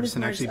Mrs.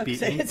 Margison actually Margison,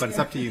 beat okay, me, but it's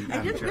up to you, I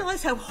Madam didn't Chair.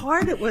 realize how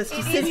hard it was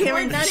to sit here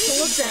and Not even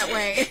look that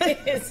way.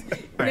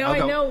 Right, Now I'll I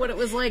go. know what it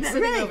was like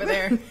sitting Right, over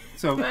there.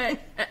 So, But,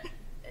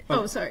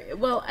 oh, sorry.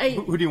 Well, I.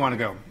 who do you want to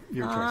go?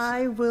 Your choice.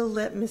 I will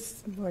let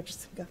Ms.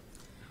 Margison go.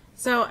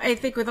 So I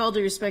think with all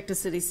due respect to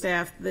city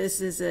staff, this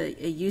is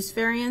a use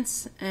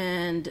variance,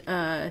 and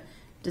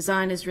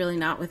design is really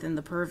not within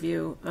the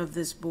purview of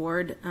this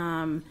board.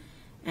 You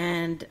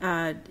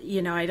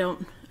know, I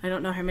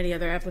don't know how many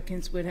other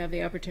applicants would have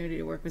the opportunity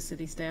to work with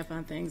city staff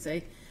on things.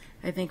 I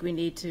think we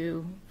need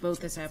to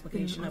vote this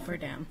application up or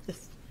down.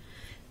 Yes.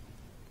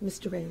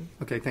 Mr. Ray.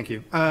 Okay, thank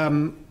you.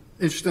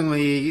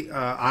 Interestingly,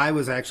 I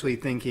was actually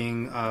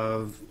thinking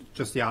of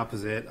just the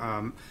opposite.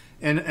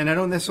 And I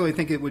don't necessarily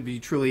think it would be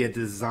truly a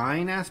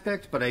design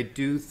aspect, but I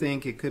do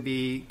think it could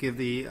be give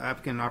the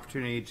applicant an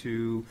opportunity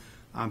to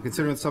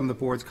consider some of the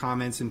board's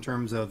comments in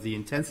terms of the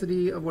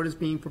intensity of what is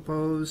being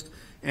proposed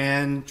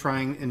and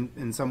trying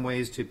in some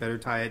ways to better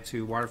tie it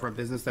to waterfront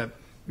business that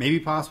may be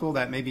possible,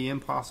 that may be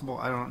impossible.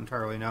 I don't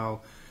entirely know.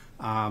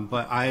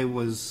 But I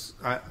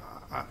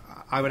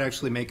would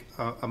actually make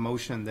a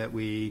motion that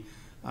we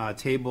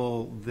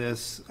table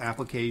this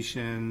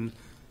application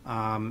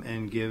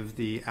and give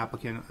the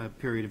applicant a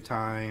period of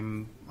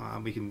time.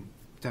 We can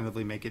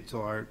tentatively make it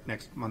till our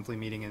next monthly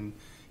meeting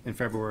in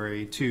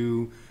February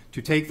to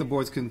take the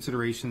board's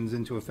considerations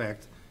into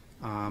effect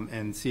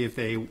and see if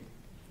they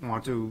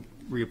want to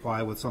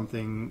reapply with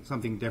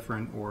something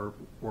different or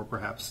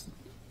perhaps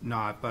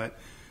not. But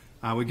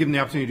we give them the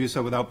opportunity to do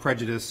so without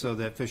prejudice, so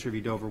that Fisher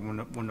v. Dover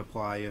wouldn't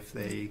apply if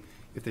they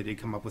did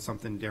come up with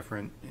something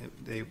different.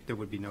 There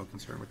would be no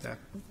concern with that.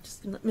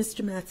 Just let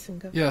Mr. Mattson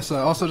go. Yes,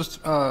 also just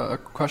a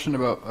question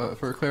about,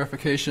 for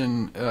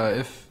clarification,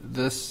 if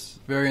this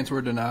variance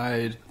were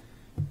denied,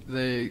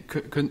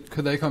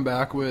 could they come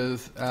back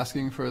with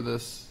asking for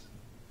this,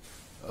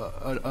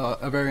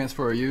 a variance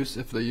for a use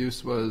if the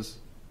use was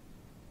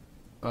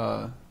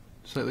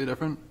slightly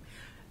different?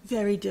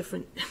 Very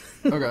different.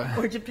 Okay.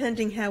 Or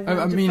depending how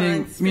one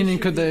meaning, defines could Fisher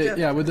v. they,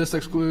 Dover. would this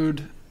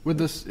exclude,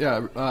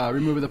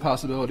 remove the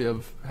possibility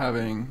of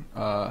having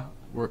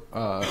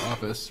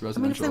office I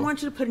residential? mean, if they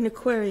want you to put an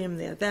aquarium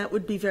there, that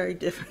would be very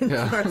different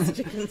Yeah. for us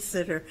to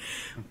consider.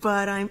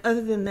 But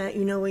other than that,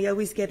 you know, we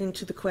always get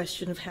into the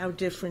question of how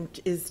different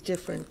is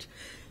different.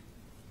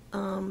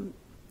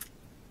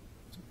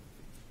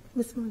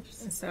 Ms.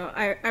 Margison. So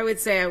I would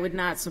say I would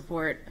not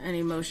support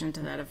any motion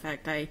to that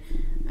effect. I,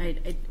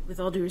 with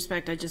all due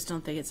respect, I just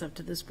don't think it's up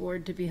to this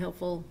board to be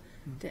helpful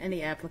to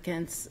any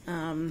applicants.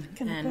 And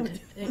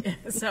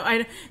so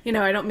I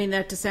don't mean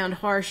that to sound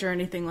harsh or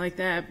anything like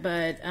that,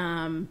 but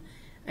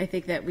I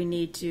think that we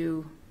need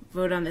to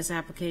vote on this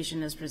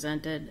application as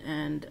presented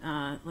and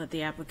let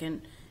the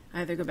applicant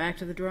either go back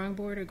to the drawing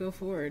board or go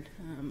forward.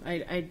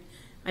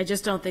 I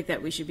just don't think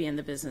that we should be in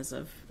the business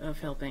of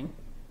helping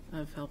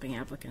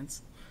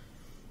applicants.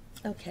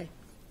 Okay.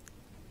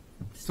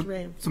 Mr.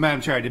 Ram. So, Madam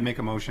Chair, I did make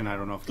a motion. I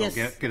don't know if they'll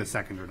Yes. get a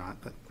second or not,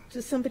 but.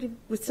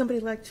 Would somebody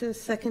like to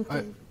second?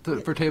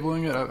 For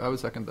tabling it, I would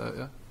second that,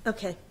 yeah.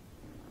 Okay.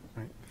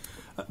 Right.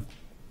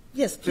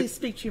 Yes, please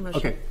speak to your motion.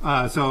 Okay,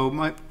 so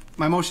my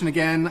motion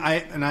again,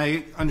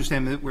 I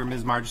understand that where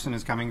Ms. Margison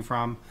is coming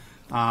from.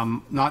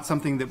 Not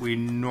something that we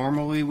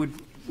normally would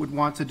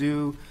want to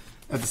do.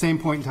 At the same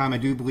point in time, I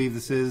do believe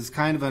this is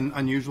kind of an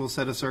unusual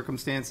set of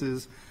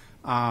circumstances.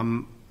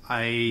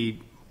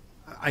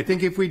 I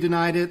think if we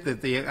denied it,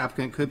 that the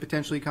applicant could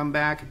potentially come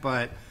back,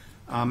 but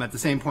at the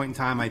same point in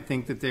time, I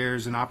think that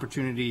there's an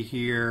opportunity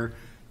here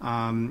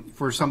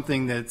for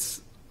something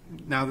that's,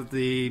 now that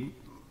the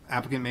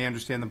applicant may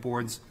understand the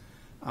board's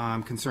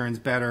concerns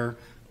better,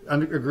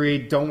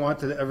 agreed, don't want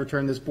to ever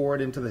turn this board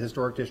into the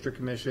Historic District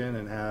Commission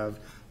and have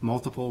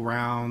multiple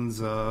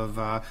rounds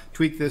of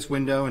tweak this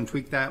window and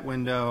tweak that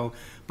window.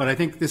 But I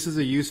think this is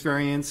a use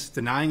variance.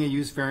 Denying a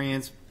use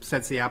variance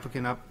sets the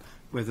applicant up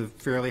with a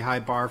fairly high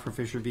bar for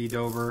Fisher v.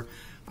 Dover.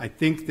 I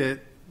think that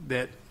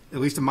at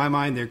least in my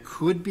mind, there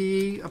could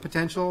be a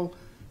potential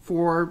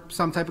for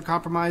some type of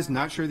compromise.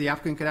 Not sure the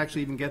applicant could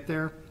actually even get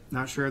there.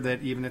 Not sure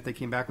that even if they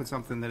came back with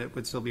something that it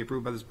would still be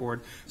approved by this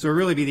board. So it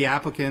really be the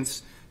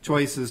applicant's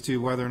choice as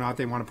to whether or not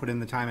they want to put in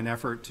the time and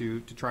effort to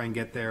try and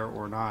get there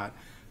or not.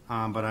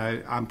 But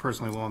I'm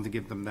personally willing to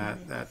give them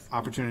that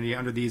opportunity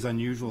under these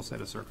unusual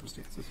set of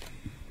circumstances.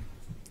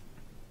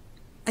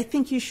 I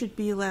think you should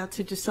be allowed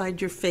to decide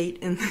your fate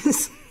in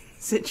this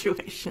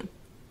situation.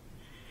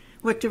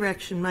 What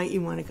direction might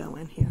you want to go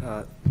in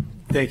here?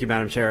 Thank you,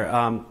 Madam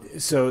Chair.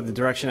 So the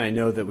direction I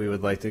know that we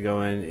would like to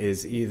go in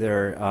is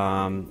either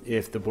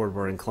if the board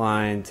were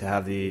inclined to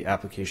have the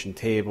application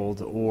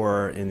tabled,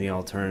 or in the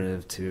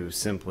alternative to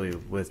simply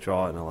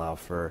withdraw it and allow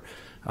for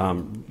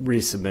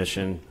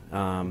resubmission.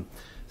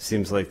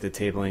 Seems like the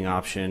tabling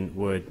option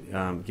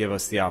would give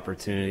us the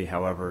opportunity,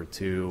 however,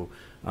 to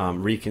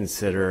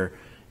reconsider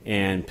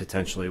and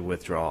potentially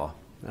withdraw.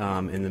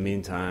 In the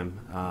meantime,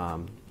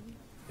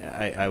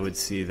 I would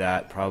see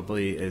that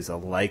probably as a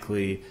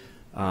likely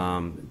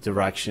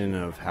direction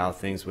of how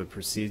things would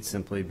proceed,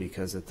 simply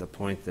because at the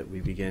point that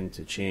we begin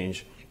to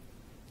change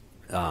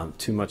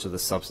too much of the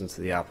substance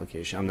of the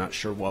application. I'm not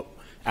sure what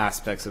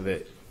aspects of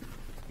it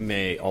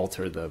may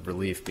alter the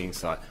relief being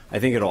sought. I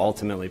think it'll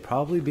ultimately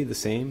probably be the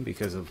same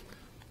because of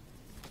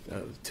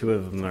two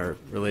of them are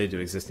related to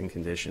existing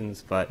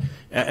conditions, but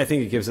I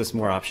think it gives us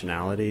more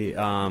optionality,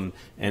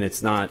 and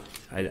it's not,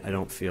 I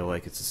don't feel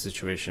like it's a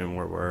situation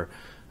where we're,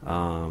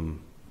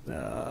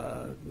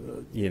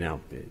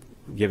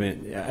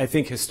 given, I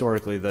think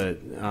historically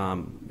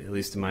at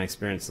least in my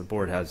experience, the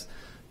board has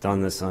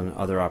done this on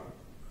other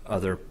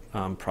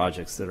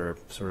projects that are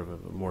sort of a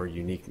more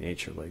unique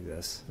nature like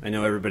this. I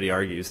know everybody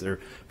argues their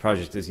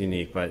project is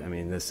unique, but I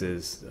mean, this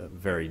is a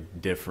very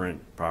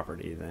different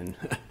property than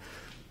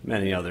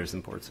many others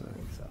in Portsmouth.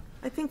 So.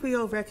 I think we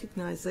all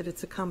recognize that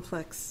it's a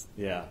complex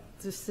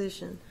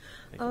decision.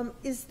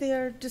 Is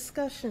there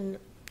discussion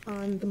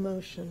on the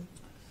motion?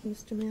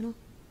 Mr. Mantle?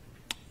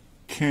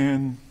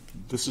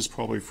 This is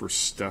probably for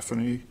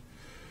Stephanie,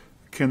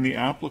 can the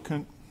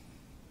applicant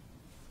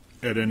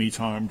at any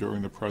time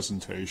during the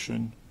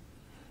presentation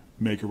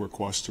make a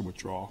request to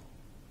withdraw?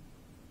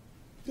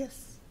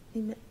 Yes.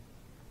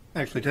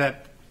 Actually, to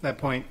that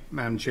point,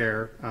 Madam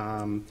Chair,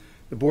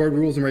 the board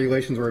rules and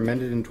regulations were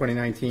amended in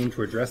 2019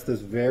 to address this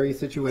very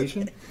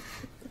situation.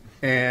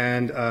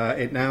 And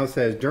it now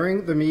says,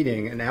 during the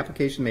meeting, an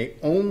application may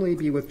only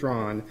be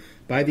withdrawn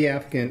by the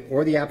applicant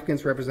or the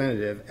applicant's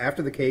representative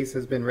after the case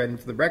has been read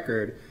into the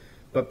record,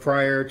 but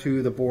prior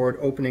to the board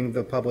opening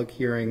the public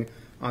hearing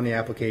on the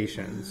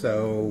application.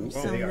 So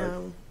they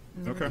are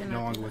no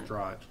longer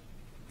withdraw it.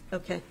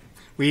 Okay.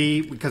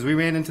 Because we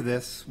ran into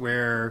this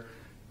where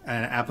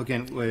an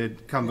applicant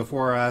would come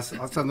before us,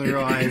 suddenly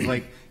realize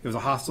like it was a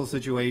hostile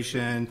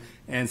situation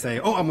and say,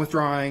 oh, I'm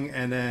withdrawing,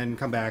 and then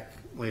come back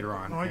later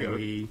on. And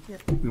we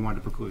wanted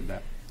to preclude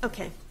that.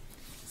 Okay.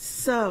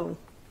 So.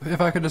 If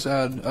I could just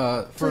add,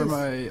 for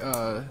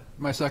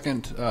my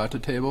second to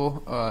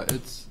table,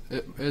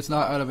 it's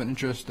not out of an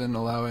interest in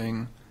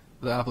allowing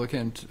the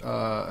applicant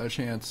a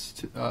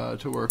chance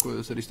to work with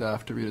the city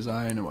staff to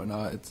redesign and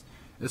whatnot. It's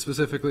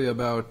specifically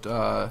about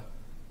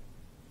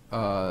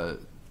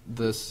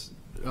this.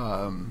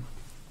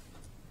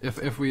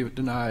 If we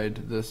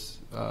denied this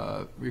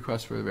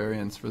request for a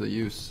variance for the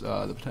use,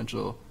 the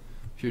potential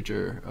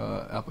future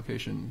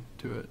application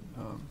to it,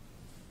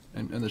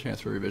 and the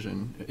chance for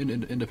revision,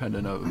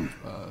 independent of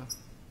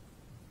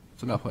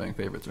so not playing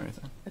favorites or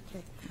anything.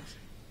 Okay.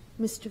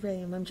 Mr.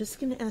 Rayam, I'm just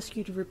going to ask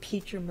you to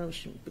repeat your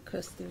motion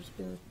because there's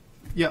been.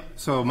 Yeah.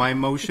 So my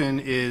motion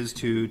is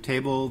to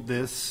table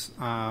this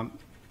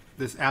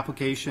this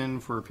application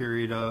for a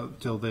period of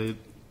till the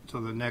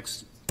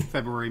next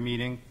February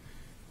meeting,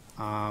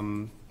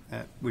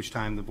 at which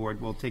time the board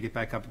will take it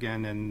back up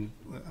again and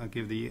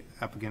give the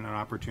applicant an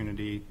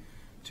opportunity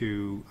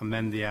to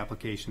amend the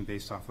application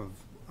based off of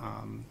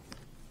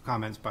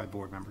comments by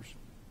board members.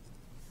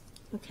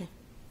 Okay.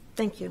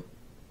 Thank you.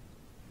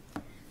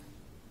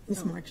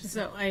 Ms. Marchson.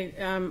 So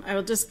I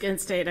will just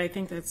state, I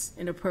think that's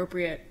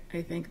inappropriate.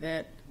 I think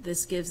that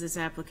this gives this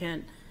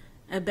applicant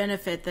a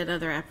benefit that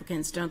other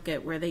applicants don't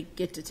get, where they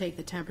get to take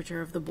the temperature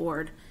of the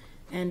board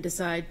and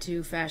decide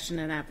to fashion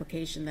an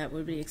application that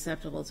would be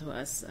acceptable to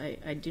us.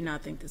 I do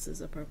not think this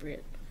is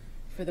appropriate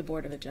for the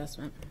Board of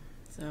Adjustment.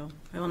 So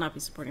I will not be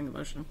supporting the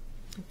motion.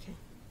 Okay.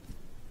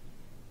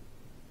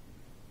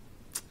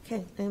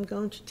 Okay, I am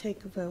going to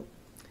take a vote.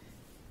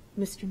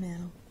 Mr.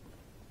 Mantle?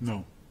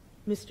 No.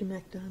 Mr.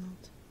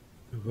 McDonald?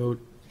 The vote.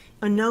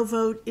 A no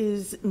vote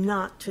is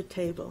not to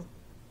table.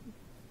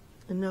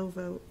 A no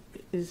vote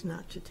is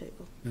not to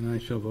table. And I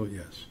shall vote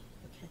yes.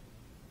 Okay.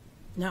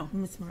 No.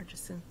 Ms.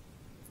 Marchison?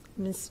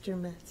 Mr.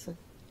 Mattson?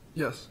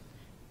 Yes.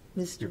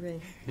 Mr. Ray?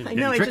 You're I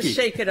know, I getting just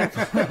shake it up.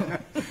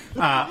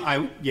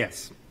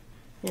 Yes.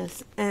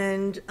 Yes,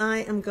 and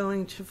I am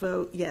going to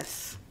vote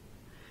yes.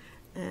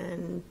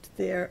 And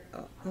there,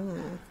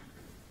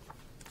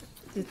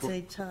 it's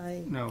a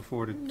tie. No,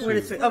 4-2.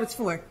 4-3. Oh, it's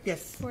 4,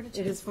 yes. 4-2.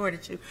 It is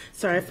 4-2.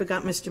 Sorry, I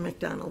forgot Mr.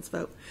 McDonald's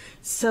vote.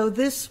 So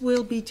this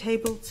will be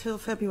tabled till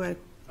February.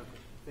 Okay.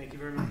 Thank you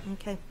very much.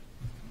 Okay.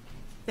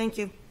 Thank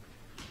you.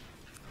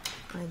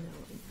 I know.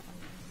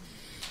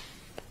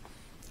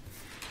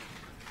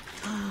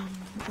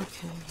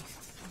 Okay.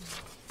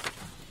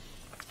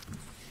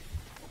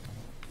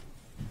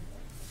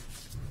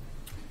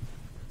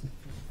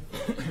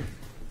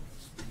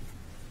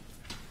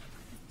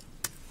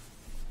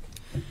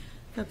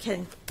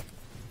 Okay.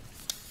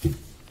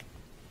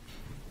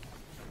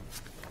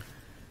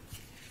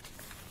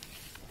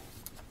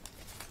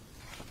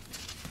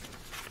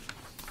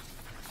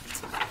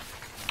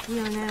 We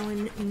are now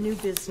in new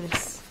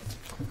business.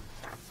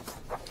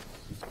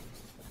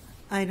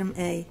 Item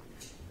A.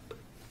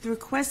 The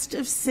request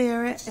of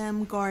Sarah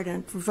M.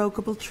 Gardner,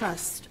 Revocable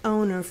Trust,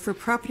 owner for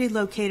property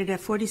located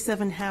at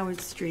 47 Howard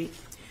Street,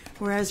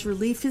 whereas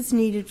relief is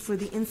needed for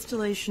the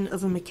installation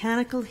of a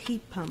mechanical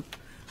heat pump,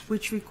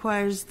 which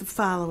requires the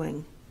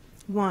following.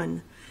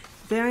 1.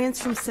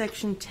 Variance from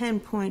Section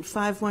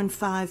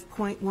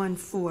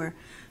 10.515.14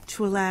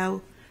 to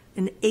allow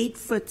an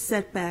 8-foot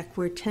setback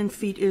where 10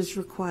 feet is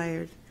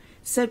required.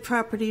 Said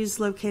property is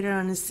located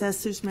on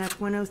Assessor's Map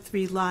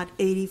 103, Lot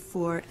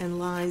 84, and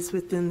lies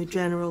within the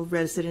General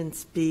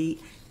Residence B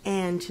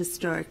and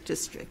Historic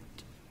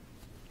District.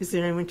 Is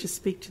there anyone to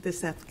speak to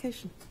this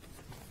application?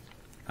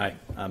 Hi,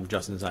 I'm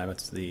Justin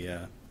Zimetz,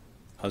 the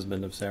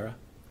husband of Sarah.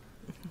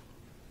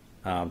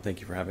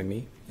 Thank you for having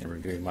me and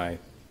reviewing my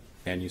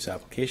land use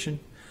application.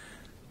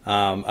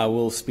 I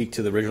will speak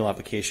to the original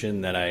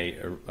application that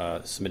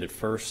I submitted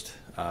first.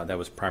 That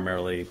was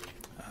primarily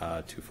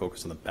to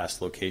focus on the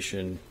best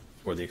location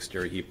for the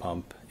exterior heat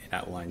pump. It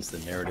outlines the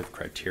narrative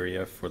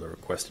criteria for the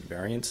requested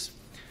variance,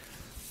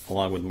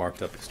 along with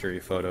marked up exterior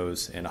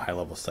photos and a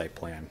high-level site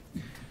plan.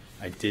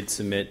 I did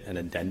submit an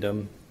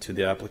addendum to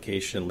the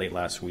application late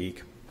last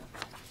week.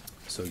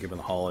 So given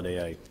the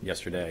holiday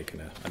yesterday, I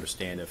can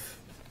understand if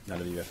none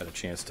of you have had a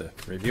chance to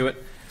review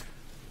it.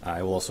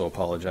 I will also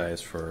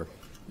apologize for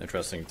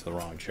addressing to the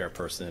wrong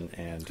chairperson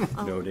and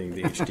noting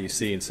the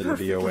HDC instead of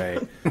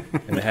VOA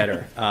in the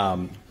header.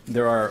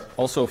 There are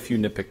also a few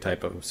nitpick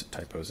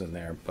typos in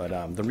there,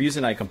 but the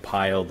reason I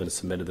compiled and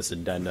submitted this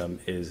addendum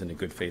is in a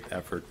good faith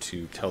effort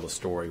to tell the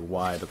story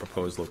why the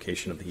proposed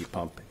location of the heat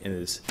pump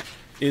is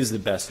the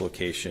best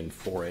location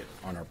for it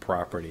on our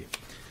property.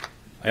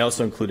 I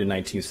also included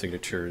 19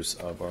 signatures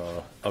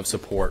of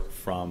support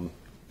from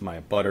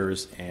my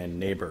abutters and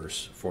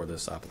neighbors for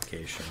this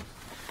application.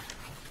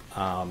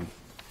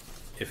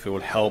 If it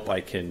would help,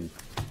 I can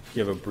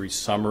give a brief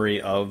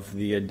summary of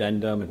the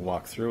addendum and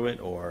walk through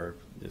it, or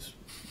is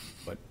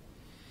what?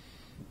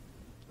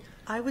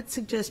 I would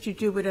suggest you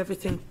do whatever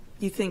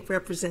you think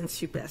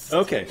represents you best.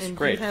 Okay, and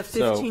great. You have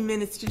 15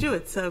 minutes to do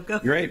it, so go.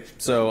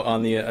 Great. So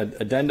on the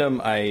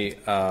addendum, I'm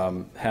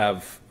not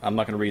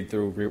going to read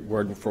through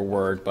word for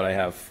word, but I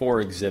have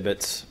 4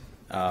 exhibits,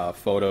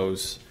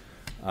 photos,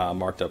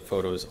 marked up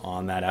photos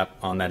on that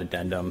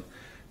addendum.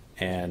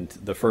 And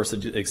the first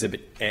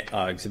exhibit,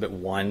 Exhibit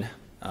 1,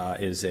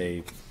 is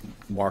a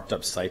marked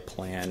up site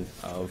plan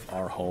of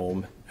our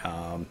home.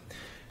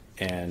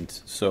 And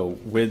so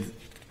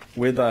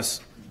with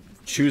us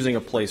choosing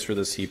a place for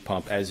this heat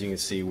pump, as you can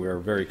see, we're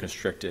very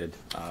constricted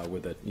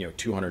with a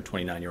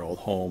 229-year-old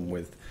home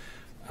with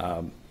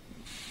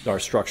our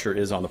structure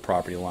is on the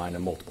property line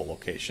in multiple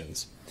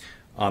locations.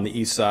 On the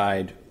east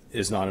side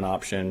is not an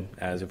option,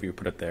 as if we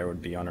put it there, it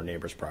would be on our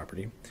neighbor's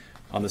property.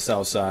 On the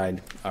south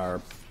side, our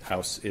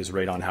house is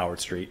right on Howard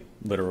Street,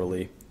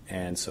 literally,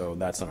 and so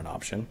that's not an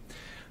option.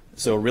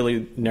 So it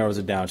really narrows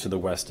it down to the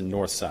west and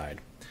north side.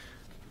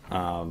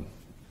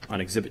 On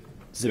Exhibit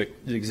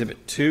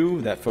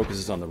 2, that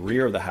focuses on the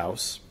rear of the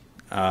house,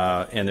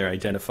 and there are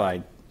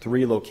identified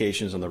 3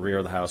 locations on the rear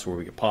of the house where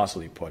we could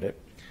possibly put it,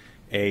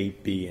 A,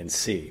 B, and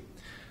C.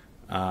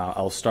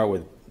 I'll start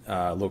with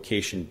I'll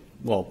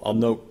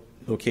note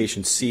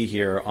location C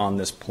here on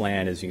this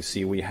plan. As you can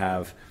see, we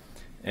have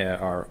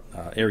our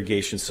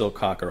irrigation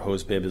siltcock or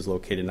hose bib is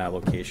located in that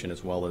location,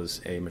 as well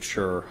as a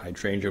mature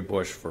hydrangea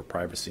bush for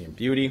privacy and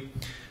beauty.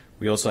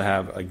 We also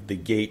have the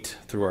gate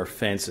through our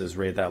fence is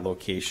right at that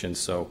location,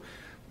 so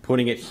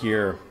putting it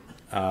here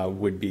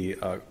would be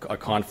a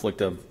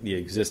conflict of the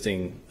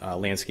existing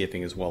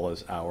landscaping as well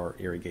as our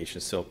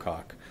irrigation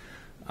siltcock.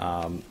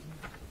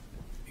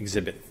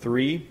 Exhibit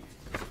 3,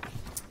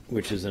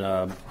 which is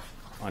on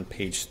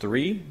page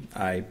 3,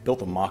 I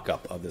built a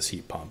mock-up of this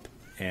heat pump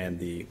and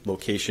the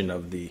location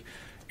of the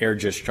air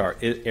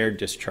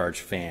discharge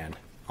fan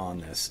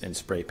on this and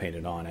spray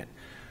painted on it.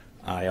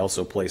 I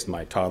also placed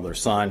my toddler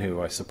son,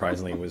 who I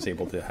surprisingly was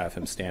able to have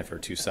him stand for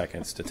 2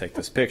 seconds to take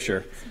this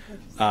picture,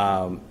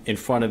 in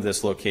front of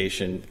this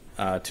location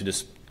to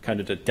just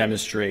kind of to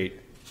demonstrate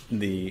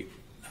the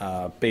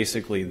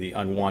basically the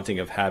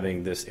unwanting of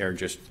having this air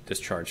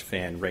discharge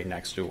fan right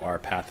next to our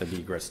path of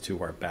egress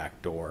to our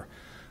back door.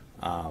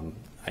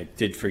 I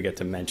did forget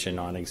to mention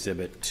on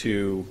Exhibit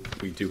 2,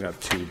 we do have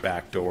 2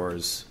 back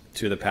doors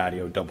to the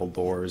patio, double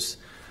doors,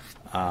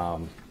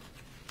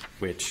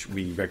 which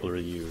we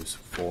regularly use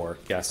for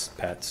guests,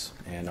 pets,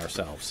 and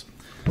ourselves.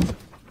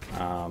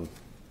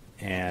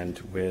 And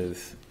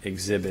with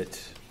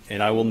Exhibit,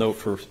 and I will note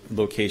for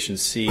location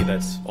C,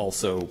 that's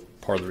also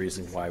part of the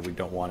reason why we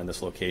don't want in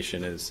this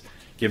location is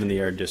given the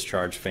air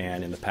discharge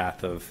fan in the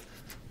path of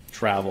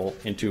travel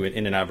in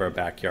and out of our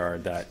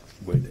backyard, that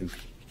would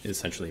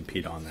essentially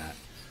impede on that.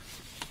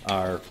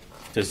 Our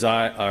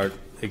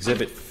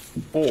Exhibit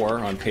 4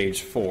 on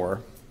page 4,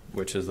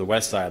 which is the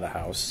west side of the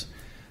house,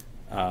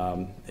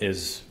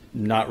 is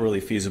not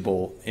really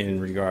feasible in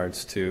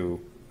regards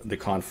to the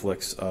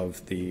conflicts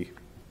of the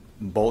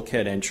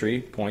bulkhead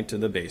entry point to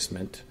the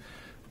basement.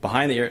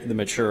 Behind the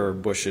mature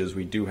bushes,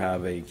 we do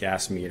have a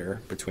gas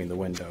meter between the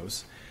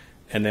windows.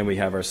 And then we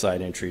have our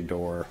side entry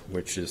door,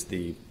 which is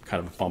the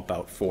kind of bump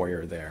out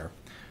foyer there.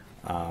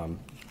 And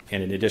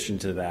in addition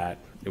to that,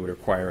 it would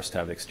require us to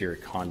have exterior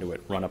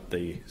conduit run up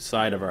the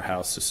side of our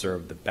house to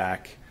serve the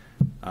back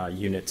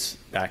units,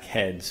 back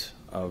heads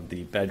of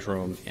the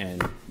bedroom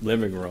and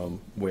living room,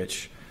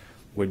 which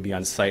would be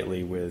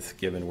unsightly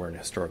given we're in a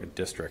historic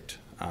district.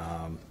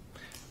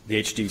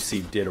 The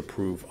HDC did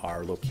approve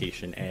our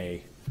location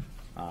A,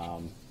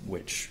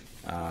 which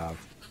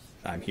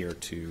I'm here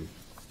to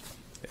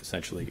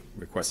essentially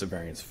request a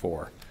variance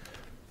for.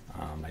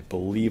 I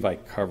believe I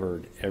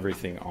covered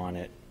everything on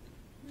it.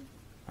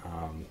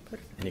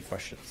 Any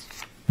questions?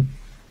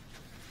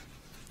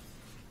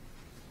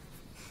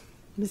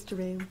 Mr.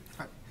 Ray?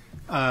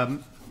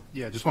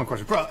 Yeah, just one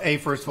question.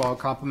 First of all,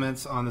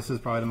 compliments on this is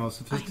probably the most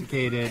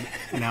sophisticated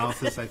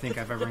analysis I think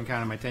I've ever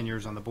encountered in my 10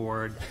 years on the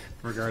board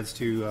in regards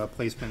to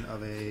placement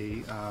of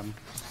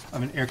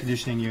an air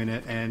conditioning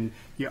unit. And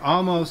you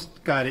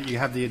almost got it. You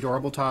have the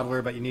adorable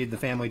toddler, but you need the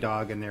family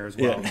dog in there as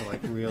well to like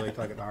really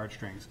tug at the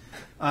heartstrings.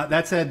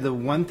 That said, the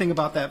one thing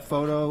about that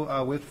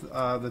photo with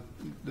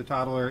the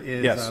toddler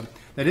is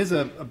that is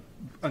a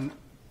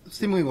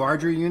seemingly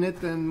larger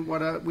unit than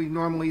what we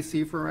normally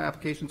see for our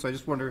application. So I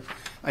just wonder,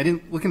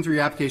 looking through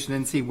your application,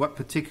 didn't see what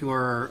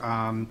particular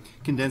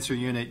condenser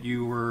unit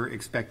you were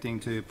expecting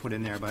to put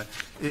in there. But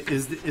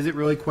is it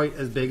really quite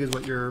as big as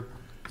what you're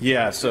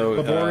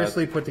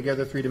laboriously put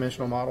together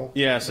three-dimensional model?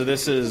 Yeah, so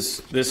this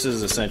is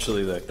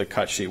essentially the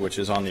cut sheet, which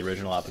is on the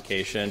original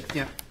application.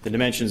 Yeah. The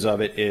dimensions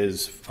of it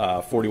is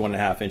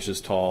 41.5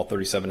 inches tall,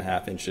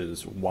 37.5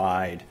 inches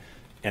wide.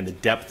 And the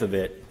depth of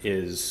it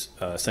is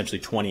essentially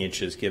 20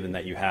 inches, given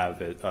that you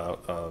have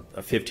a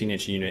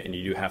 15-inch unit and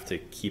you do have to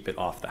keep it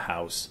off the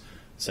house,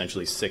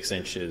 essentially 6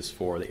 inches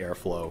for the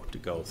airflow to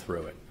go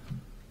through it.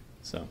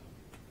 So.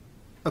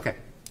 Okay,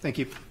 thank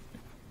you.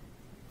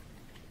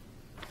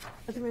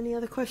 Are there any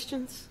other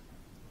questions?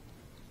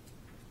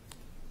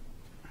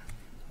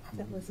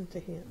 That wasn't a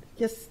hand.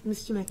 Yes,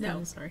 Mr. McDonough.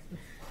 No, sorry.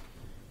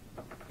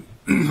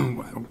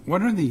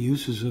 What are the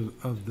uses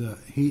of the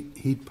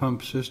heat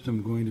pump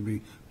system going to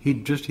be?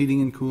 Just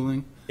heating and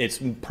cooling? It's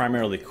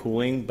primarily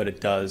cooling, but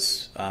it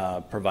does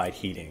provide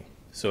heating.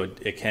 So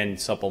it can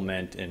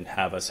supplement and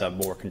have us have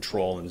more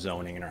control and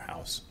zoning in our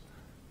house.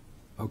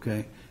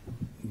 Okay.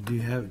 Do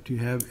you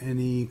have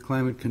any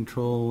climate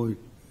control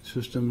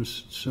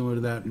systems similar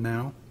to that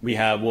now? We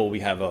have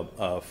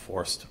a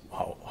forced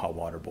hot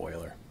water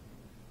boiler.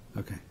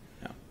 Okay.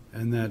 Yeah.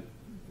 And that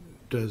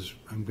does,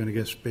 I'm going to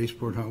guess,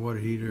 spaceport hot water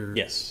heater?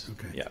 Yes.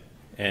 Okay. Yeah.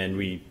 And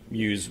we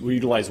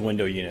utilize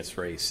window units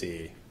for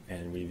AC,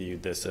 and we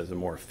viewed this as a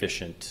more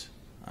efficient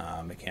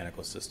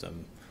mechanical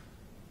system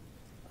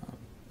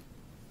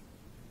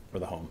for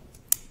the home.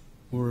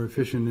 More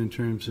efficient in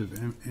terms of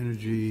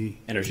energy?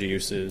 Energy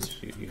usage,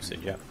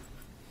 yeah.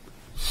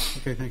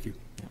 Okay, thank you.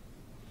 Yeah.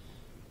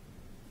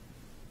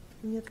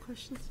 Any other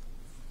questions?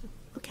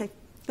 Okay,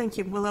 thank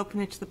you. We'll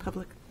open it to the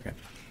public. Okay.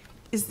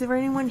 Is there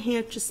anyone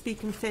here to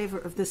speak in favor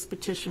of this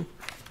petition?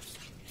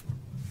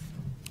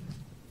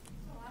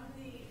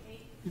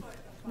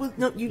 Well,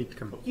 no, you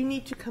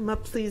need to come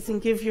up, please, and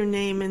give your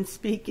name and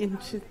speak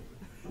into.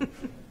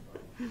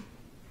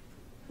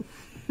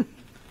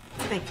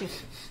 Thank you.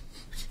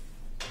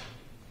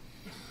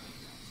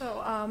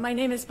 So my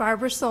name is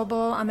Barbara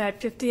Sobel. I'm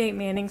at 58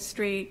 Manning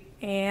Street,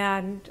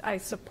 and I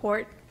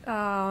support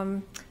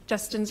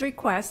Justin's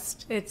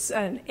request. It's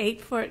an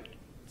 8-foot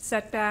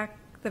setback.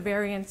 The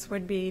variance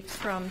would be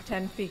from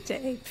 10 feet to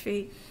 8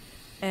 feet,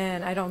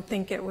 and I don't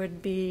think it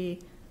would be,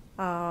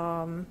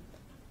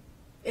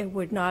 it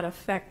would not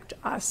affect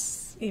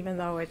us, even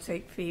though it's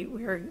 8 feet.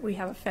 We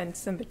have a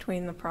fence in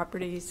between the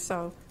properties,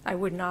 so we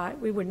would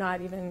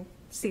not even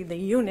see the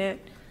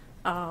unit.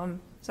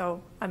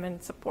 So I'm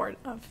in support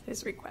of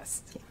his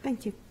request. Okay,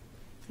 thank you.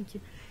 Thank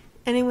you.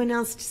 Anyone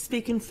else to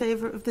speak in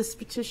favor of this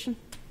petition?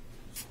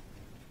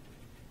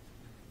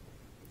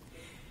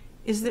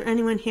 Is there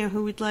anyone here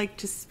who would like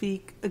to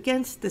speak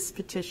against this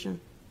petition?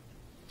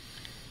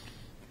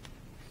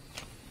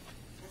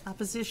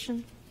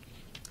 Opposition?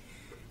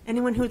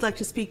 Anyone who would like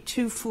to speak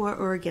to, for,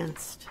 or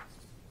against?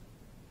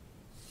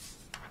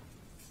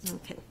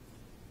 Okay.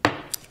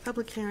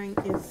 Public hearing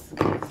is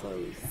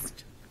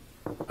closed.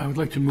 I would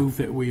like to move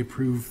that we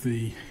approve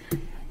the,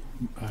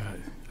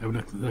 I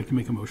would like to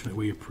make a motion that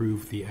we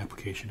approve the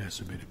application as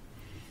submitted.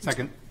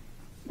 Second.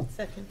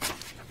 Second.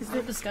 Is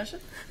there discussion?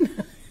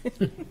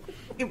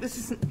 It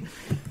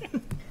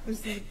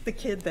was the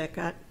kid that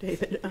got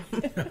David.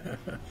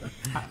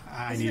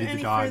 I Is needed there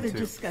the dog any further too.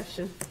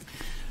 discussion?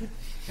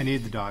 I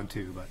needed the dog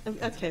too,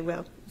 but. Okay,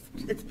 well,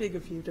 it's big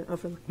of you to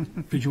overlook.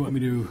 Did you want me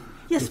to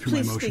Yes, go through my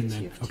please motion speak to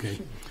then? your Okay.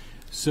 petition.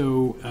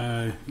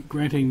 So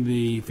granting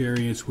the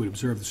variance would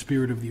observe the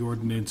spirit of the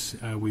ordinance.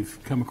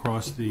 We've come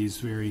across these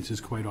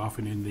variances quite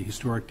often in the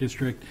historic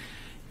district,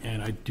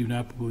 and I do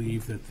not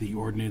believe that the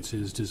ordinance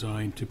is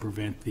designed to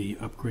prevent the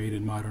upgrade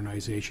and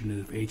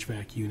modernization of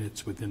HVAC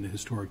units within the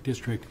historic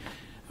district,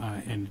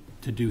 and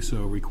to do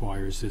so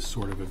requires this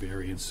sort of a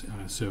variance.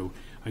 So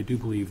I do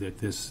believe that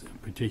this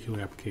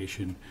particular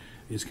application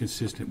is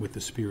consistent with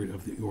the spirit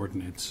of the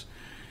ordinance.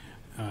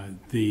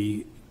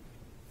 The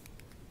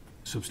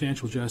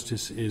substantial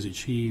justice is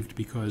achieved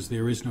because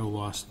there is no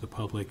loss to the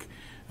public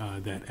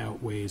that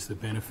outweighs the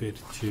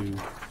benefit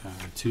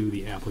to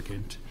the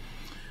applicant.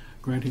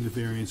 Granting the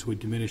variance would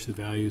diminish the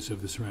values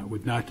of the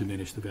would not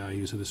diminish the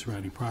values of the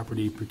surrounding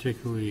property.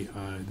 Particularly,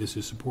 this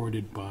is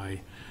supported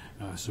by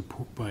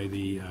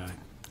the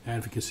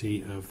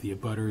advocacy of the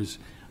abutters,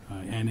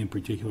 and in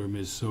particular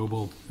Ms.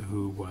 Sobel,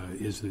 who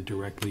is the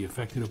directly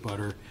affected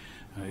abutter.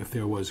 If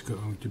there was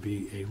going to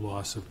be a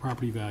loss of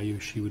property value,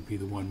 she would be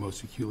the one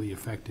most acutely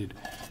affected.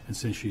 And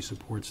since she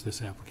supports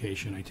this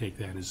application, I take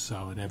that as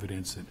solid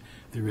evidence that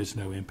there is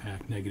no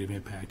impact, negative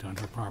impact on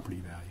her property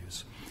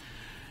values.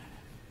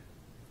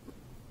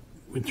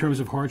 In terms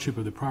of hardship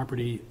of the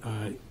property,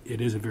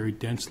 it is a very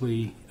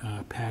densely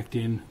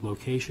packed-in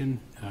location.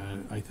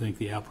 I think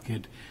the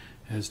applicant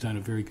has done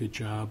a very good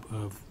job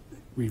of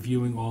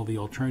reviewing all the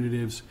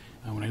alternatives.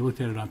 When I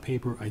looked at it on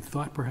paper, I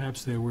thought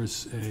perhaps there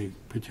was a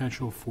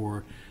potential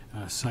for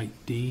Site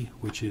D,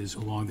 which is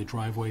along the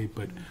driveway,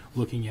 but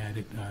looking at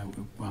it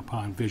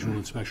upon visual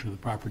inspection of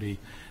the property,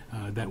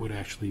 that would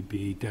actually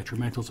be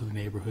detrimental to the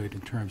neighborhood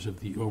in terms of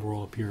the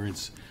overall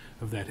appearance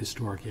of that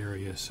historic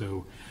area.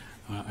 So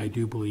I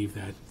do believe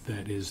that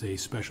that is a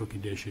special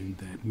condition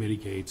that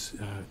mitigates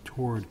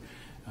toward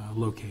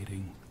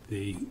locating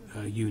the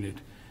unit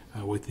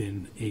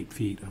within 8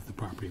 feet of the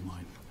property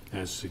line,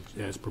 as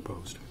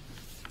proposed.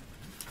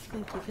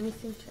 Thank you.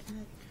 Anything to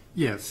add?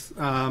 Yes,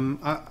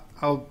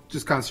 I'll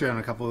just concentrate on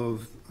a couple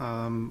of,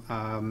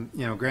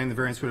 granting the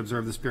variance would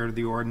observe the spirit of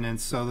the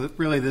ordinance. So that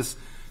really this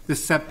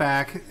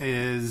setback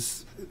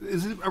is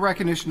a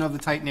recognition of the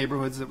tight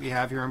neighborhoods that we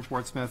have here in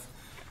Portsmouth.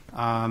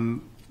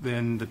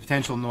 Then the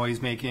potential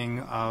noise making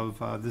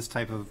of this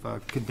type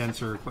of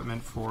condenser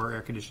equipment for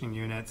air conditioning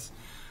units.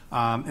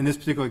 In this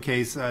particular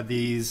case,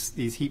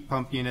 these heat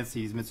pump units,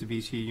 these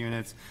Mitsubishi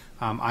units,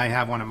 I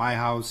have one at my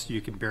house. You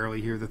can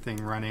barely hear the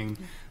thing running.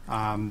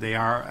 They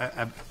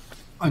are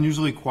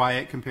unusually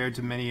quiet compared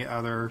to many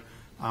other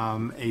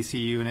AC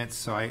units.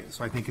 So I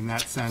think in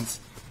that sense,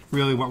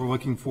 really what we're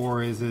looking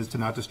for is to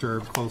not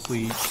disturb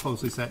closely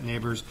set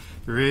neighbors.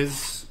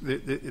 This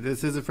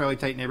is a fairly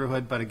tight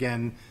neighborhood, but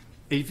again,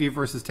 8 feet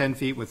versus 10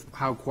 feet with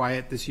how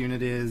quiet this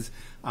unit is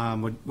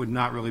would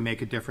not really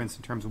make a difference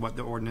in terms of what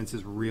the ordinance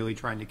is really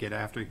trying to get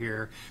after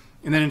here.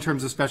 And then in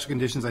terms of special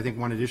conditions, I think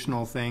one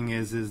additional thing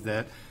is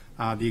that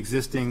the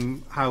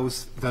existing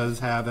house does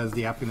have, as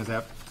the applicant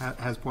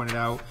has pointed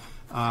out,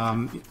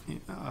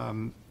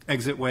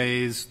 exit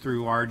ways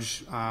through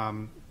large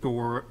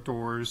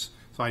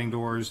sliding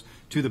doors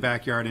to the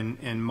backyard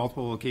in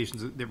multiple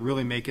locations that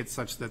really make it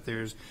such that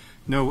there's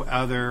no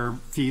other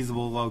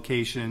feasible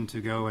location to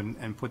go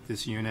and put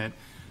this unit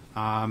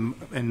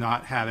and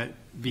not have it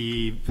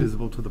be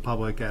visible to the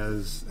public,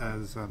 as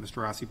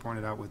Mr. Rossi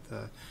pointed out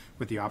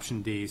with the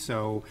option D.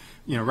 So,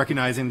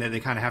 recognizing that they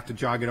kind of have to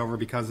jog it over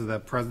because of the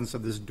presence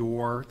of this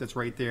door that's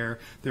right there,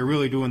 they're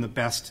really doing the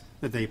best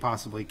that they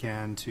possibly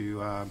can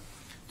to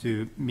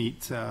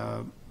meet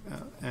and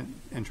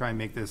try and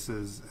make this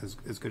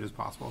as good as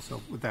possible. So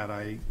with that,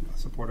 I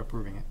support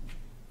approving it.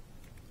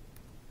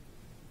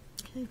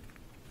 Okay.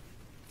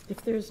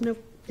 If there's no,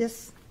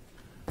 yes,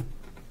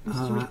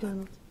 Mr.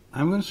 McDonald.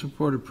 I'm going to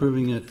support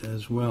approving it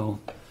as well.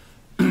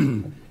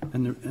 and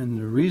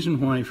the reason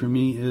why for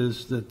me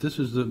is that this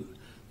is the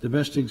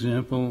best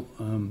example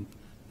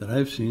that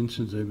I've seen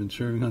since I've been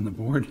serving on the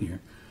board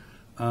here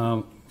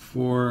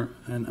for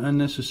an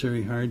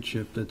unnecessary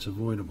hardship that's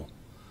avoidable.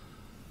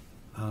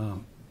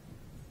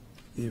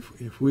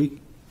 If we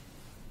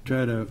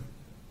try to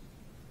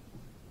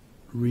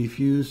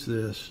refuse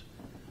this,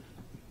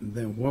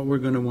 then what we're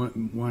going to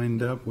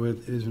wind up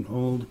with is an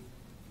old,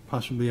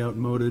 possibly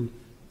outmoded,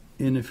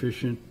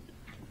 inefficient,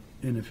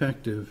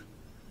 ineffective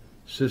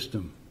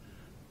system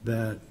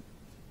that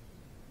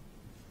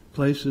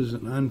places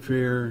an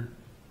unfair,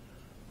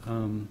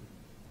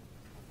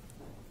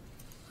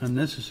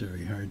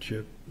 unnecessary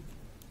hardship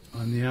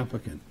on the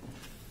applicant.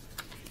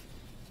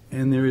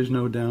 And there is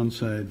no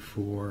downside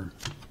for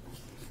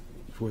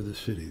the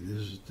city.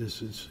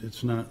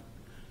 It's not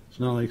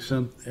like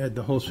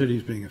the whole city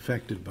is being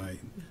affected by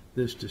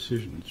this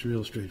decision. It's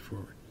real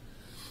straightforward.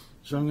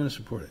 So I'm going to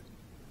support it.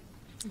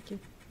 Thank you.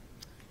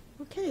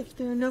 Okay, if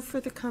there are no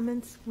further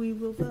comments, we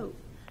will vote.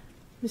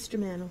 Mr.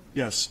 Mantle.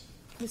 Yes.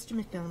 Mr.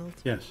 McDonald.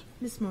 Yes.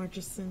 Ms.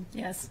 Margison.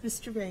 Yes.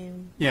 Mr.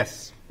 Rayam.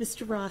 Yes.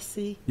 Mr.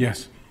 Rossi.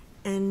 Yes.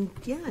 And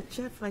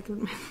Jeff, I could,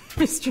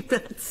 Mr.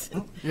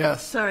 Benson.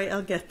 Yes. Sorry,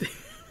 I'll get there.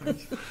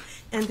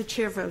 And the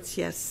chair votes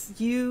yes.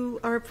 You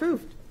are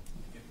approved.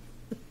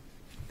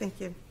 Thank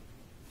you.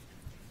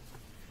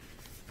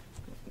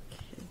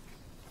 Okay.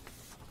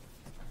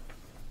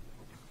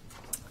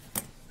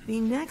 The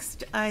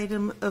next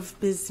item of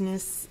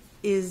business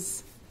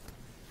is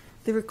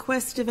the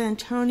request of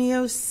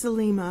Antonio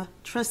Salima,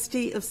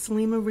 trustee of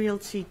Salima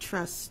Realty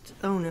Trust,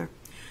 owner,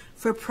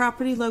 for a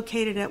property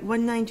located at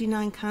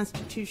 199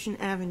 Constitution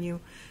Avenue,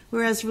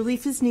 whereas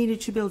relief is needed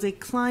to build a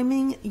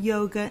climbing,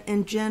 yoga,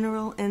 and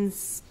general and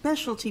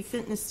specialty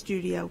fitness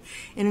studio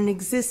in an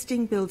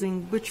existing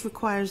building, which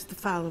requires the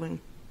following.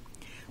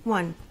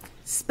 1.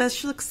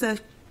 Special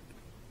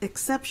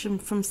exception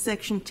from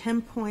Section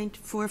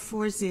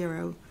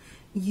 10.440,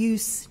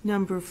 use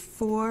number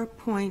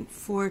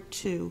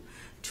 4.42,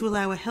 to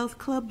allow a health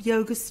club,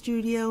 yoga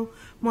studio,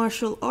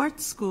 martial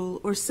arts school,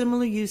 or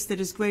similar use that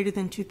is greater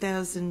than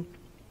 2,000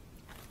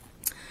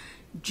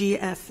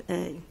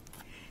 GFA.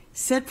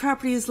 Said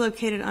property is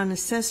located on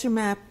Assessor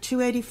Map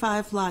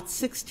 285, Lot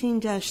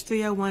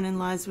 16-301, and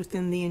lies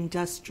within the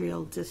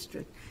industrial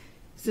district.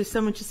 Is there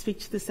someone to speak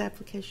to this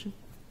application?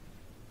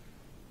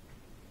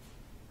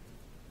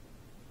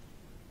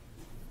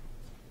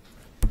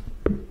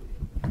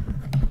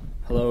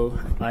 Hello,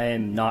 I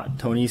am not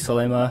Tony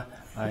Solema.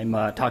 I'm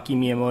Taki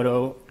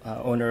Miyamoto,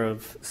 owner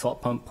of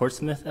Salt Pump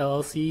Portsmouth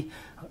LLC.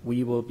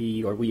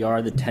 We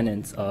are the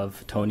tenants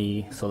of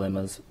Tony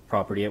Solema's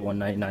property at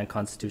 199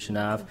 Constitution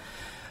Ave.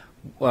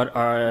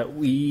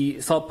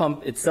 Salt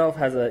Pump itself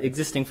has an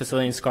existing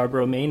facility in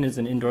Scarborough, Maine. It's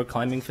an indoor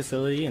climbing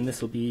facility, and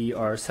this will be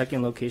our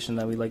second location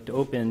that we'd like to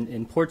open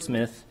in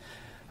Portsmouth.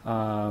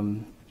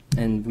 And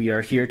we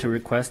are here to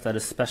request that a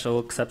special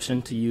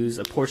exception to use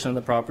a portion of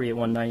the property at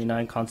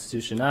 199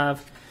 Constitution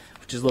Ave,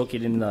 which is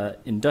located in the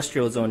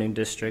industrial zoning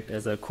district,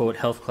 as a quote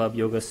health club,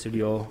 yoga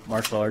studio,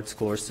 martial arts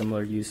school, or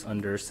similar use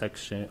under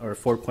section or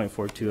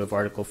 4.42 of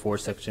Article 4,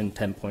 Section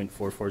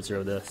 10.440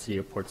 of the City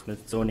of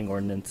Portsmouth zoning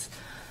ordinance.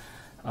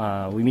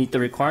 We meet the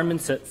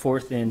requirements set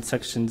forth in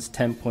sections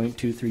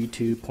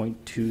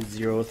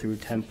 10.232.20 through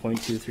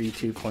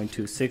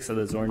 10.232.26 of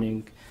the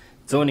zoning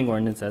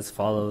ordinance as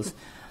follows.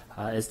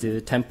 As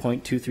to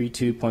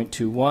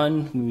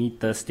 10.232.21, we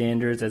meet the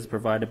standards as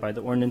provided by the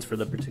ordinance for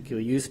the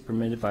particular use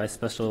permitted by a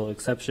special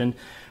exception.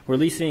 We're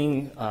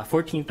leasing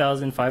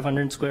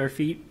 14,500 square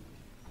feet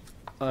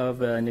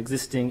of an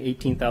existing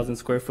 18,000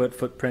 square foot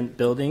footprint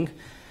building.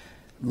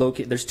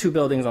 There's two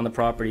buildings on the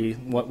property.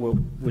 We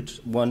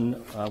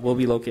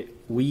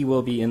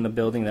will be in the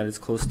building that is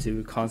close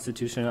to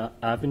Constitution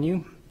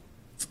Avenue.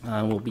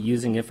 We'll be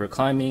using it for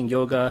climbing,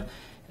 yoga,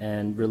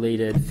 and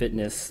related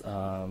fitness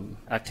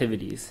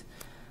activities.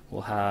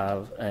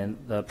 And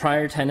the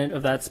prior tenant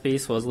of that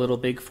space was Little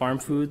Big Farm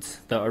Foods.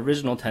 The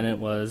original tenant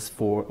was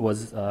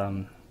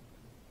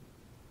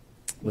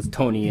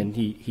Tony, and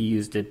he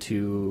used it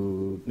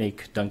to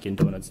make Dunkin'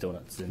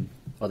 Donuts and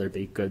other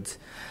baked goods.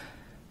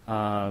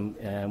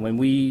 And when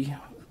we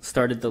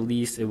started the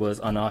lease, it was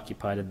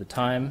unoccupied at the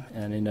time.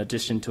 And in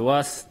addition to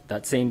us,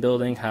 that same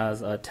building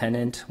has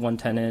one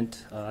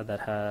tenant that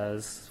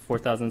has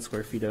 4,000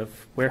 square feet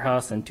of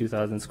warehouse and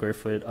 2,000 square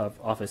foot of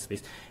office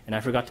space. And I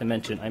forgot to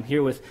mention, I'm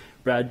here with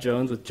Brad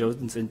Jones with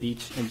Jones and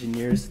Beach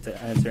Engineers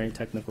to answer any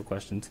technical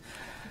questions.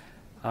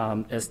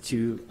 And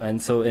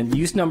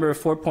use number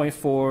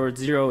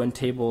 4.40 in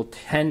table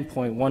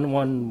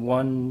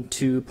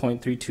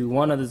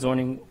 10.1112.321 of the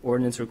zoning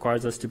ordinance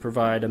requires us to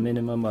provide a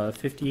minimum of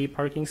 58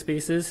 parking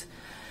spaces.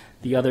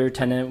 The other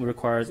tenant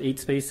requires 8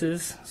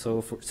 spaces,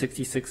 so for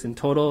 66 in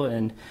total.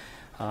 And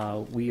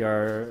we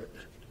are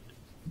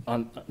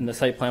in the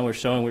site plan we're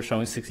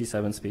showing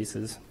 67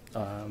 spaces.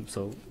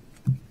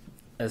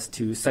 As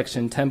to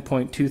section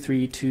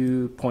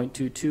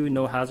 10.232.22,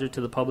 no hazard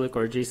to the public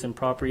or adjacent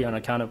property on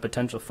account of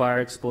potential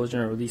fire, explosion,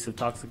 or release of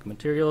toxic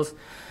materials.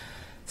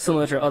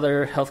 Similar to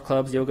other health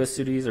clubs, yoga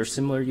studios, or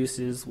similar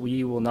uses,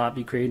 we will not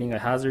be creating a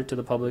hazard to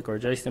the public or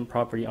adjacent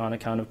property on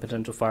account of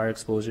potential fire,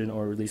 explosion,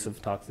 or release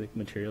of toxic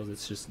materials.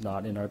 It's just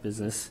not in our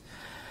business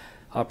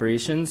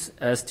operations.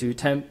 As to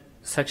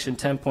section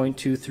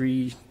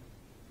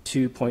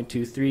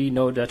 10.232.23,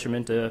 no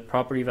detriment to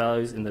property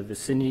values in the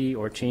vicinity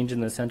or change in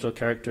the essential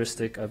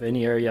characteristic of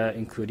any area,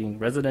 including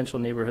residential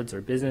neighborhoods or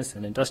business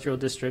and industrial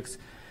districts,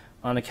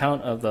 on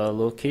account of the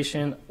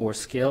location or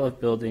scale of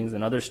buildings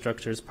and other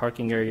structures,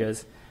 parking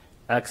areas,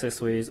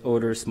 accessways,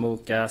 odor,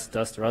 smoke, gas,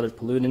 dust, or other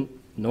pollutant,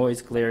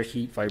 noise, glare,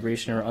 heat,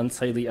 vibration, or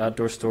unsightly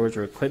outdoor storage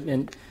or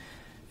equipment,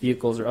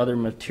 vehicles, or other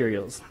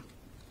materials.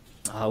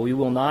 We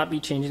will not be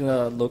changing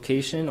the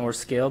location or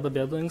scale of the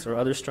buildings or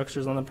other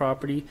structures on the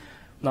property,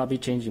 not be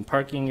changing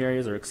parking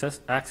areas or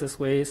access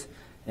ways,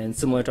 and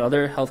similar to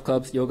other health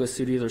clubs, yoga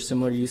studios, or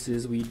similar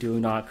uses, we do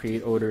not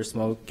create odor,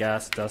 smoke,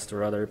 gas, dust,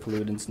 or other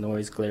pollutants,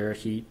 noise, glare,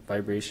 heat,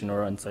 vibration,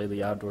 or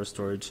unsightly outdoor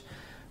storage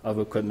of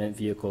equipment,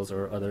 vehicles,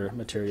 or other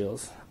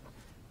materials.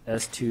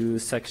 As to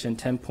section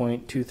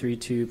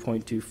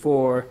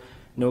 10.232.24,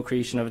 no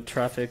creation of a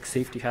traffic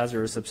safety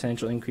hazard or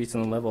substantial increase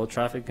in the level of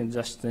traffic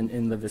congestion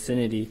in the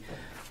vicinity.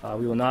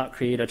 We will not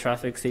create a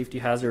traffic safety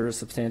hazard or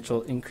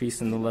substantial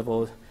increase in the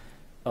level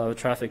of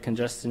traffic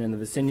congestion in the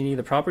vicinity.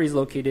 The property is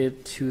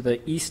located to the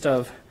east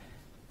of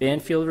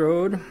Banfield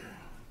Road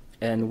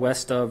and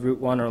west of Route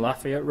 1 or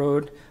Lafayette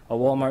Road, a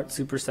Walmart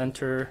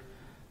Supercenter,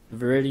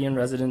 Viridian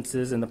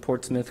Residences, and the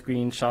Portsmouth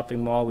Green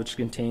Shopping Mall, which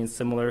contains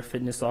similar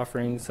fitness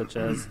offerings such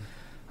as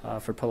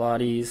for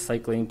Pilates,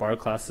 cycling, bar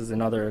classes,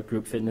 and other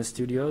group fitness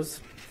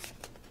studios.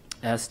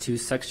 As to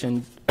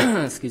section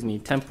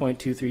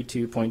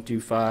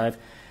 10.232.25,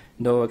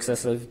 no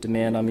excessive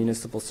demand on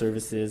municipal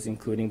services,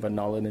 including but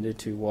not limited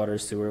to water,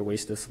 sewer,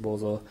 waste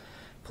disposal,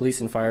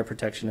 police and fire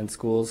protection in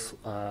schools.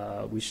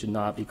 We should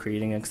not be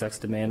creating excess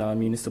demand on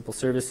municipal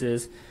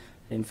services.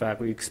 In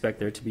fact, we expect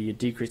there to be a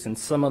decrease in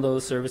some of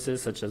those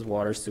services, such as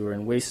water, sewer,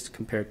 and waste,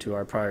 compared to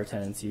our prior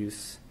tenants'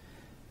 use.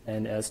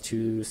 And as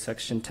to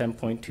section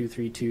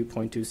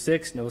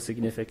 10.232.26, no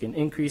significant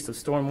increase of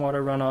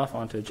stormwater runoff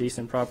onto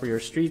adjacent property or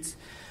streets.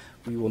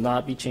 We will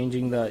not be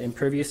changing the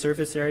impervious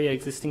surface area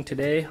existing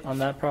today on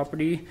that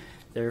property.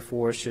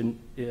 Therefore,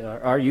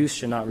 our use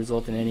should not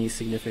result in any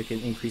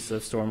significant increase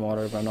of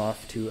stormwater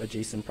runoff to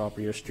adjacent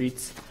property or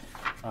streets.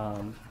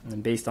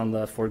 And based on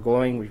the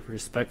foregoing, we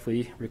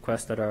respectfully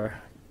request that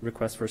our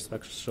request for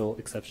special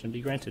exception be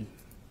granted.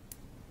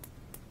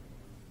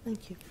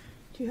 Thank you.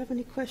 Do you have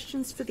any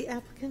questions for the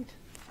applicant?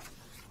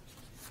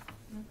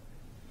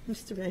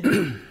 Mr. Ray.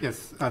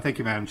 Yes, thank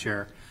you, Madam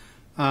Chair.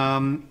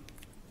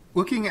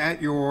 Looking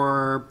at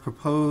your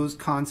proposed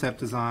concept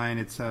design,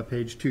 it's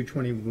page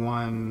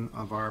 221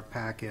 of our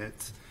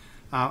packet.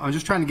 I'm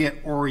just trying to get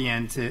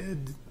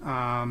oriented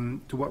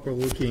to what we're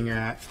looking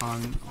at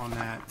on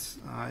that.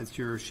 It's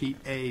your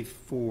sheet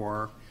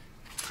A4.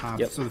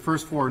 Yep. So the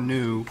first floor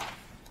new.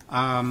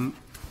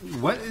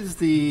 What is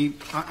the?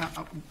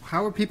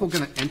 How are people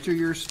going to enter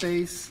your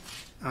space?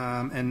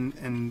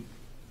 And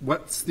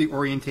what's the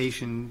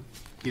orientation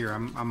here?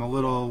 I'm a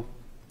little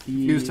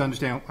confused to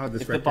understand how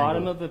this. If the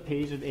bottom of the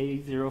page of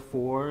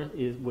A04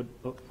 is what.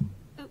 Oh,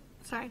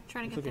 sorry,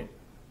 trying to get okay.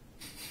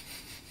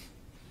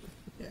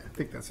 Yeah, I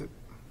think that's it.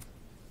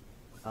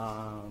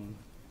 I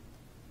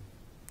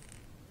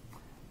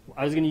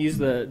was going to use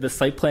the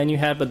site plan you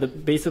have,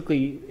 but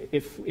basically,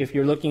 if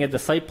you're looking at the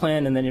site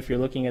plan and then if you're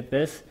looking at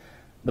this,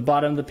 the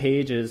bottom of the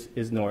page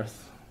is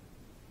north.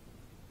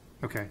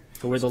 Okay.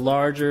 So where the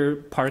larger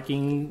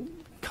parking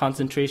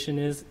concentration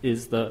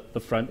is the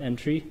front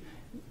entry,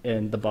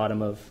 and the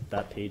bottom of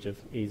that page of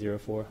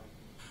A04.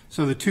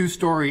 So the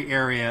two-story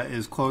area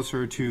is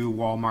closer to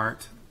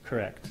Walmart?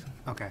 Correct.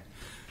 Okay.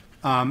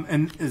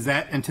 And is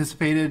that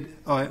anticipated?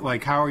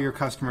 Like, how are your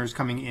customers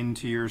coming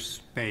into your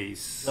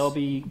space? They'll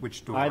be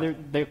which door?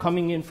 They're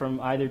coming in from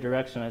either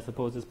direction, I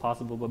suppose, is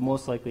possible, but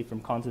most likely from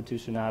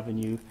Constitution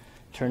Avenue,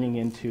 turning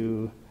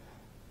into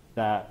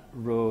that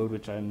road,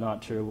 which I'm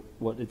not sure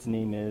what its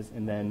name is,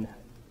 and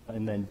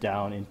then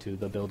down into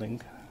the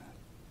building.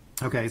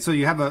 Okay, so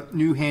you have a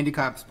new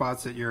handicap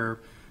spots that you're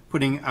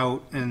putting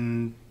out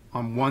on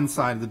one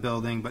side of the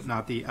building, but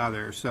not the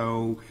other.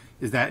 So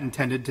is that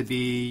intended to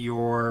be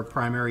your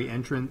primary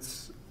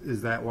entrance?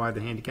 Is that why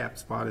the handicap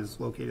spot is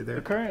located there?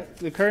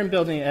 The current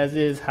building as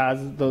is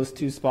has those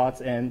two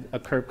spots and a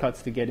curb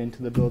cuts to get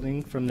into the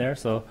building from there.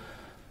 So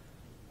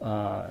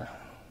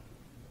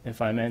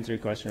if I'm answering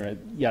your question right,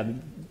 yeah,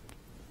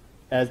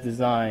 as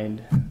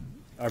designed,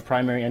 our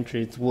primary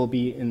entrance will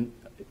be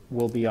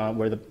on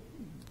where the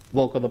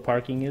bulk of the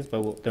parking is,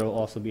 but there will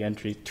also be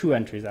two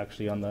entries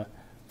actually on the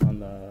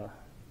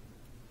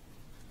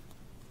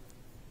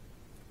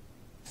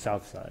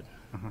south side,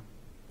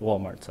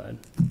 Walmart side.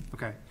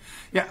 Okay.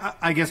 Yeah,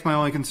 I guess my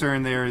only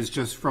concern there is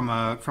just from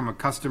a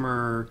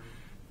customer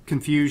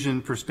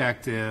confusion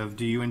perspective.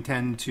 Do you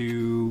intend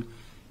to,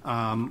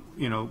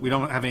 we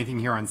don't have anything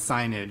here on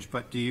signage,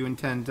 but do you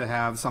intend to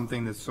have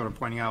something that's sort of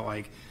pointing out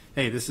like,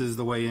 hey, this is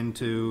the way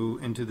into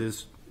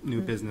this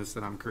new business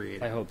that I'm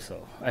creating? I hope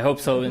so. I hope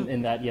so.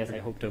 In that, yes, I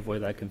hope to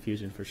avoid that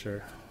confusion for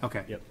sure.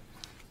 Okay. Yep.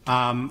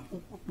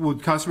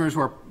 Would customers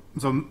who are,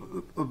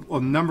 so a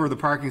number of the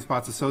parking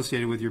spots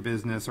associated with your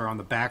business are on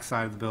the back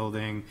side of the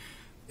building.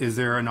 Is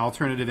there an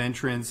alternative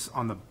entrance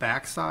on the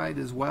back side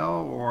as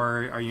well,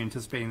 or are you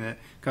anticipating that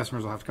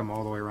customers will have to come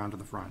all the way around to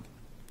the front?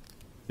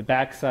 The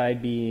back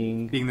side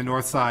being the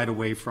north side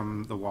away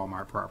from the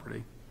Walmart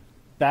property.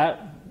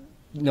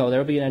 No,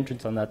 there'll be an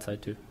entrance on that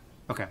side too.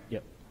 Okay.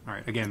 Yep. All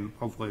right. Again,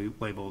 hopefully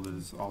labeled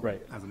as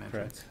as an entrance.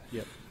 Correct.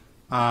 Yep.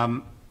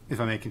 If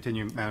I may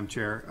continue, Madam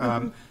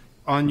Chair,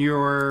 on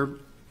your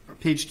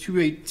page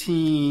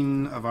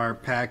 218 of our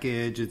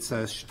package, it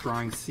says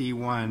drawing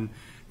C1.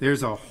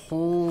 There's a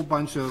whole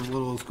bunch of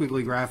little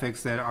squiggly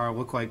graphics that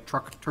look like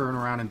truck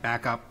turnaround and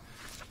backup.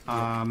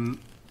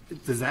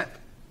 Does that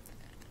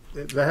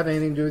have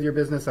anything to do with your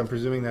business? I'm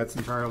presuming that's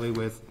entirely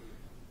with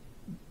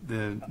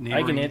the neighboring.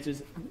 I can answer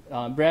this.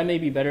 Brad may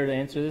be better to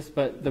answer this,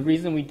 but the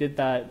reason we did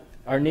that,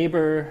 our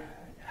neighbor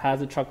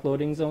has a truck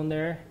loading zone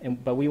there,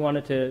 but we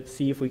wanted to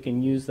see if we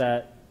can use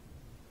that.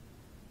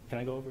 Can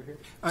I go over here?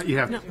 You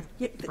have to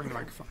bring the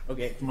microphone.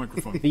 Okay. The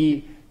microphone.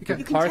 The You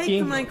can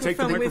parking. take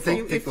the microphone with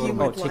you if you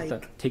would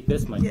like. Take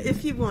this mic. Yeah,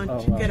 if you want Oh,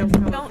 to wow. get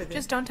over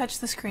Just don't touch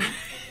the screen.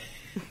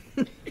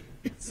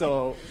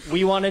 So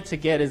we wanted to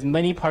get as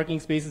many parking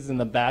spaces in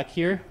the back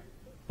here,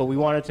 but we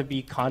wanted to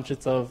be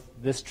conscious of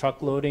this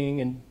truck loading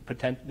and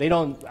they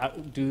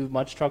don't do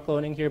much truck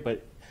loading here,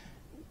 but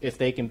if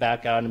they can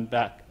back out and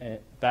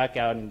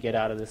get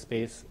out of the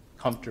space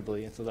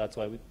comfortably, and so that's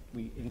why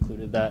we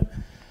included that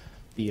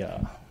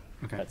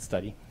that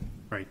study.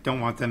 Right.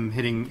 Don't want them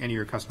hitting any of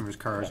your customers'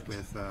 cars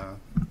with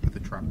the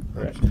truck.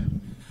 Correct.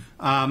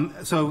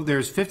 So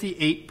there's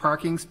 58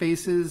 parking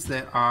spaces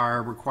that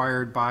are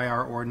required by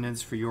our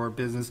ordinance for your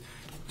business.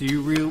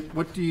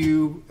 What do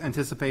you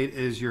anticipate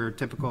is your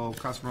typical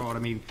customer load? I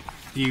mean,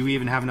 do you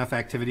even have enough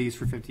activities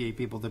for 58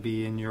 people to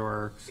be in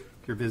your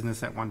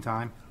business at one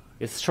time?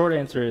 Its short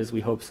answer is we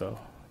hope so.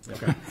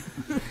 Okay.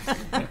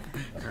 All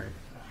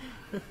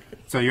right.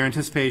 So your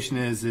anticipation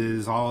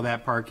is all of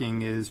that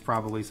parking is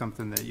probably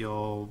something that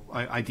you'll,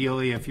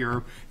 ideally, if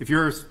you're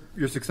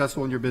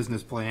successful in your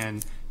business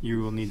plan, you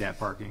will need that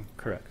parking.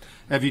 Correct.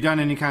 Have you done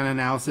any kind of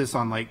analysis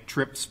on like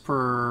trips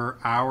per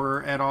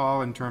hour at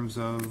all in terms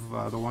of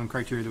the one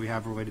criteria that we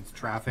have related to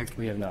traffic?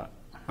 We have not.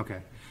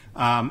 Okay.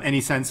 Any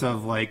sense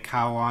of like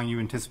how long you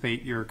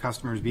anticipate your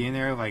customers being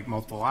there, like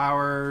multiple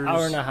hours?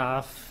 Hour and a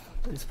half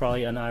is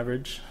probably an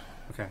average.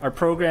 Okay. Our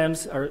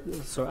programs are,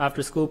 so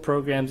after school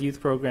programs, youth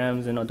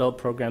programs, and adult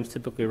programs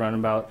typically run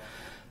about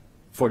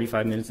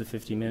 45 minutes to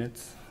 50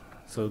 minutes.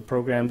 So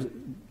programs,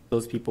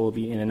 those people will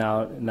be in and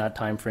out in that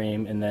time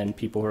frame, and then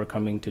people who are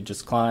coming to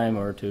just climb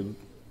or to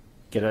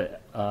get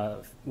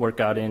a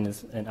workout in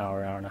is an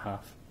hour, hour and a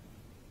half.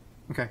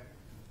 Okay.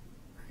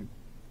 All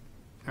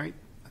right.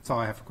 That's all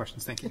I have for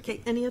questions. Thank you.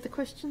 Okay, any other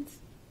questions?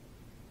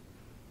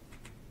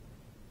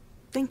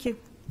 Thank you.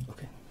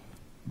 Okay.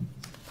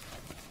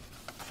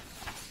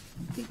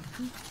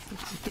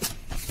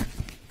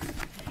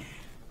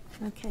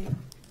 Okay.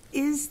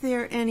 Is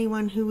there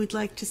anyone who would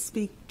like to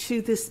speak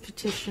to this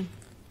petition?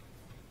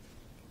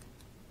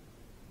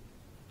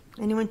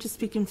 Anyone to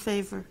speak in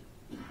favor?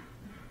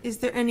 Is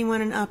there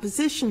anyone in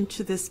opposition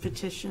to this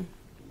petition?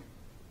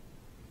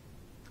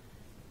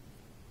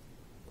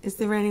 Is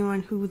there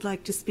anyone who would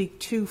like to speak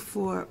to,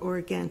 for, or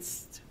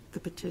against the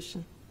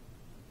petition?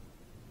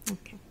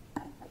 Okay.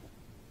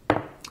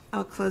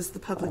 I'll close the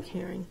public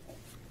hearing.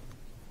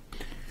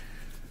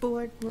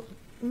 Board,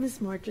 Ms.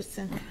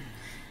 Morgeson.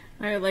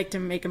 I would like to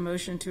make a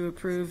motion to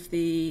approve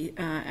the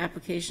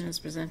application as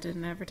presented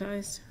and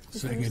advertised.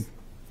 Second.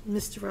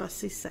 Mr.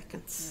 Rossi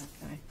seconds.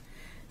 Okay.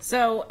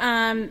 So,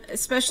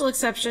 special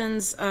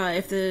exceptions,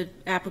 if the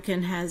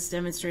applicant has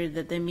demonstrated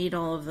that they meet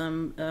all of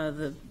them,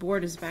 the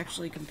board is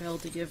actually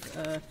compelled to give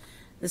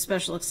the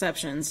special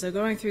exceptions. So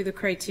going through the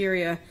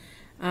criteria,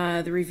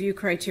 the review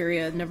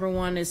criteria, number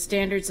one is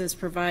standards as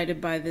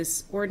provided by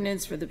this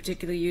ordinance for the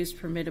particular use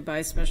permitted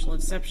by special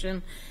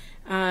exception.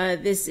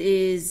 This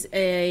is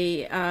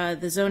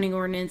the zoning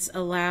ordinance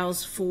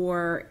allows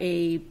for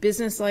a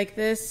business like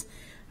this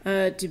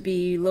to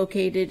be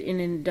located in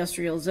an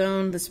industrial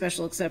zone. The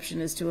special exception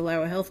is to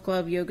allow a health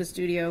club, yoga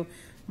studio,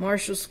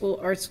 martial school,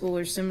 art school,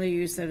 or similar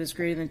use that is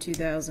greater than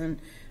 2,000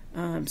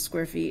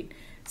 square feet.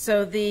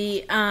 So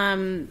the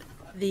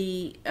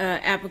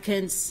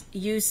applicant's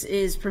use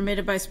is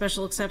permitted by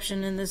special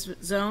exception in this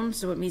zone,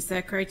 so it meets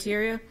that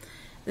criteria.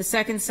 The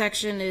second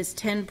section is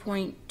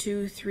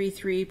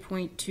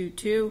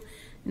 10.233.22,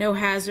 no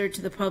hazard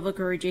to the public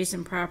or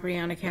adjacent property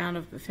on account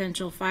of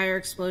potential fire,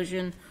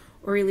 explosion,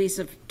 or release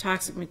of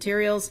toxic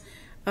materials.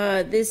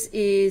 This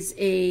is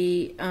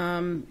a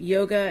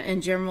yoga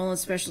and general and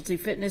specialty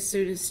fitness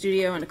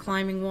studio and a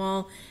climbing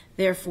wall.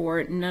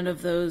 Therefore, none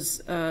of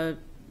those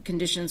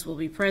conditions will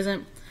be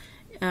present.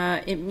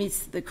 It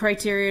meets the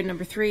criteria.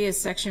 Number three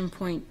is section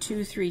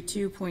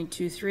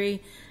 .232.23.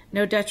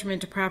 No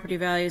detriment to property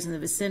values in the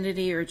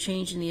vicinity or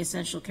change in the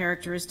essential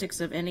characteristics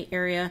of any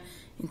area,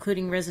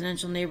 including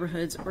residential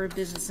neighborhoods or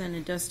business and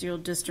industrial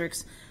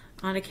districts,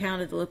 on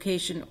account of the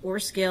location or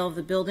scale of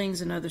the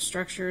buildings and other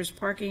structures,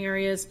 parking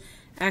areas,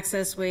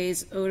 access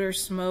ways, odor,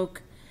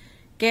 smoke,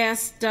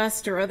 gas,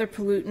 dust, or other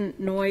pollutant,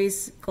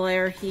 noise,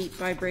 glare, heat,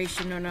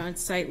 vibration, or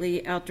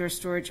unsightly outdoor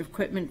storage of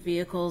equipment,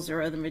 vehicles,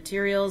 or other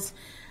materials.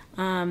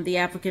 The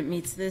applicant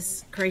meets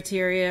this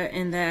criteria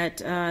in that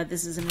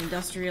this is an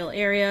industrial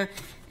area,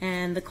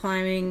 and the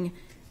climbing,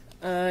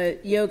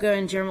 yoga,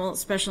 and general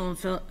special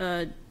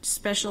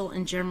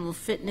and general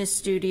fitness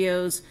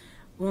studios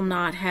will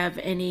not have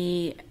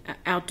any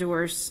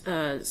outdoor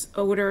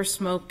odor,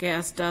 smoke,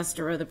 gas, dust,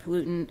 or other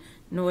pollutant,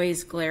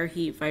 noise, glare,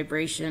 heat,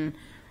 vibration,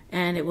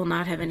 and it will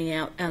not have any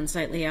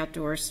unsightly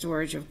outdoor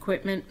storage of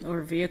equipment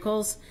or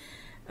vehicles.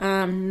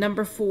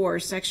 Number four,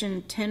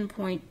 section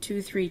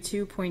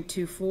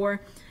 10.232.24,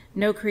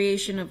 no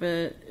creation of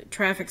a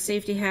traffic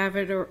safety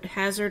hazard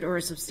or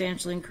a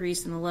substantial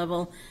increase in the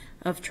level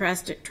of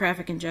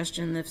traffic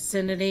congestion in the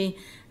vicinity.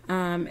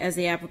 As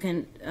the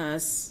applicant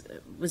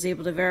was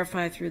able to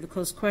verify through the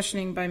close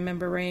questioning by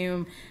Member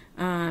Rayum,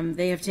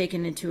 they have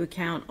taken into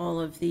account all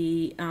of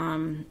the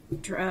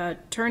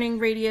turning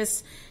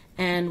radius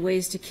and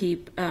ways to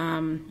keep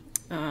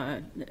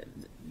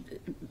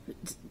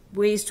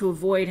ways to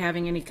avoid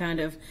having any kind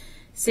of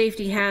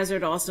safety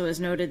hazard. Also, as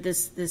noted,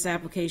 this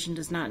application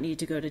does not need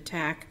to go to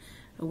TAC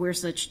where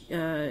such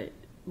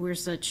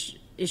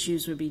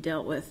issues would be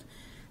dealt with.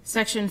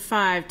 Section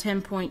 5,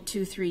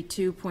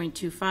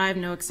 10.232.25,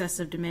 no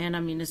excessive demand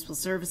on municipal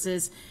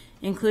services,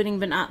 including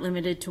but not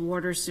limited to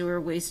water, sewer,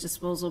 waste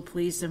disposal,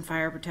 police, and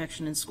fire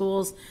protection in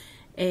schools.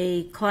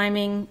 A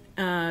climbing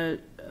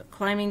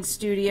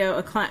studio,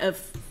 a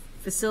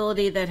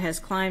facility that has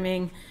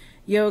climbing,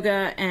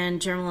 yoga, and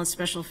general and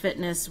special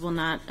fitness will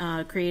not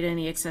create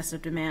any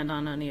excessive demand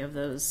on any of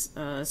those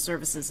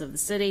services of the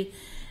city.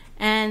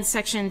 And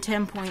section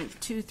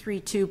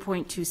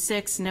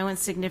 10.232.26, no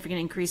insignificant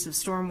increase of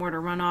stormwater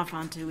runoff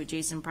onto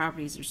adjacent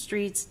properties or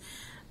streets.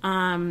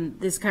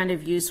 This kind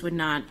of use would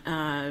not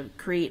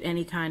create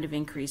any kind of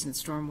increase in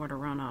stormwater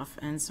runoff.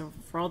 And so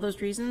for all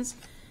those reasons,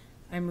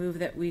 I move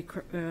that we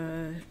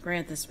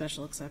grant this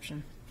special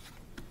exception.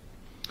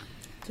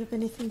 Do you have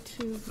anything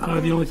to?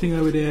 The only thing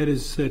I would add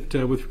is that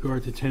with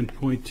regard to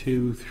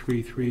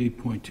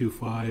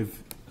 10.233.25,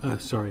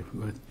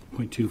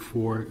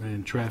 0.24,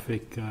 and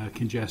traffic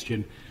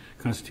congestion,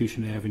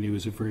 Constitution Avenue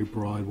is a very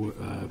broad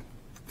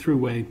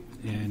throughway,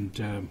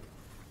 and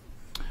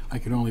I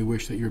can only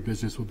wish that your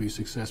business will be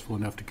successful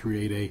enough to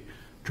create a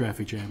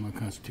traffic jam on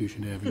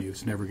Constitution Avenue.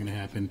 It's never going to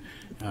happen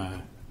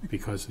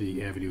because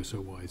the avenue is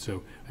so wide.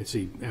 So I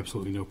see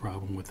absolutely no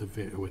problem with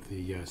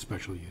the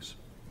special use.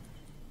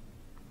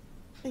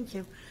 Thank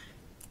you.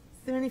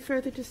 Is there any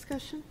further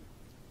discussion?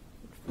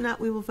 If not,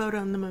 we will vote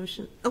on the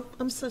motion. Oh,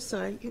 I'm so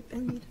sorry. I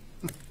need.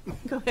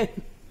 Go ahead.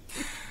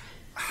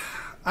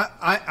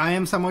 I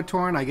am somewhat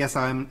torn. I guess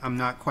I'm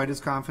not quite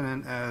as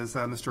confident as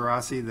Mr.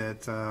 Rossi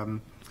that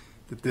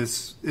that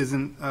this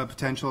isn't a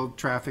potential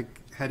traffic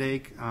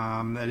headache.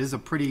 That is a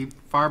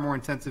far more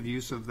intensive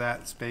use of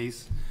that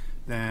space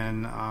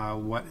than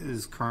what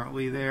is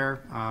currently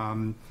there.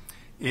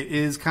 It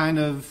is kind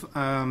of,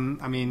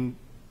 I mean,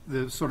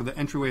 the sort of the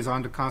entryways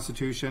onto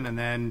Constitution, and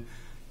then,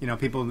 you know,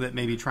 people that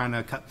may be trying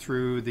to cut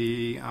through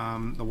the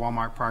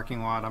Walmart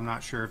parking lot. I'm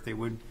not sure if they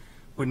would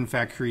in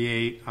fact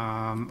create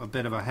a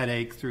bit of a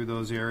headache through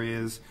those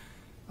areas.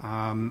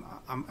 I'm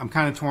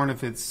kind of torn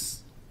if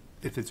it's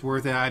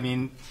worth it. I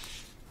mean,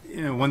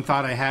 you know, one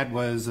thought I had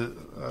was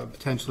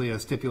potentially a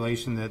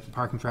stipulation that the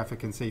Parking,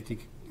 Traffic, and Safety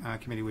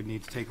Committee would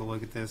need to take a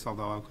look at this,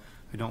 although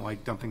I don't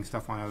like dumping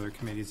stuff on other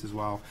committees as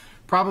well.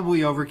 Probably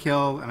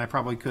overkill, and I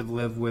probably could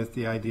live with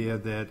the idea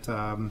that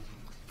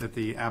that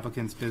the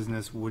applicant's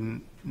business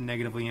wouldn't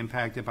negatively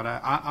impact it, but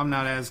I'm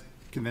not as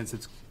convinced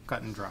it's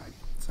cut and dry.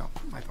 So,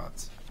 my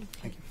thoughts.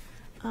 Thank you.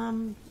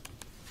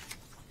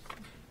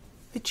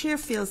 The chair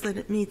feels that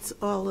it meets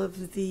all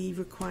of the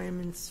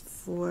requirements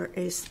for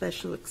a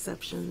special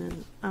exception,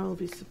 and I will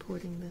be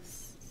supporting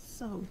this.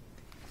 So,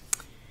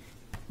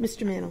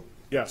 Mr. Mantle.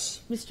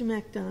 Yes. Mr.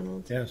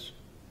 MacDonald. Yes.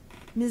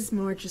 Ms.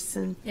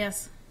 Morgeson.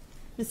 Yes.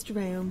 Mr.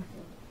 Rayom.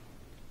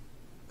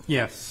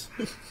 Yes.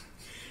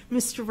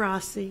 Mr.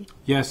 Rossi.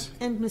 Yes.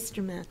 And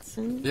Mr.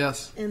 Mattson.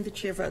 Yes. And the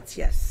chair votes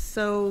yes.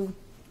 So,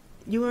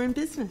 you are in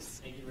business.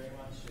 Thank you very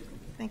much.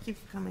 Thank you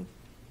for coming.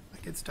 I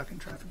get stuck in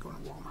traffic going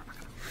to Walmart.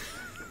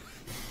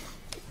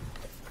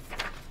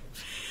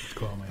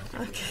 Call my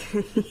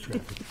Okay.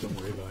 traffic. Don't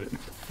worry about it.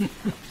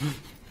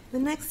 The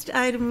next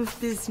item of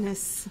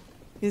business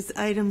is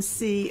item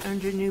C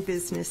under new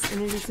business,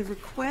 and it is a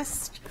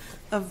request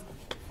of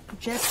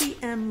Jesse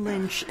M.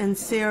 Lynch and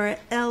Sarah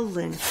L.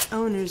 Lynch,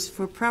 owners,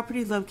 for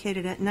property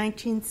located at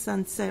 19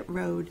 Sunset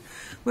Road,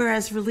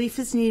 whereas relief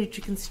is needed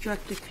to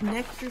construct a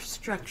connector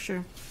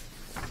structure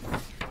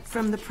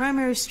from the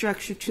primary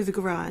structure to the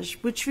garage,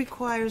 which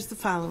requires the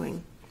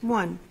following.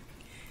 1.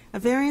 A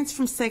variance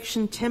from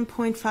section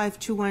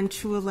 10.521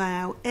 to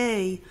allow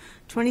A,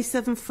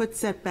 27-foot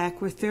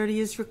setback where 30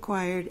 is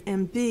required,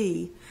 and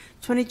B,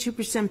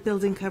 22%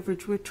 building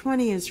coverage where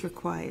 20 is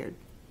required.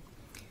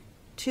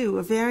 2,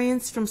 a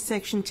variance from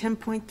section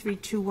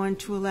 10.321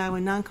 to allow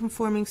a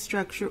nonconforming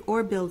structure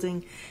or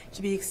building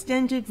to be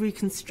extended,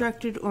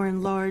 reconstructed, or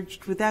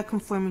enlarged without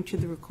conforming to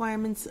the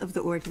requirements of the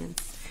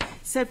ordinance.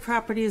 Said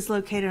property is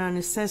located on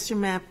Assessor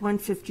Map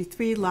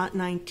 153, Lot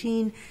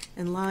 19,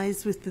 and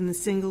lies within the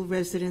Single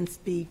Residence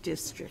B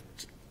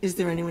District. Is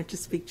there anyone to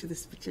speak to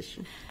this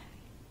petition?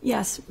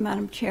 Yes,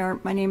 Madam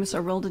Chair. My name is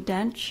Arilda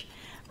Dench.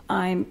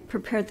 I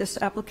prepared this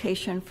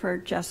application for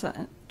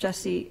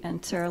Jesse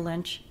and Sarah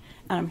Lynch,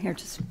 and I'm here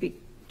to speak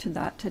to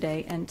that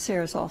today, and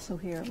Sarah's also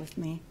here with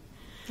me.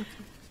 Okay.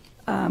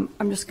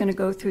 I'm just going to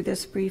go through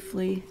this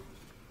briefly.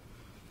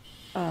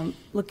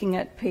 Looking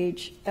at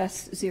page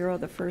S0,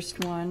 the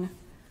first one,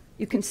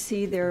 you can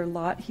see their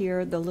lot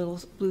here, the little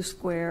blue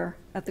square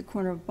at the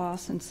corner of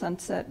Boss and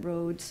Sunset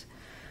Roads,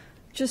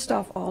 just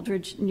off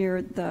Aldridge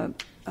near the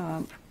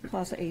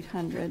Plaza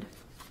 800.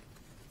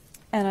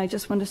 And I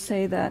just want to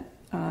say that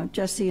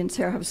Jesse and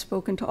Sarah have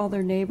spoken to all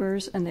their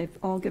neighbors, and they've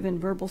all given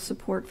verbal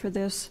support for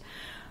this.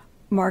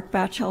 Mark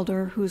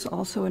Batchelder, who's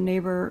also a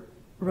neighbor,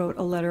 wrote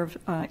a letter of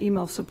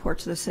email support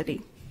to the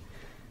city.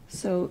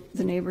 So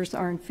the neighbors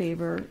are in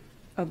favor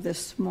of this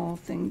small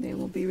thing they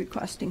will be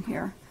requesting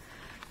here.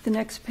 The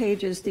next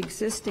page is the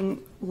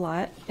existing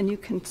lot, and you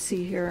can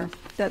see here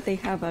that they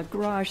have a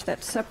garage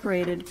that's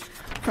separated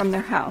from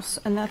their house,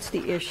 and that's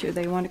the issue.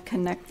 They want to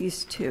connect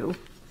these two.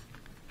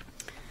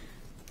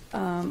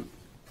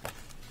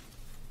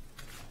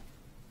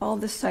 All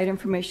this site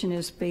information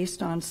is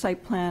based on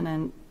site plan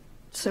and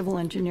civil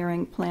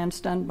engineering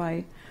plans done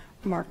by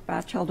Mark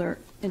Batchelder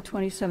in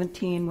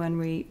 2017 when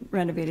we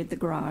renovated the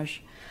garage.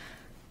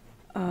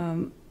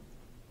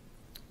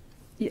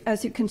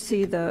 As you can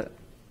see, the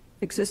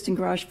existing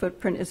garage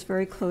footprint is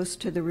very close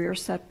to the rear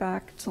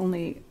setback. It's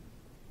only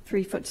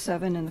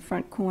 3'7" in the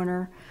front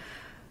corner.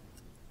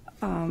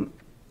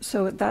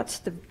 So that's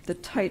the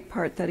tight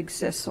part that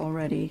exists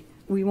already.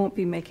 We won't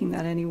be making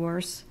that any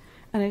worse.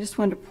 And I just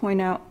wanted to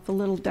point out the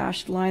little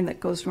dashed line that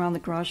goes around the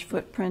garage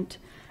footprint,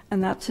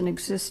 and that's an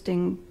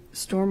existing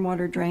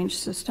stormwater drainage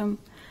system.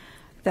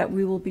 that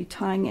we will be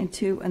tying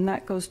into, and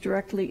that goes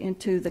directly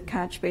into the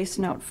catch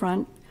basin out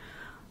front.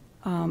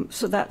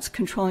 So that's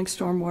controlling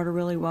stormwater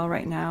really well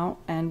right now,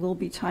 and we'll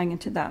be tying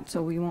into that,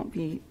 so we won't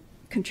be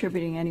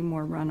contributing any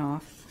more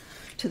runoff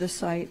to the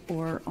site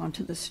or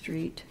onto the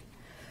street.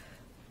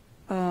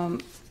 So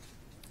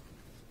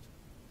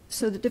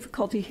the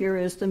difficulty here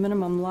is the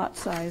minimum lot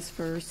size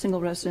for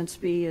single residence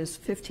B is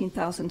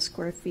 15,000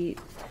 square feet,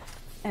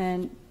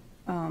 and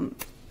the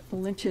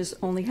Lynch's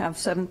only have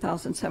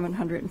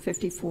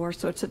 7,754,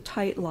 so it's a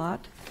tight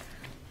lot.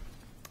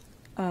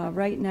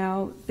 Right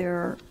now,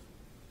 the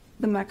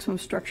maximum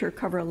structure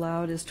cover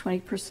allowed is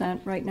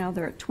 20%. Right now,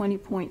 they're at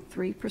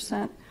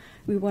 20.3%.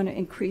 We want to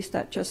increase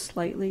that just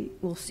slightly.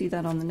 We'll see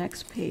that on the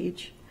next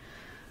page.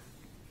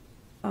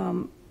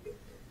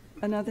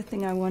 Another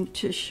thing I wanted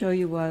to show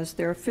you was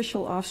their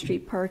official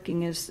off-street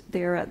parking is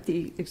there at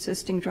the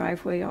existing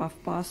driveway off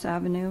Boss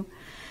Avenue.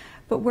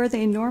 But where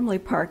they normally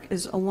park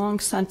is along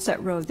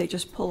Sunset Road. They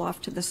just pull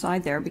off to the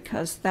side there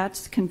because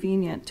that's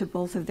convenient to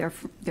both of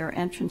their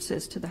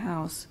entrances to the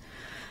house.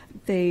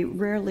 They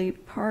rarely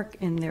park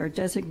in their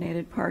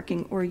designated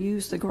parking or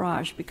use the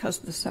garage because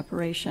of the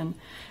separation.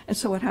 And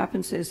so what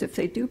happens is if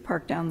they do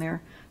park down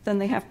there, then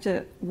they have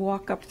to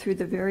walk up through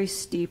the very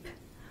steep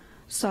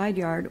side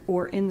yard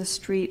or in the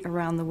street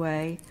around the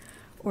way,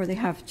 or they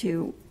have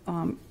to,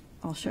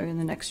 I'll show you in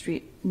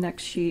the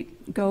next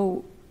sheet,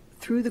 go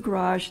through the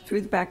garage,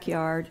 through the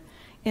backyard,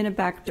 in a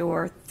back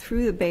door,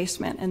 through the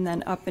basement, and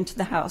then up into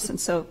the house. And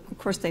so, of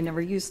course, they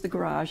never use the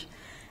garage,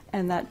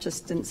 and that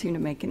just didn't seem to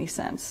make any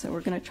sense. So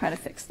we're going to try to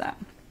fix that.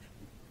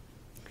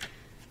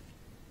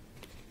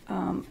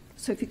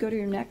 So if you go to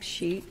your next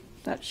sheet,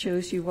 that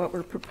shows you what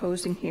we're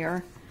proposing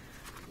here.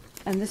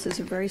 And this is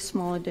a very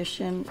small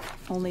addition,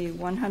 only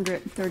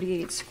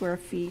 138 square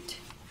feet,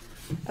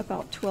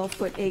 about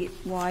 12'8"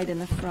 wide in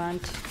the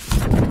front,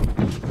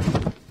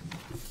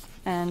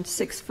 and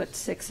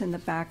 6'6" in the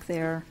back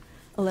there,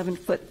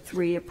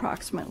 11'3"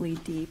 approximately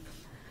deep.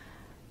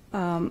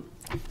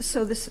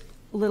 So this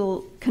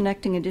little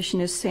connecting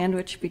addition is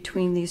sandwiched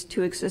between these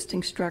two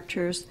existing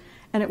structures,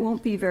 and it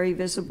won't be very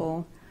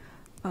visible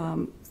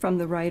from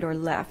the right or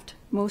left,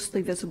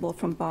 mostly visible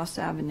from Boss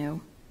Avenue.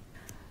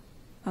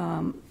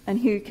 And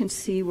here you can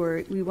see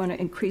where we want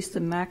to increase the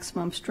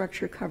maximum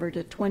structure cover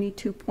to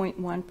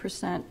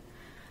 22.1%,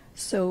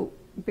 so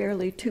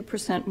barely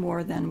 2%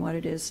 more than what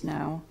it is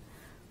now.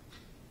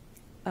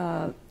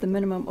 The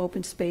minimum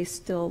open space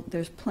still,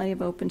 there's plenty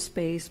of open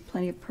space,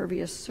 plenty of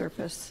pervious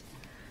surface.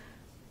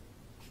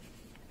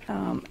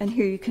 And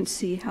here you can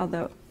see how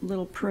the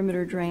little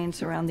perimeter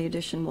drains around the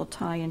addition will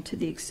tie into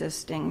the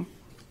existing.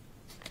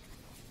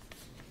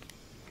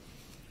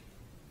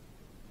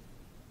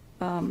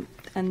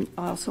 And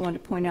I also want to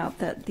point out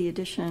that the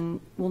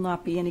addition will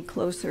not be any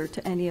closer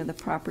to any of the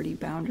property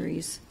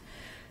boundaries.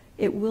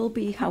 It will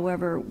be,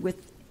 however,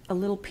 with a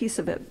little piece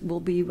of it will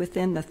be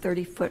within the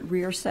 30-foot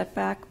rear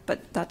setback,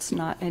 but that's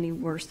not any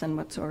worse than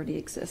what's already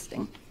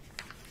existing.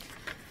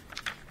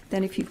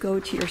 Then if you go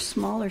to your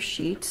smaller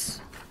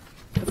sheets,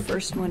 the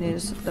first one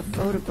is the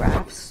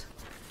photographs.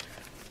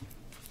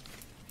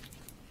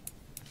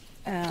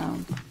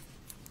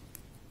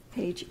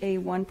 Page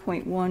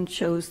A1.1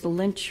 shows the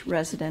Lynch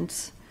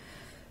residence.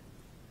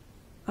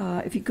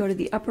 If you go to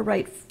the upper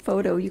right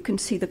photo, you can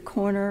see the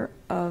corner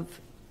of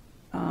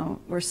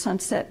where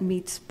Sunset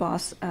meets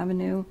Boss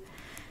Avenue.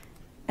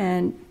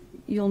 And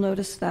you'll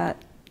notice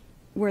that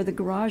where the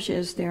garage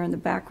is there in the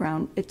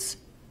background, it's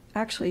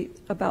actually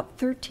about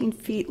 13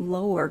 feet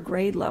lower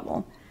grade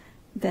level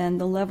than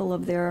the level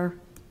of their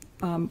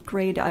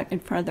grade out in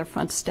front of their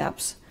front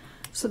steps.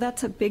 So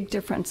that's a big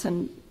difference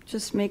and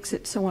just makes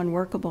it so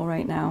unworkable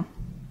right now.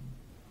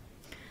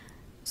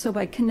 So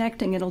by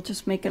connecting, it'll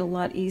just make it a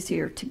lot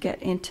easier to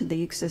get into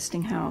the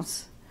existing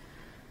house.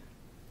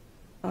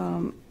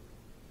 And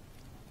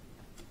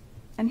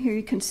here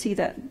you can see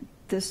that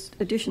this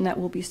addition that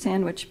will be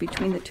sandwiched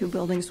between the two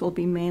buildings will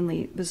be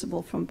mainly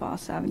visible from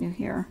Boss Avenue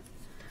here.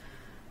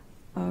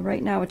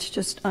 Right now it's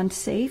just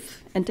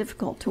unsafe and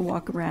difficult to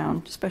walk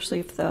around, especially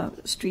if the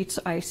street's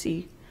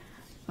icy,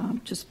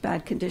 just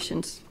bad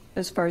conditions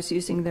as far as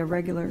using their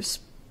regular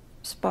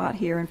spot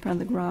here in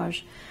front of the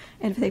garage.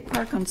 And if they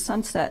park on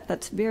Sunset,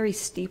 that's very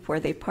steep where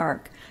they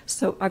park.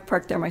 So I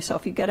parked there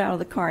myself. You get out of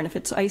the car, and if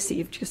it's icy,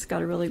 you've just got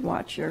to really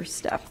watch your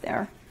step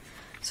there.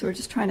 So we're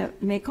just trying to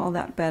make all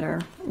that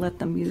better, let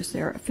them use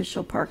their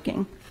official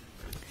parking.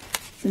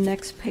 The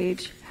next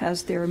page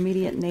has their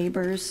immediate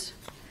neighbors.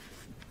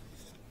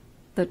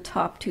 The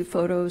top two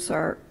photos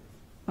are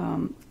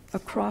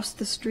across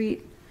the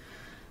street.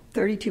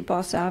 32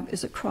 Boss Ave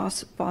is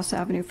across Boss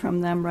Avenue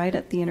from them, right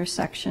at the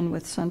intersection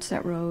with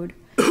Sunset Road.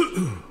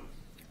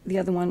 The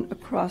other one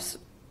across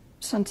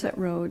Sunset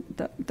Road,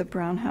 the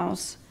Brown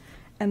House.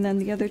 And then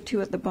the other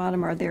two at the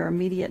bottom are their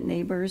immediate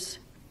neighbors.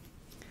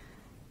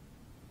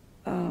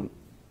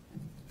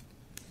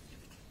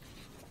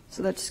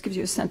 So that just gives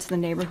you a sense of the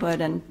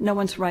neighborhood, and no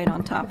one's right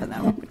on top of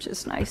them, which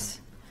is nice.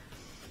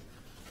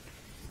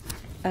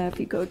 If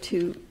you go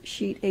to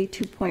sheet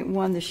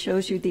A2.1, this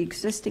shows you the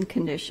existing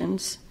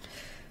conditions.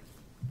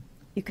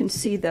 You can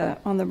see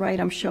on the right,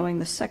 I'm showing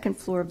the second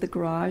floor of the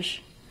garage,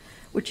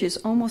 which is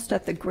almost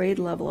at the grade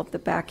level of the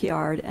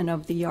backyard and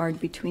of the yard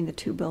between the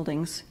two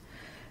buildings.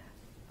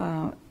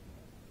 And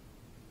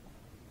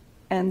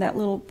that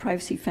little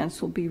privacy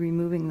fence will be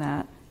removing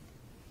that.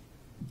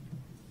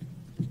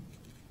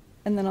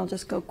 And then I'll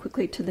just go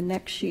quickly to the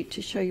next sheet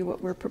to show you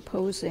what we're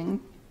proposing.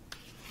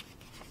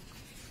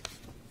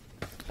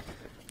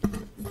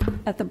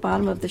 At the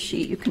bottom of the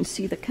sheet, you can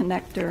see the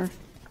connector.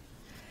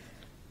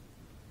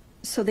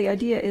 So the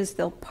idea is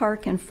they'll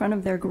park in front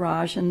of their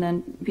garage and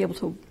then be able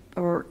to,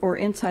 or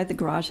inside the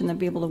garage, and then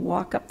be able to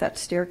walk up that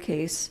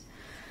staircase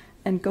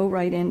and go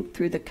right in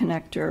through the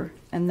connector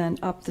and then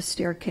up the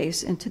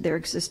staircase into their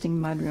existing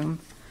mudroom.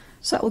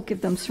 So that will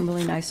give them some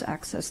really nice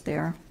access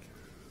there.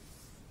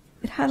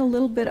 It had a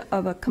little bit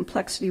of a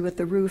complexity with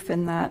the roof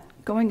in that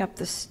going up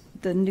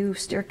the new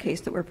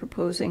staircase that we're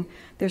proposing,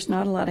 there's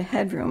not a lot of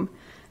headroom.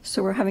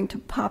 So we're having to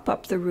pop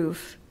up the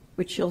roof,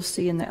 which you'll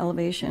see in the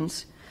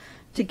elevations,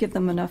 to give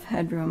them enough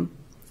headroom.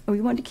 And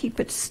we wanted to keep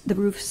the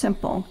roof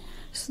simple.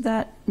 So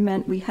that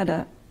meant we had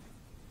to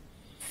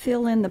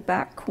fill in the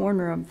back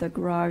corner of the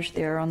garage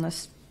there on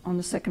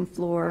the second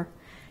floor.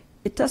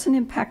 It doesn't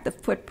impact the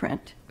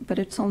footprint, but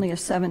it's only a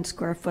 7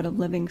 square foot of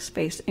living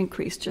space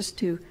increase just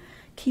to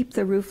keep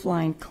the roof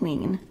line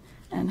clean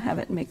and have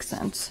it make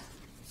sense.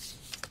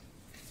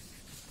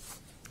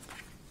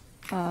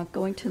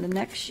 Going to the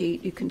next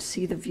sheet, you can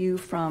see the view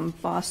from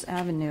Boss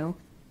Avenue.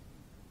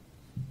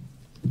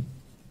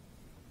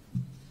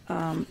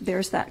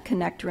 There's that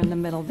connector in the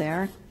middle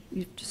there.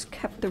 You just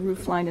kept the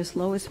roof line as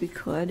low as we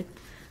could.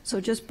 So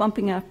just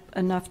bumping up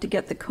enough to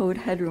get the code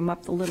headroom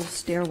up the little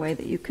stairway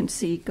that you can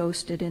see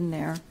ghosted in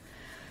there.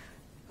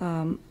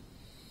 And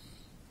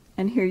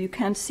here you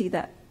can see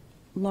that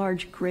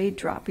large grade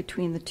drop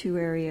between the two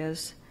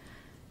areas.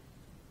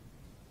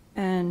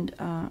 And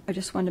I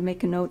just wanted to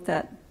make a note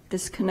that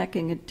this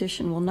connecting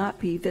addition will not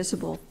be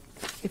visible.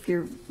 If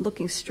you're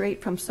looking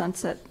straight from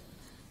Sunset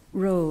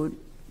Road,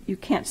 you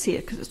can't see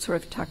it because it's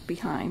sort of tucked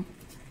behind.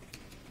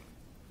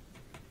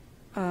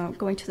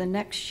 Going to the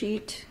next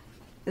sheet,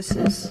 this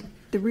is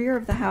the rear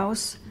of the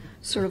house,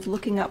 sort of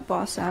looking up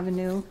Boss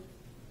Avenue.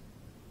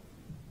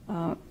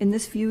 In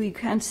this view, you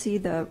can see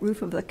the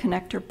roof of the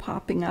connector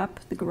popping up.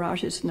 The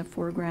garage is in the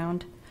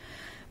foreground.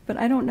 But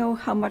I don't know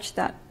how much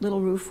that little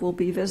roof will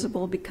be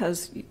visible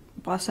because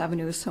Boss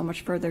Avenue is so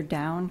much further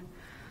down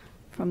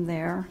from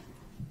there.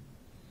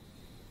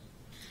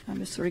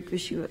 Just sort of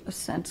gives you a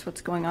sense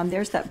what's going on.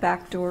 There's that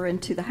back door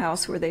into the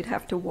house where they'd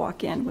have to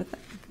walk in,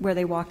 where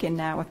they walk in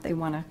now if they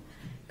want to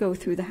go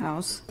through the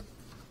house.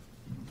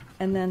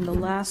 And then the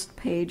last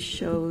page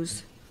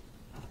shows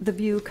the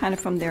view kind of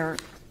from their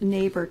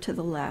neighbor to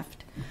the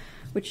left,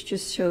 which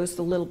just shows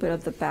the little bit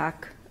of the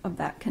back of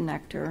that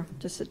connector,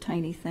 just a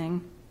tiny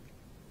thing.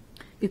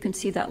 You can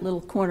see that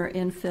little corner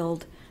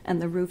infilled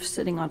and the roof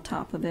sitting on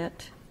top of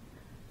it.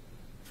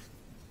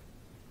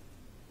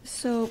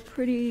 So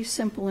pretty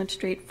simple and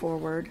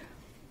straightforward.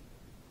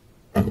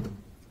 And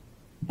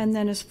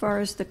then as far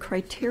as the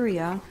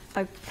criteria,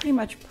 I've pretty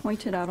much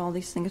pointed out all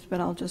these things,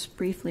 but I'll just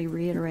briefly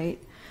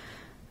reiterate.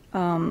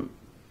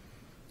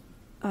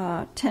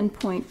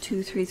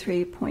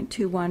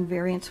 10.233.21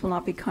 variance will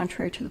not be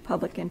contrary to the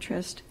public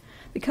interest.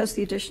 Because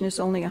the addition is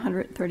only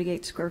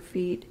 138 square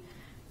feet,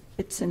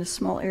 it's in a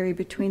small area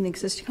between the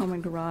existing home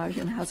and garage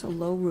and has a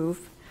low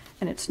roof,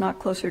 and it's not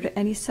closer to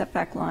any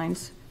setback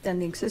lines than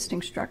the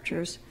existing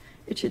structures.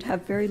 It should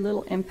have very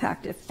little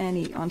impact, if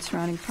any, on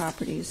surrounding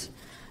properties.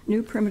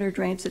 New perimeter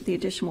drains at the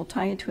addition will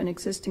tie into an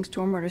existing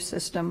stormwater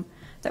system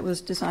that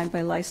was designed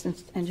by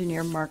licensed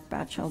engineer Mark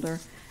Batchelder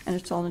and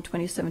installed in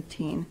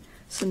 2017.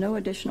 So no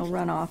additional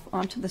runoff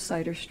onto the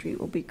site or street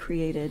will be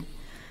created.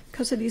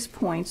 Because of these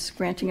points,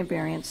 granting a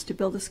variance to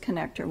build this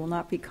connector will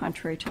not be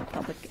contrary to the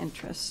public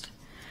interest.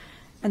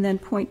 And then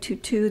point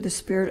 2.2, the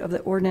spirit of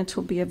the ordinance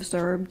will be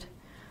observed.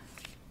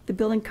 The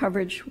building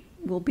coverage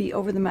will be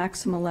over the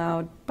maximum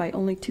allowed by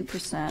only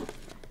 2%,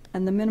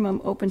 and the minimum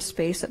open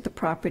space at the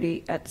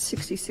property at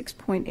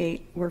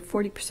 66.8, where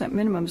 40%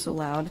 minimum is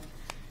allowed,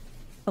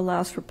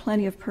 allows for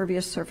plenty of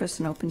pervious surface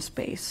and open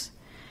space.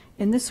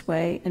 In this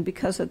way, and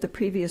because of the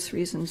previous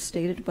reasons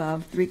stated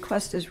above, the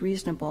request is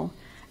reasonable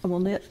and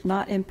will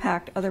not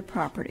impact other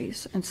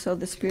properties, and so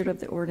the spirit of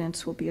the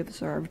ordinance will be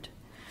observed.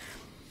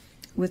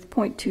 With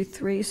point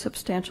 2.3,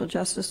 substantial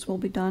justice will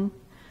be done.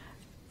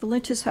 The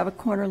Lynches have a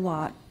corner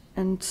lot,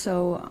 and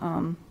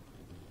so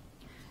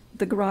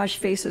the garage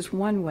faces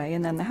one way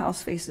and then the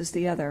house faces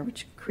the other,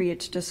 which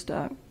creates just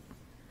a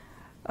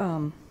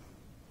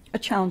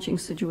challenging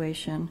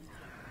situation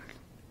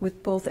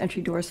with both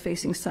entry doors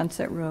facing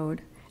Sunset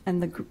Road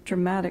and the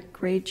dramatic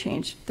grade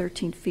change,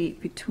 13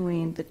 feet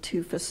between the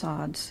two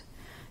facades,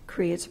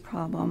 creates a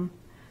problem.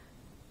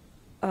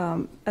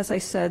 As I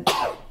said,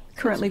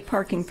 currently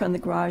parking from the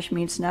garage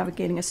means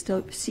navigating a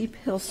steep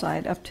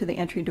hillside up to the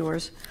entry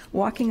doors,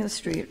 walking the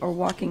street, or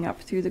walking up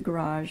through the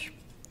garage,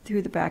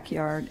 through the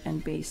backyard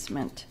and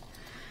basement.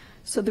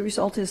 So the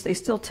result is they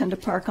still tend to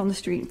park on the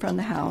street in front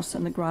of the house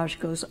and the garage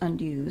goes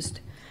unused.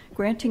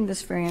 Granting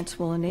this variance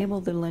will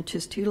enable the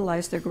Lynches to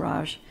utilize their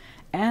garage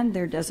and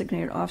their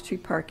designated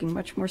off-street parking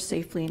much more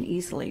safely and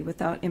easily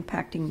without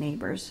impacting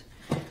neighbors.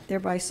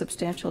 Thereby,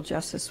 substantial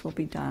justice will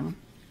be done.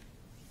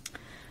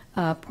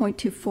 Point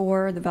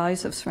 2.4, the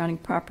values of surrounding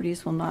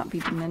properties will not be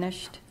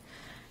diminished.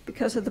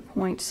 Because of the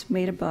points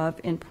made above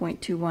in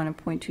point 2.1 and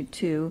point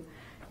 2.2,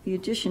 the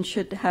addition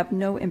should have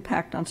no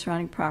impact on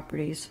surrounding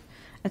properties,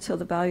 and so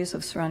the values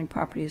of surrounding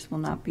properties will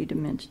not be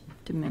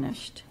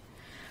diminished.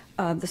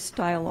 The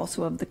style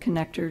also of the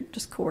connector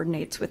just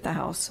coordinates with the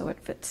house, so it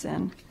fits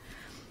in.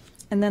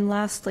 And then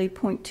lastly,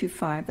 point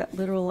 2.5, that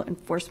literal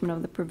enforcement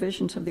of the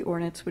provisions of the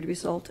ordinance would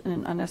result in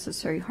an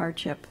unnecessary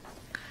hardship.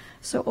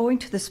 So owing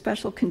to the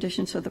special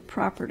conditions of the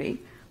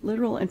property,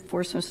 literal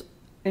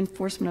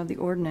enforcement of the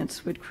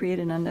ordinance would create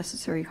an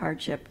unnecessary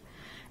hardship.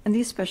 And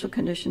these special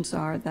conditions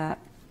are that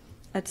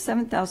at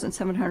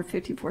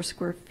 7,754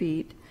 square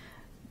feet,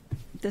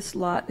 this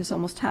lot is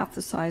almost half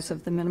the size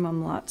of the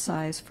minimum lot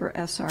size for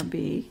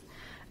SRB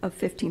of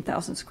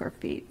 15,000 square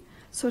feet.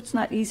 So it's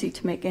not easy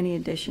to make any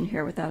addition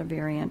here without a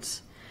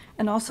variance.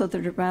 And also the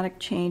dramatic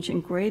change in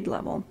grade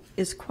level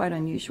is quite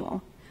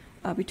unusual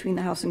between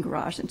the house and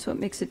garage, and so it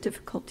makes it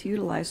difficult to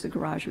utilize the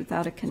garage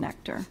without a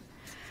connector.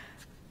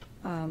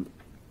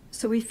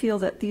 So we feel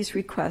that these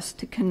requests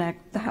to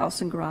connect the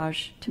house and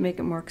garage to make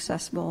it more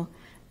accessible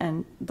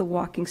and the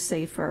walking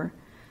safer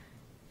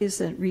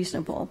is a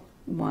reasonable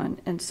one,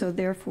 and so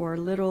therefore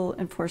literal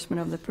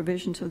enforcement of the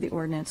provisions of the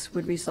ordinance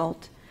would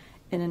result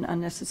in an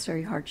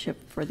unnecessary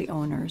hardship for the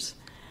owners.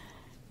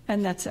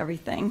 And that's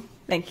everything.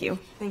 Thank you.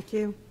 Thank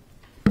you.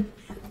 Are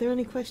there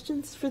any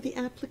questions for the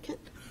applicant?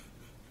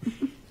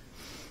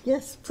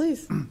 Yes,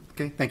 please.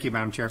 Okay, thank you,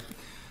 Madam Chair.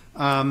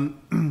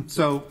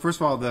 So first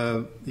of all,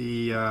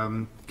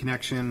 the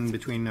connection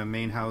between a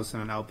main house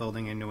and an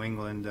outbuilding in New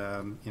England,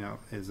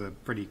 is a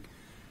pretty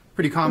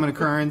common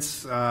occurrence.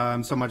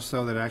 So much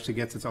so that it actually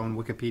gets its own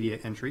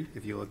Wikipedia entry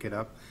if you look it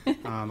up. The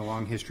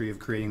long history of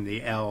creating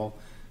the L.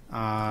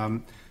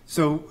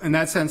 So in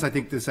that sense, I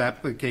think this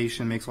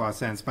application makes a lot of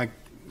sense.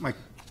 My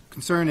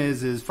concern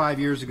is 5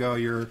 years ago,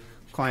 your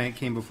client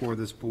came before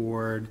this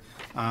board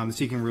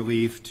seeking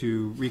relief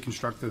to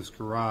reconstruct this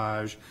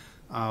garage.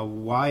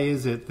 Why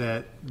is it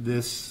that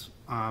this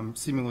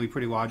seemingly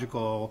pretty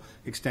logical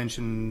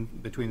extension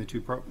between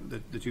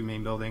the two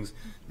main buildings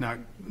not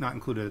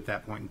included at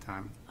that point in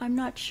time? I'm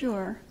not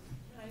sure.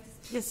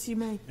 Yes, you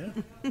may.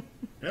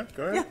 Yeah,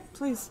 go ahead. Yeah,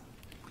 please.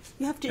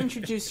 You have to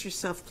introduce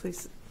yourself,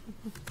 please.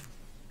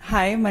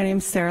 Hi, my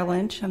name's Sarah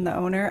Lynch. I'm the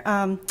owner.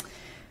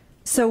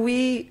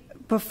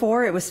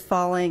 Before it was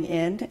falling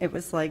in, it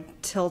was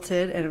like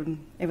tilted and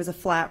it was a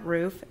flat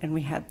roof and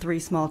we had 3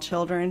 small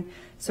children.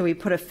 So we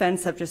put a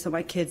fence up just so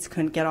my kids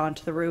couldn't get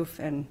onto the roof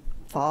and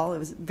fall. It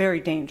was very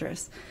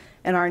dangerous.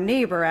 And our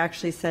neighbor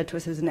actually said to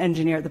us, who's an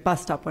engineer at the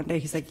bus stop one day,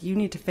 he's like, you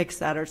need to fix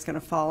that or it's going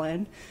to fall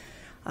in.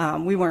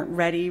 We weren't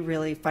ready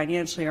really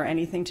financially or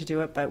anything to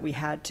do it, but we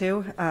had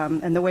to.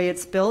 And the way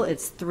it's built,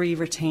 it's 3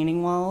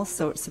 retaining walls,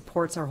 so it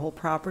supports our whole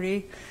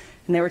property.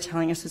 And they were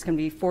telling us it was going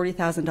to be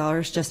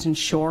 $40,000 just in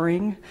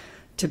shoring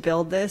to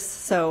build this.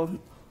 So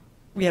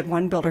we had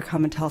one builder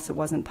come and tell us it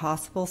wasn't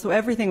possible. So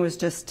everything was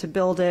just to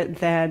build it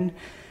then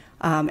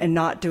and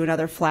not do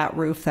another flat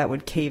roof that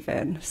would cave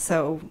in.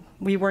 So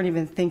we weren't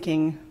even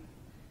thinking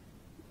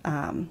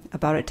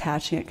about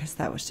attaching it because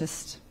that was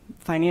just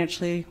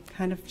financially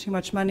kind of too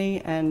much money.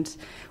 And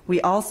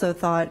we also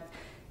thought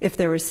if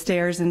there was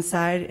stairs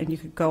inside and you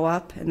could go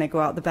up and they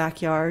go out the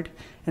backyard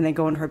and then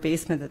go into her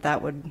basement,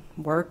 that would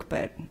work.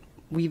 But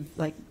we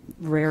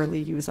rarely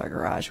use our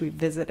garage. We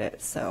visit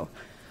it. So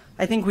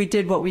I think we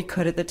did what we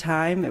could at the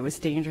time. It was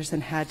dangerous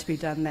and had to be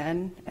done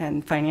then.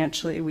 And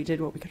financially, we did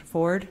what we could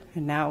afford.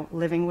 And now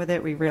living with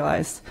it, we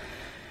realized,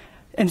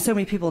 and so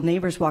many people,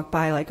 neighbors walk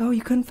by like, oh,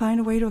 you couldn't find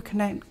a way to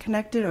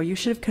connect it, or you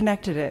should have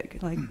connected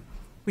it. Like,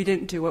 we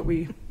didn't do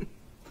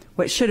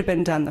what should have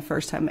been done the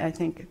first time. I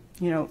think,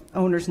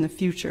 owners in the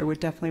future would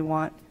definitely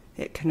want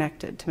it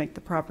connected to make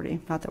the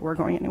property, not that we're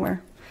going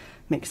anywhere,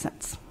 makes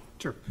sense.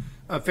 Sure.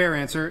 A fair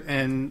answer,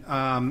 and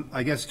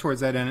I guess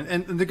towards that end,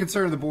 and the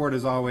concern of the board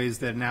is always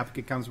that an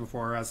applicant comes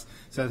before us,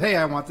 says, hey,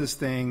 I want this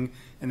thing,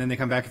 and then they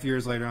come back a few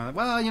years later and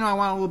well, I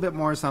want a little bit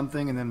more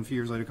something, and then a few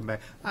years later come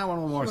back, I want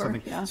a little more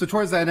something. Yeah. So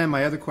towards that end,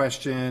 my other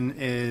question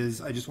is,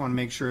 I just want to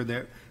make sure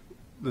that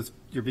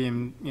you're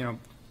being,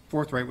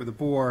 forthright with the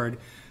board.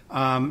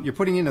 You're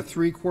putting in a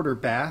 3/4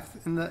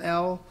 bath in the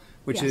L,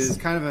 which Yes. is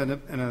kind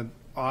of an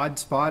odd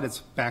spot. It's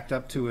backed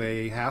up to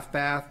a half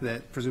bath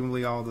that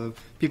presumably all the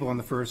people on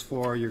the first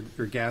floor,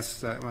 your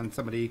guests, when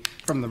somebody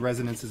from the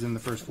residence is in the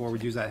first floor,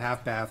 would use that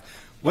half bath.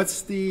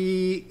 What's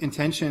the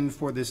intention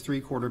for this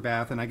 3/4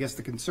 bath? And I guess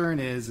the concern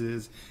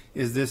is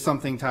this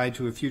something tied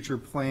to a future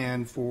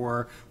plan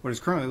for what is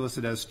currently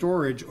listed as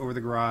storage over the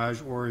garage,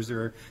 or is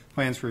there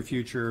plans for a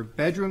future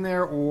bedroom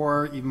there,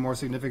 or even more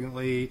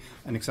significantly,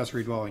 an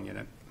accessory dwelling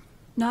unit?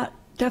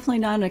 Definitely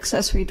not an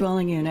accessory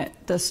dwelling unit.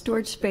 The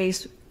storage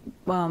space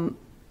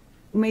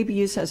may be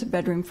used as a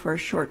bedroom for a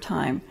short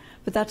time,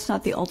 but that's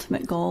not the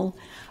ultimate goal.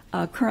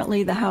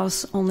 Currently, the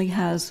house only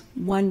has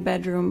one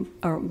bedroom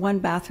or one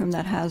bathroom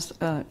that has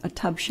a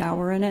tub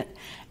shower in it,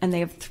 and they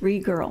have 3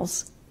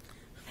 girls.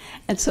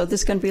 And so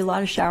there's going to be a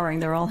lot of showering.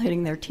 They're all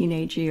hitting their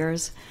teenage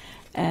years.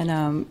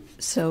 And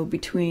so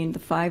between the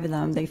 5 of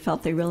them, they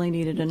felt they really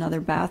needed another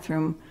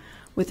bathroom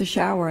with a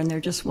shower, and there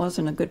just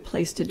wasn't a good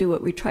place to do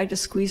it. We tried to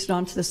squeeze it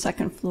onto the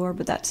 2nd floor,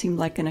 but that seemed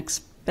like an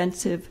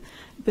expensive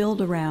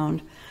build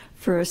around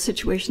for a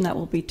situation that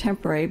will be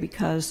temporary,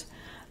 because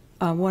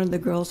one of the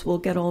girls will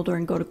get older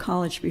and go to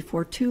college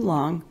before too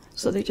long,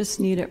 so they just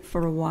need it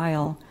for a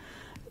while.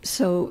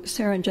 So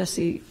Sarah and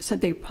Jesse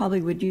said they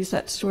probably would use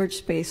that storage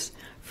space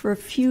for a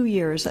few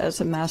years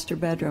as a master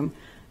bedroom,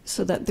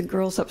 so that the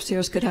girls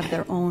upstairs could have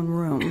their own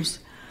rooms.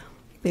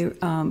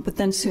 But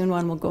then soon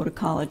one will go to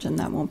college, and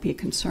that won't be a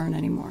concern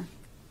anymore.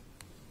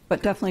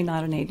 But definitely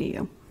not an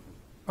ADU.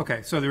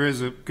 Okay, so there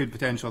is a good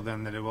potential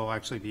then that it will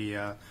actually be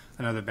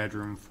another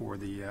bedroom for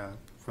the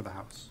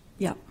house.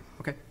 Yeah.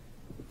 Okay,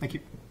 thank you.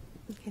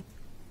 Okay.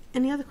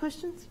 Any other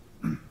questions?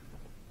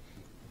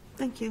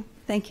 Thank you.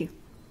 Thank you.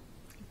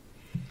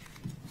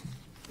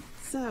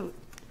 So,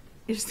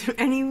 is there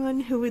anyone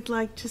who would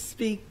like to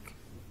speak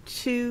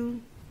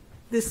to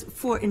this,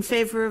 in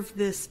favor of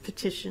this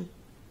petition?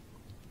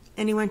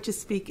 Anyone to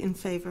speak in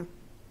favor?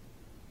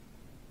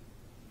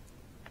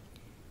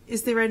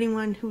 Is there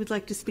anyone who would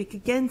like to speak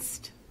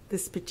against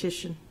this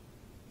petition?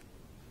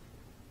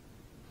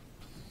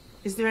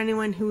 Is there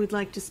anyone who would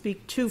like to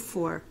speak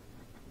for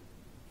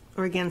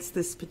or against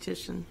this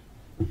petition?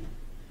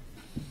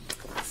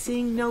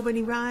 Seeing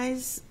nobody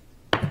rise,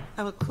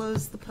 I will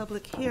close the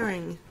public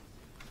hearing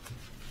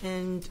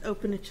and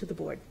open it to the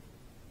board.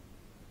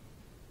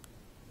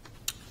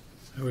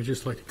 I would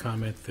just like to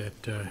comment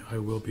that I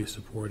will be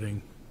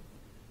supporting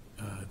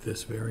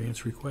this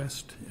variance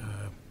request.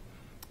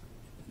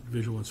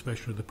 Visual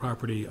inspection of the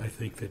property, I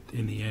think that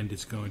in the end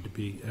it's going to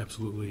be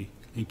absolutely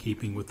in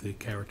keeping with the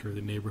character of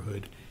the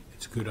neighborhood.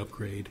 It's a good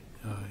upgrade.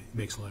 It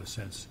makes a lot of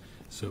sense.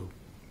 So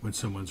when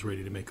someone's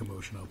ready to make a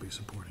motion, I'll be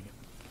supporting it.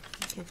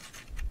 Okay.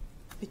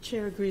 The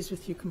chair agrees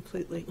with you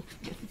completely.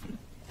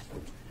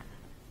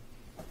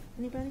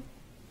 Anybody?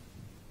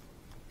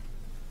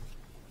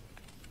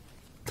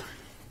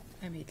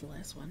 I made the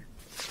last one.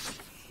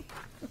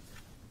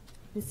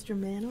 Mr.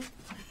 Mantle?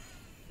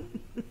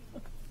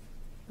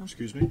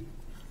 Excuse me?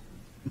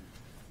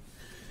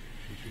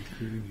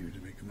 Including you to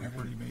make a motion. I've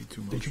already made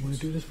 2 Did motions. you want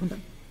to do this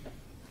one?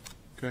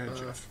 Go ahead,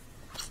 Jeff.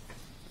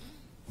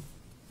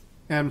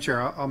 Madam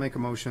Chair, I'll make a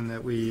motion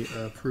that we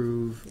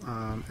approve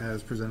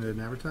as presented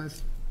and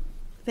advertised.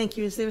 Thank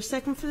you. Is there a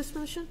second for this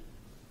motion?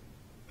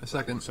 A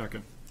second.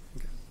 Second.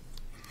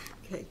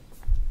 Okay.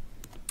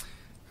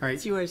 All right.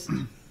 It's yours.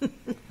 All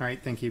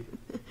right, thank you.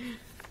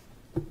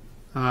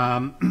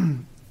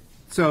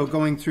 So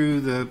going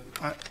through the,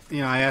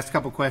 I asked a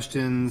couple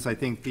questions. I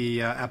think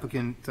the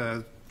applicant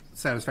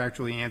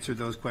satisfactorily answered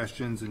those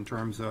questions in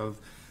terms of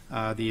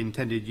the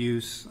intended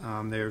use.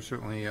 They're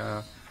certainly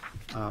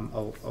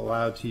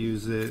allowed to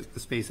use the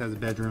space as a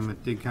bedroom.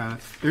 It did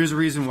there is a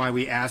reason why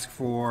we ask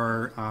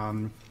for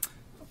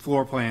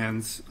floor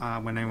plans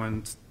when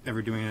anyone's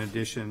ever doing an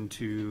addition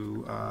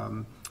to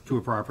a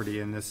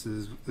property, and this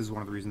is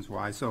one of the reasons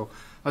why. So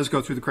I'll just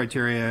go through the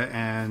criteria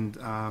and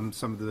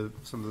some of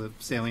the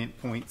salient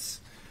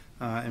points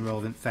and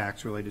relevant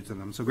facts related to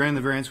them. So granting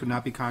the variance would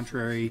not be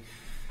contrary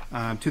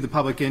to the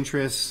public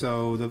interest.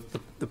 So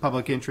the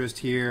public interest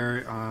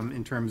here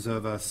in terms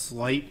of a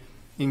slight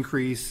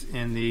increase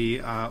in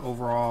the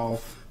overall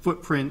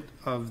footprint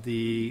of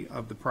the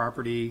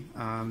property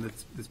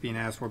that's being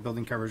asked for,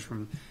 building coverage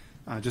from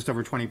just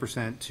over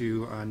 20%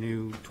 to a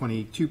new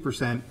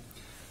 22%.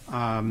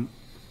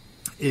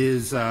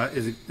 Is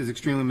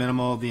extremely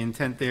minimal. The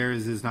intent there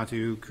is not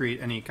to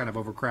create any kind of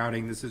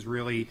overcrowding. This is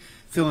really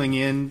filling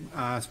in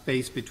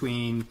space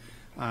between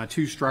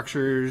 2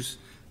 structures.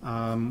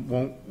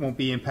 Won't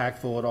be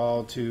impactful at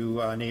all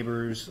to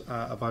neighbors,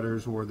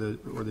 abutters, or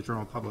the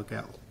general public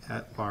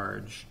at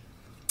large.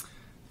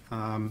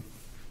 Our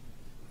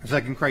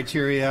second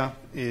criteria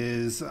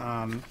is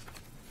sorry.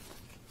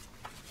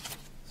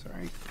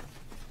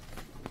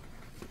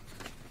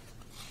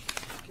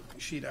 Get my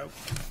sheet out.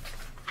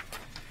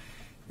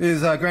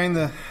 Is granting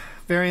the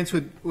variance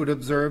would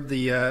observe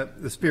the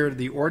spirit of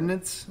the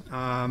ordinance.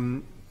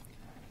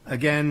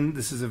 Again,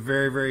 this is a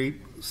very, very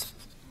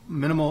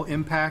minimal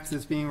impact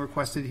that's being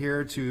requested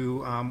here to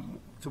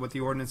what the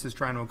ordinance is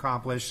trying to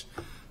accomplish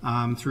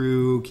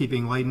through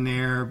keeping light and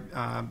air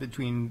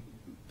between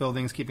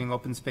buildings, keeping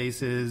open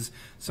spaces,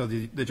 so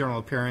the general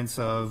appearance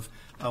of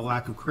a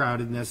lack of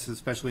crowdedness,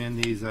 especially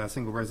in these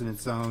single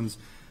residence zones.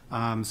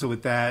 So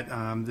with that,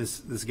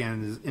 this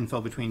again is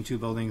infill between 2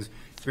 buildings.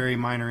 Very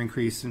minor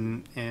increase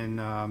in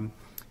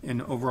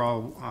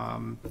overall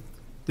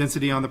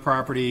density on the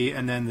property,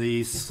 and then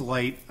the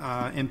slight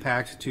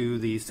impact to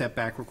the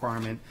setback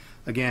requirement.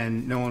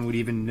 Again, no one would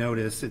even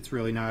notice. It's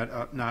really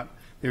not.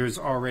 There's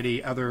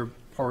already other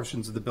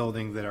portions of the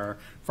building that are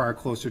far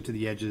closer to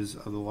the edges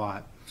of the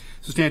lot.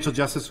 Substantial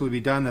justice would be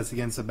done. That's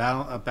against a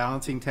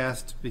balancing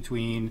test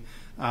between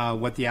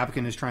what the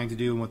applicant is trying to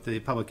do and what the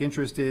public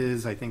interest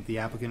is. I think the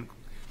applicant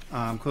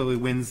clearly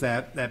wins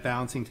that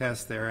balancing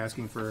test. They're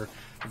asking for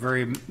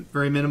very,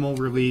 very minimal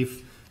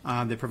relief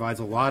that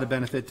provides a lot of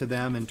benefit to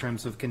them in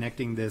terms of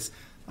connecting this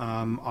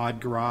odd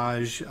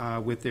garage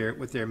with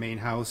their main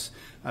house,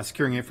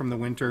 securing it from the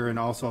winter, and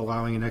also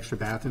allowing an extra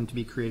bathroom to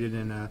be created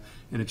in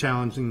a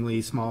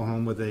challengingly small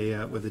home with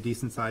a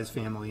decent sized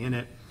family in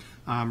it.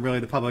 Really,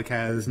 the public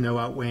has no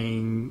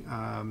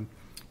outweighing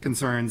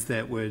concerns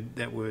that would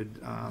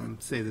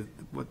say that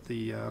what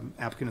the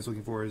applicant is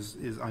looking for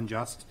is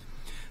unjust.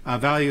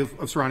 Value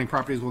of surrounding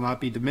properties will not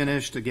be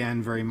diminished.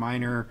 Again, very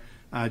minor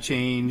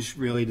change,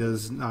 really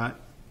does not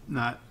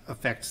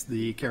affect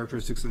the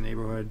characteristics of the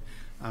neighborhood.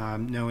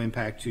 No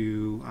impact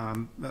to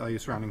value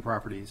of surrounding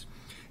properties.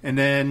 And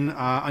then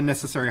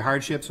unnecessary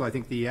hardship. So I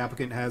think the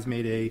applicant has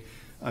made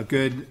a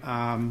good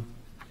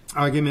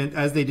argument,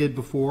 as they did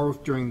before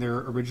during their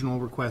original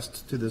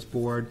request to this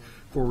board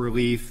for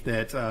relief,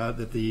 that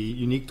the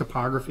unique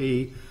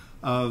topography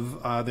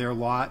of their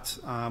lot,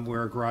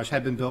 where a garage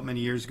had been built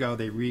many years ago,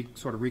 they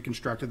sort of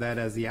reconstructed that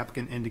as the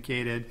applicant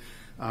indicated.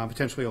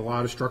 Potentially a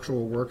lot of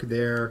structural work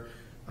there.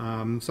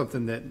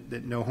 Something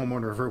that no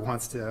homeowner ever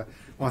wants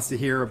to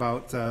hear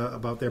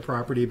about their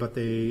property, but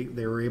they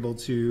were able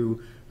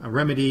to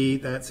remedy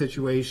that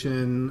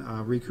situation,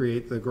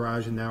 recreate the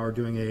garage, and now are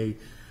doing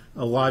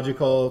a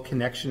logical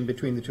connection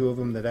between the two of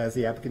them that, as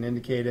the applicant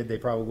indicated, they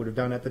probably would have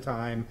done at the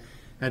time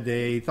had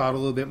they thought a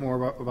little bit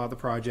more about the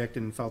project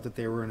and felt that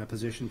they were in a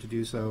position to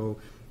do so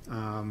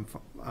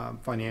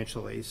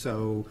financially.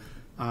 So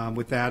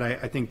with that,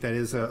 I think that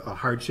is a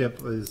hardship,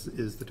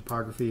 is the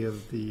topography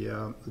of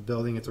the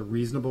building. It's a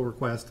reasonable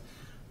request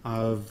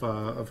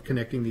of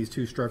connecting these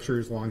two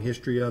structures, long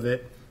history of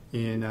it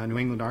in New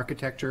England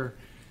architecture,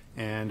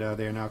 and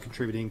they are now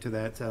contributing to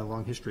that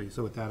long history.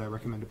 So with that, I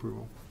recommend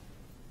approval.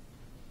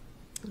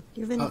 Do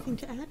you have anything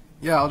to add?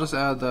 Yeah, I'll just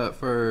add that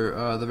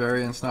for the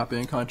variance not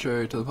being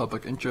contrary to the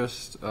public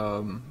interest,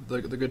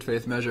 the good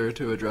faith measure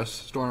to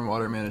address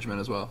stormwater management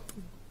as well.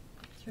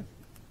 Sure.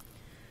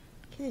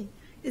 Okay.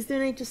 Is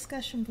there any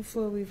discussion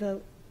before we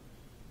vote?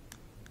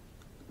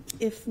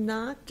 If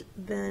not,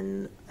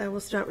 then I will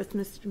start with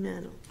Mr.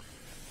 Mannel.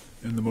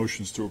 And the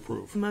motion's to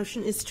approve. The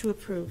motion is to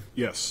approve.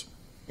 Yes.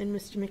 And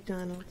Mr.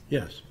 McDonald?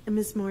 Yes. And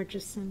Ms.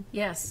 Morgeson?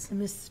 Yes.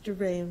 And Mr.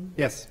 Rayum?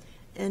 Yes.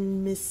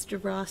 And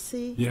Mr.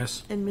 Rossi?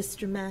 Yes. And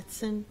Mr.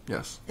 Mattson?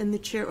 Yes. And the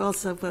chair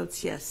also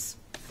votes yes.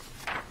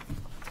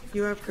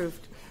 You are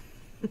approved.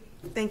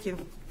 Thank you.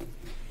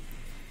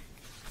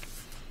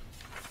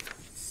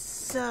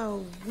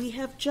 So we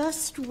have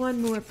just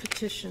one more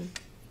petition,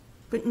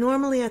 but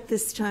normally at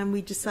this time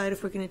we decide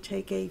if we're going to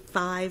take a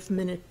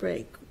 5-minute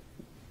break.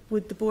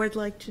 Would the board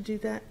like to do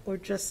that, or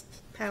just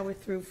power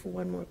through for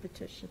one more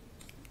petition?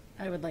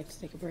 I would like to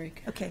take a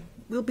break. Okay,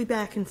 we'll be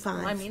back in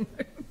 5. I mean,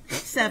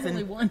 7.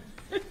 only one.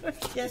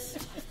 Yes.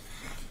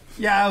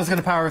 Yeah, I was going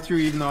to power through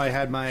even though I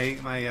had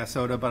my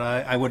soda, but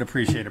I would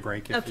appreciate a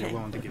break if Okay. you're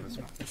willing to give us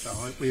one. So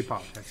we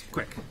apologize.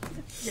 Quick.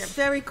 Yeah,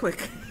 very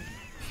quick.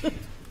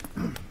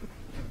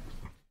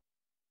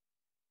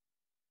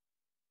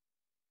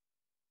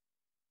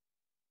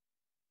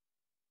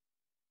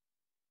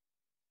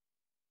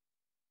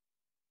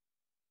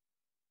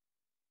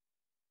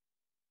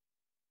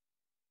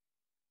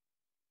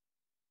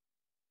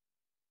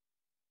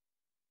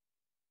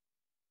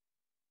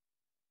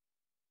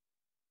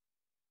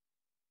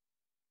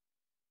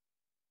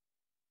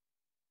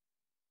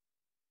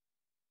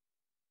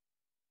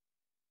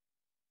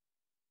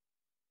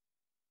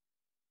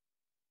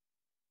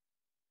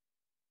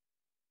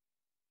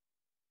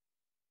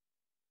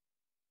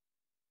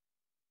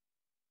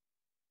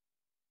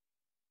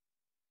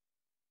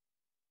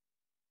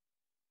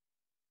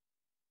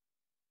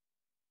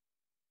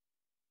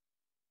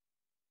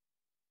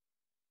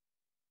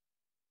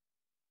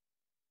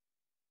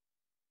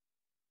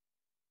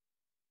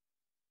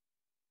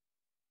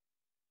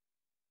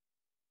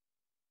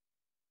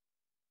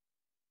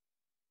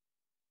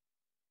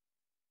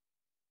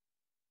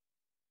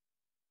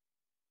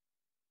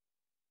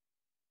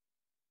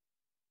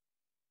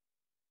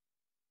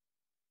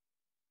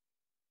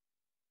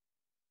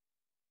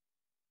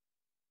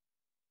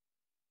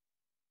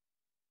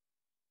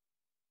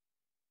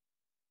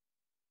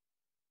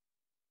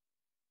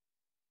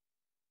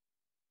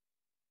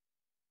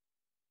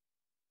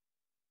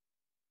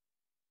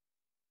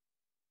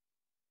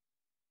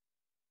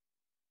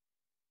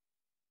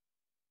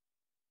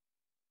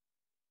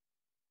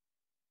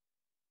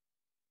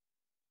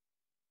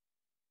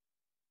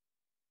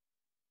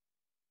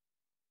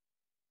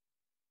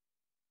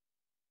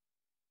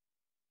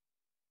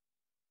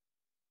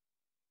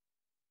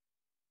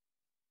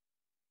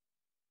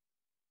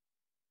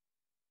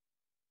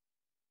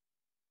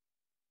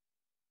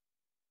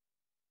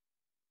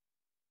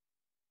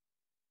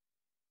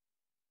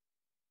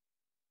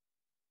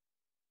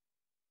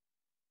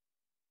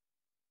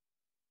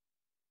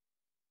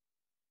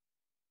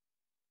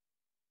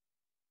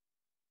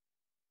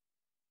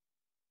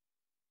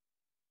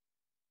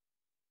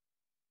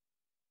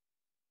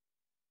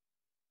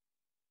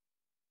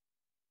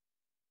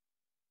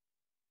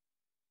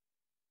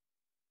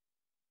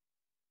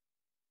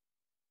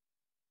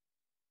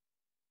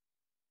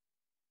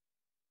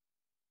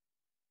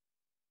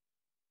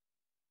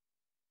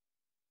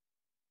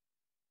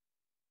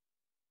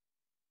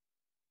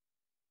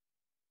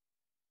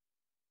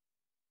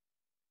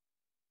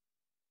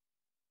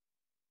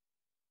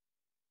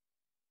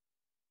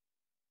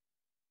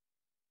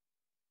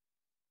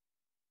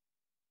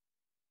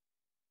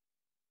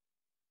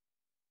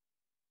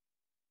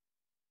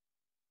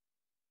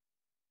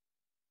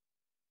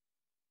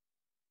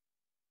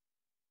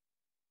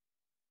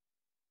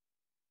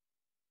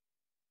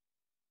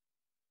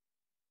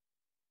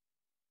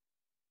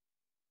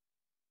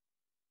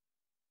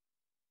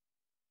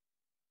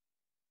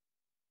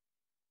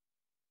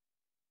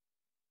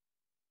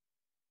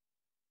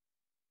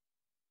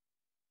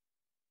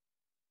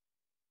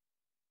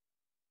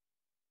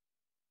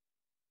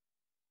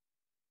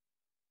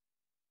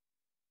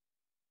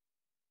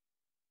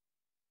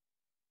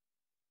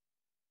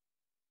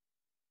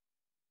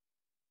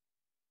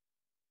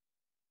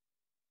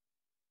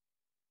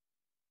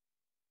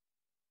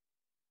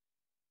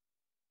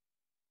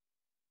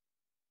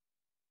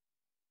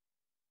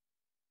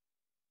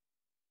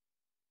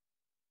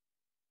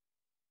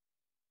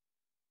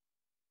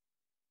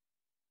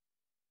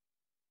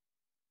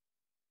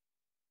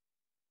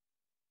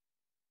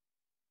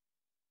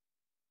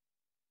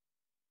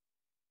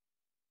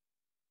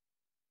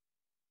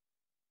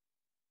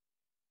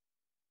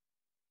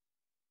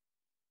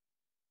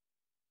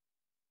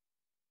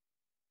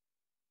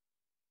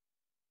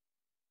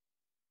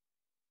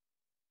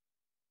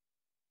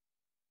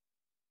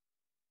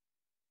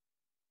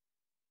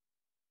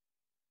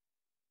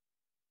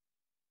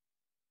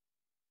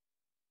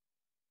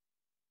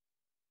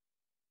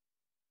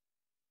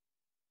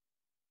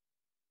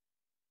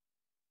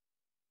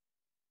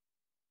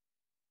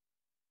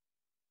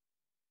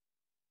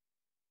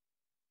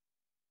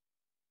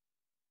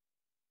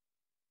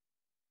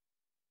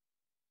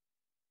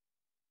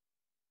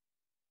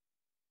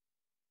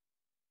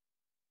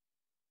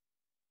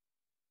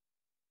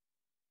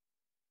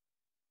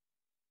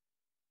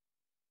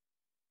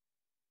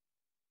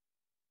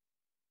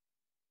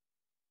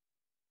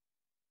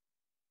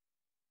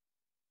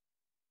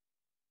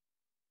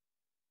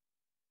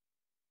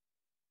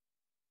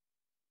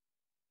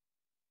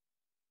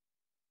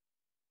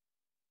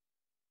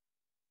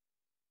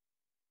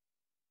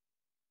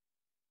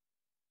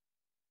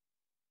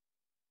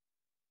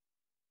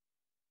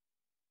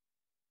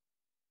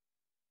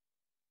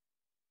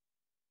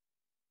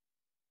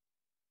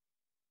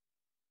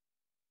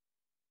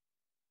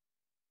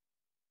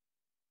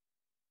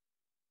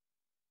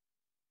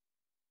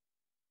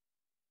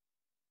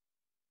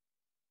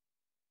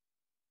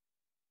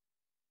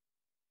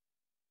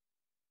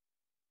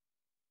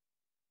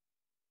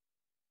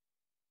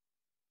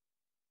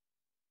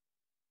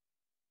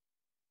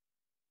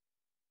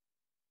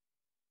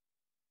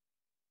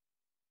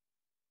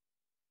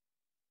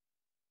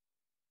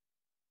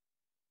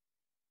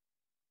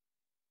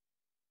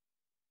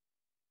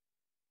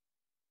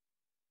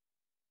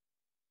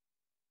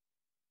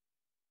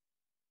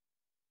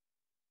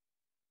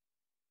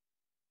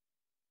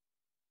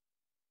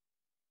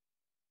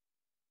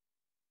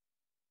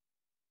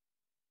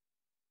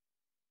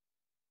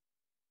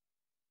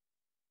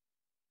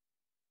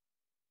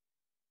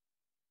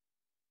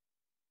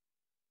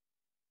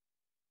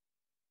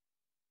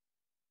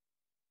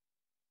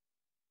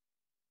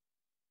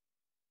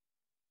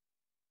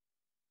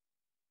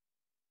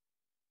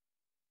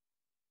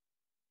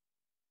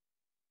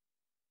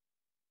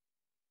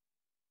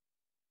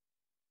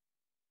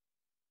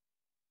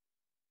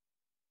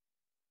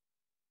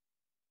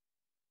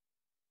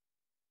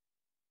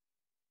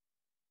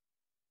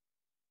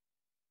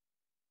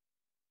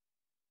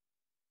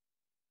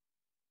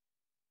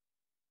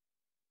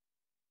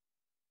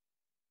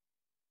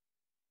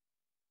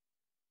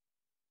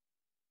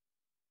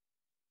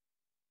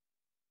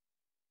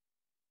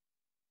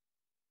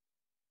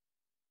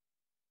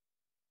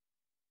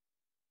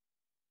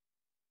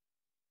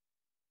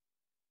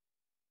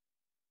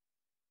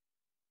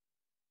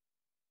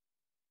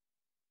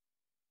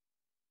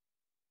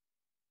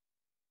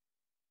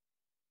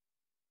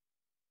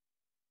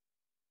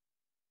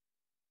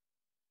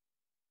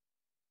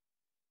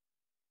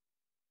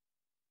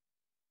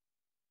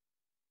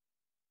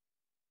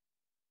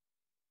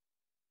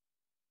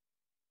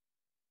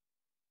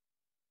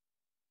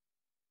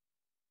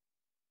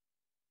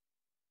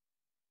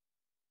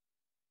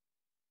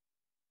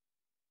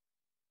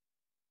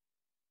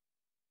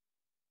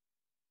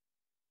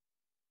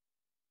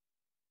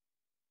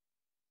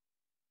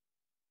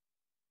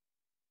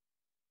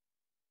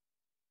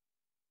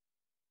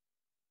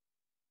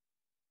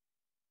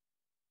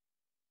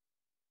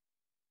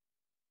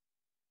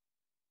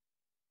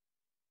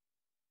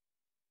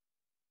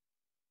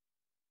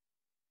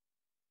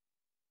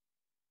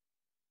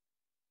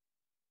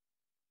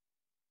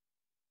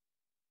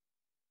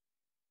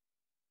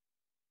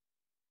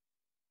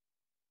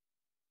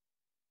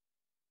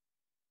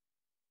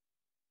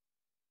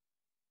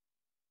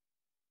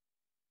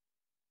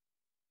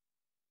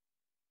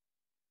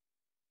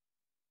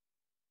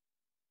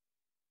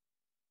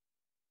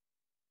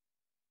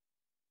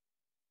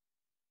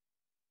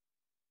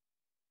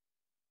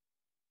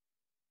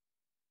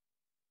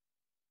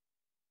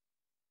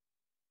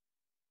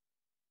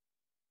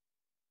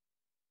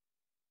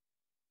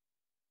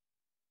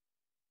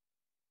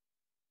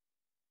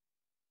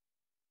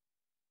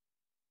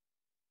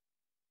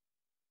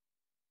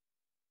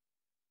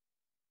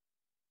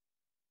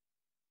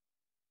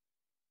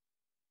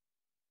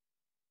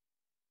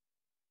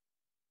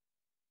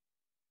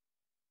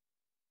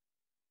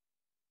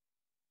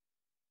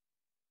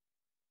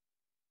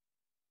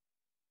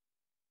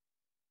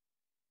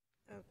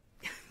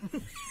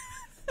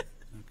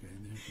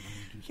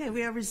 Okay,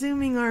 we are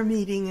resuming our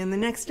meeting, and the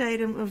next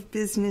item of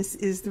business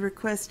is the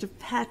request of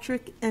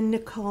Patrick and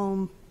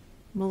Nicole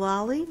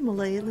Mullally,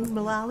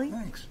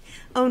 Thanks.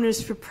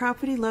 owners for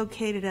property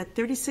located at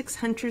 36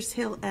 Hunters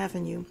Hill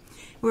Avenue,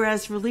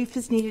 whereas relief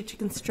is needed to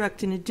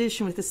construct an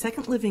addition with a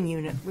second living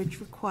unit, which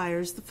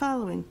requires the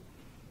following.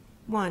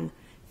 1.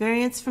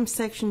 Variance from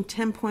section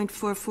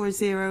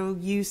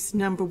 10.440, use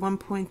number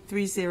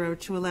 1.30,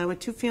 to allow a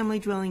two-family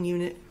dwelling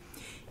unit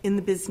in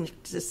the business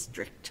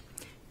district.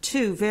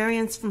 2,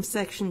 variance from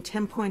section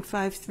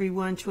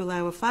 10.531 to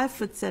allow a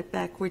 5-foot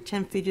setback where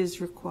 10 feet is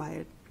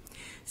required.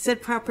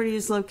 Said property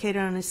is located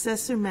on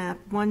Assessor Map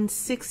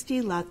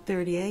 160, Lot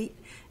 38,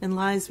 and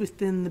lies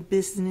within the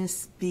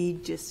Business B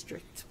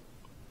District.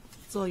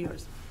 It's all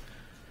yours.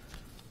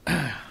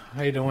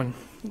 How you doing?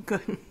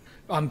 Good.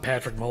 I'm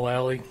Patrick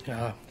Mullally.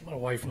 My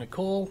wife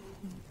Nicole.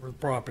 We're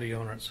property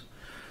owners.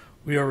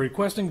 We are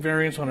requesting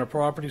variance on our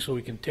property so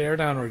we can tear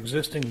down our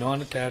existing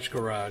non-attached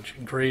garage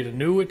and create a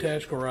new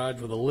attached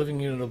garage with a living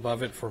unit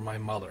above it for my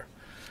mother.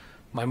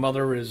 My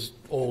mother is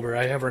older.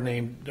 I have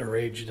her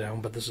age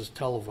down, but this is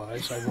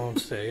televised, so I won't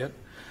say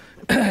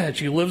it.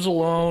 She lives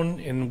alone,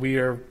 and we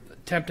are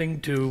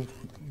attempting to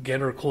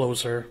get her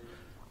closer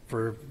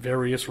for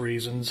various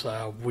reasons.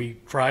 We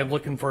tried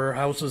looking for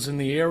houses in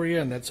the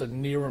area, and that's a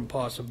near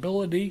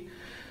impossibility.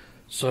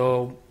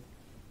 So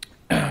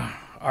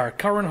our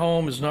current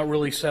home is not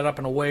really set up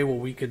in a way where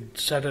we could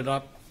set it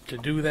up to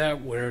do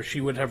that, where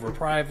she would have her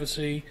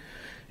privacy.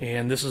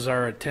 And this is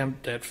our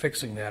attempt at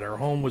fixing that. Our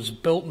home was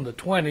built in the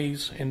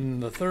 20s. In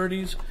the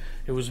 30s,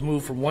 it was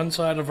moved from one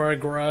side of our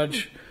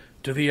garage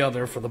to the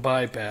other for the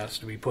bypass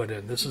to be put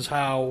in. This is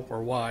how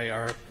or why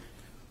our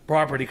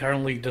property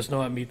currently does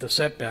not meet the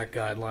setback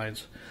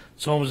guidelines.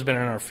 This home has been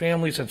in our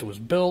family since it was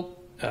built.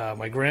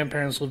 My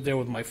grandparents lived there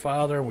with my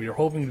father, and we are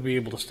hoping to be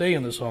able to stay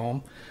in this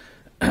home.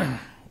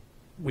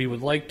 We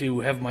would like to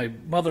have my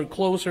mother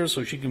closer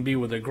so she can be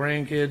with her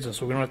grandkids, and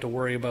so we don't have to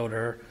worry about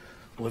her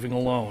living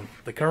alone.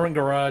 The current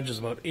garage is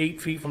about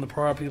 8 feet from the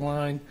property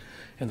line,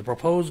 and the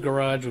proposed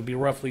garage would be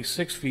roughly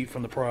 6 feet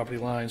from the property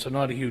line, so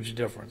not a huge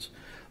difference.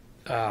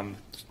 And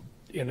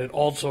it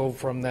also,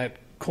 from that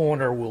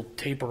corner, will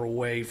taper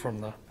away from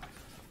the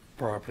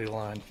property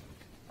line.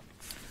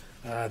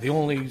 The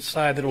only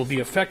side that will be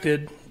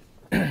affected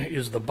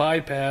is the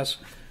bypass,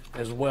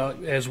 as well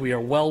as we are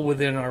well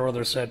within our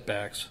other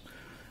setbacks.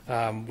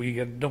 We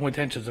have no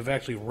intentions of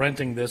actually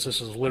renting this.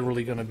 This is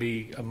literally going to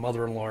be a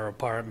mother-in-law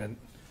apartment,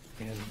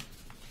 and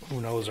who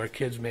knows, our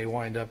kids may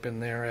wind up in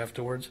there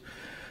afterwards.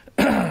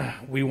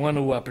 We want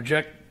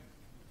to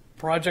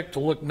project to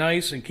look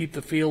nice and keep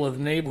the feel of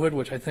the neighborhood,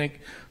 which I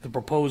think the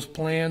proposed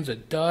plans,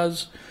 it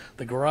does.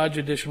 The garage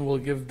addition will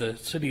give the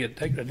city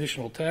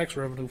additional tax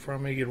revenue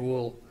from it. It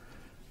will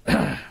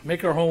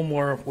make our home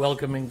more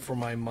welcoming for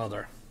my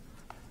mother.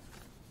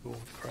 Go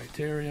with the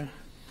criteria.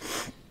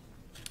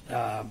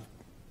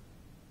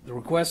 The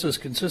request is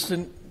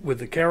consistent with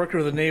the character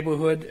of the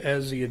neighborhood,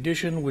 as the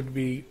addition would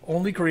be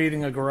only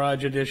creating a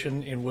garage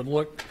addition and would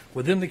look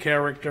within the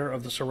character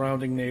of the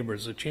surrounding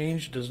neighbors. The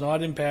change does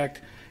not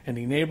impact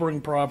any neighboring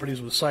properties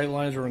with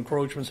sightlines or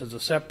encroachments as a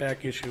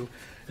setback issue.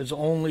 Its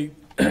only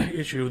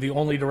issue, the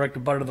only direct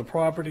abutter of the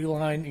property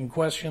line in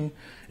question,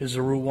 is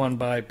the Route 1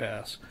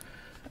 bypass.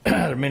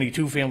 There are many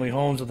two-family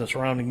homes in the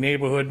surrounding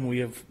neighborhood, and we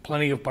have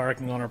plenty of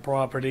parking on our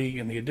property,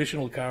 and the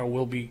additional car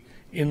will be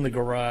in the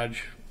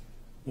garage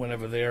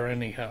whenever there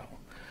anyhow.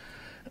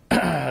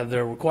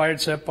 The required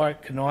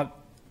setback cannot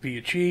be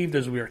achieved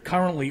as we are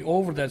currently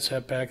over that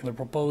setback, and the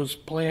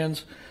proposed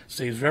plans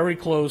stays very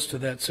close to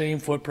that same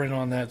footprint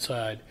on that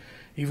side.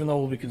 Even though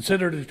it will be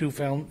considered a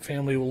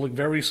two-family, it will look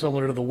very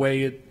similar to the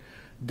way it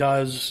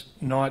does,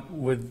 not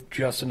with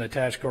just an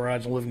attached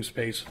garage and living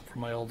space for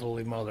my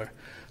elderly mother.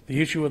 The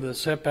issue of the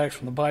setbacks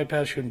from the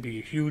bypass shouldn't be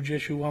a huge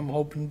issue, I'm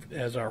hoping,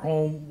 as our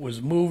home was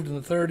moved in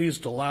the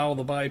 30s to allow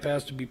the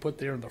bypass to be put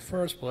there in the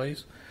first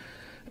place.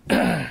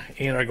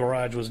 And our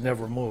garage was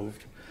never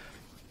moved.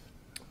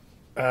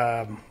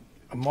 A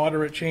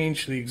moderate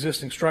change to the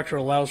existing structure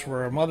allows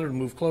for our mother to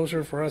move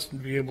closer for us to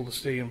be able to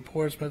stay in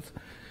Portsmouth.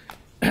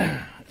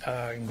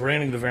 And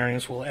granting the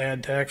variance will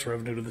add tax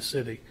revenue to the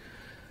city.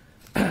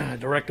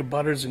 Direct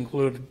abutters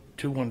include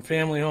 2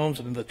 one-family homes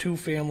and the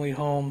 2-family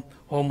home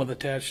with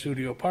attached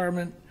studio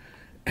apartment,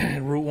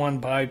 and Route 1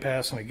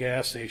 bypass and a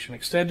gas station.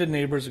 Extended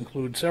neighbors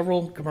include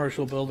several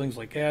commercial buildings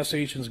like gas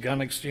stations, gun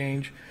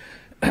exchange.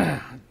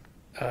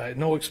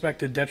 No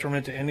expected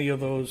detriment to any of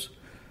those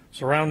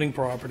surrounding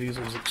properties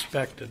is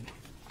expected.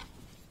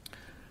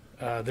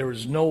 There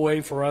is no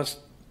way for us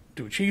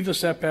to achieve the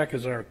setback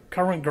as our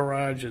current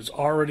garage is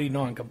already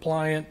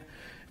non-compliant.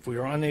 If we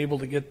are unable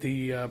to get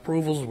the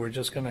approvals, we're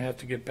just going to have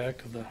to get back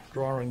to the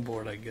drawing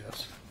board, I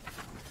guess.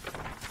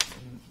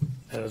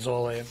 That is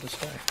all I have to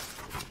say.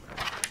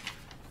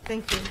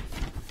 Thank you.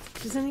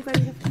 Does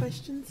anybody have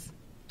questions?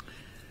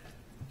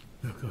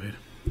 No, go ahead.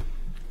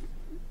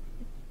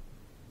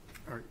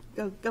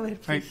 Go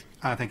ahead, please.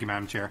 Thank you,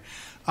 Madam Chair.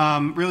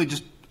 Really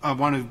just I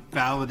want to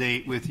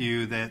validate with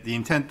you that the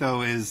intent,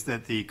 though, is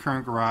that the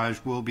current garage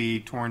will be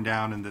torn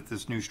down and that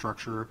this new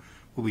structure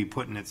will be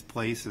put in its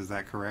place. Is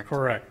that correct?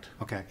 Correct.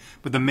 Okay.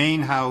 But the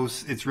main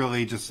house, it's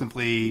really just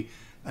simply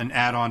an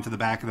add-on to the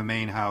back of the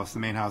main house. The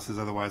main house is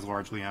otherwise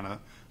largely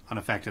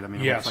unaffected. I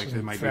mean, it Yes, looks like there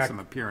in might be fact- some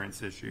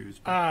appearance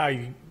issues.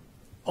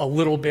 A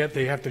little bit.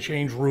 They have to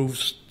change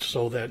roofs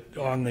so that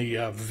on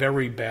the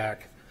very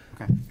back,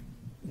 Okay.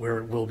 where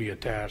it will be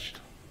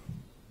attached.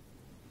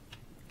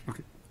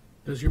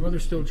 Does your mother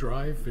still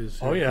drive?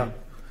 Oh, yeah.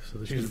 So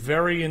there's She's gonna-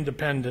 very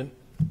independent.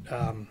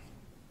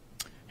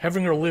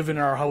 Having her live in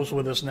our house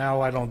with us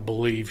now, I don't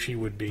believe she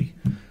would be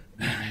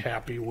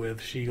happy with.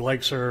 She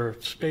likes her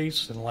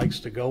space and likes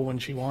to go when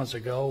she wants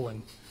to go,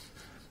 and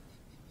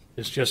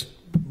it's just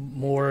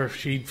more,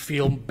 she'd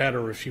feel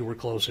better if she were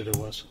closer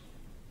to us.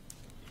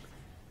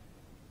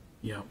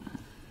 Yeah.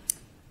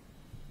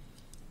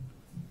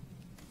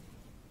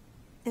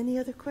 Any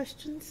other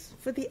questions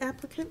for the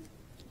applicant?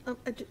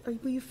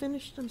 Were you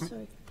finished? I'm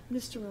sorry.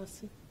 Mr.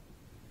 Rossi.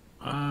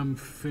 I'm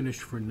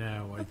finished for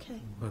now. I Okay.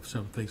 have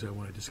some things I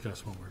want to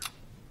discuss when we're.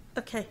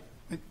 Okay.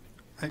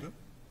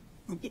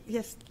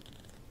 Yes,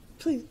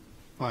 please.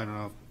 Well, I don't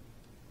know.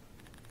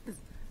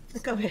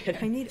 Go ahead.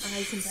 I need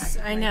eyes and back.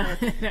 I know.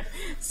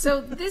 So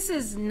this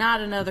is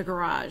not another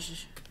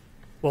garage.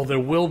 Well, there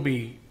will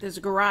be There's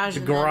a garage.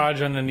 the and then-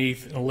 garage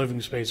underneath and a living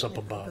space up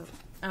above.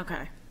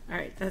 Okay. All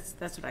right. That's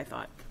what I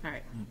thought. All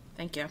right.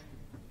 Thank you.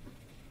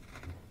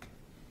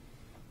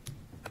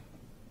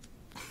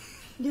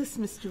 Yes,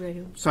 Mr.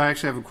 Rahul. So I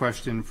actually have a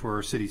question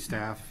for city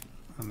staff,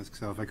 Ms.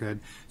 Cassell, if I could.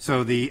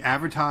 So the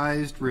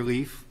advertised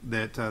relief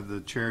that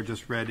the chair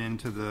just read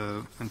into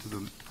the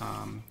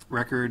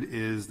record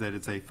is that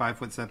it's a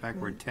 5-foot setback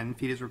where 10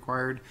 feet is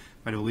required.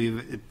 But I believe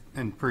it,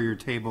 and per your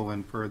table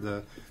and per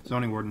the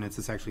zoning ordinance,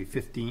 it's actually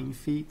 15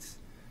 feet.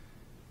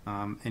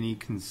 Any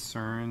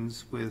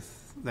concerns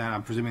with that?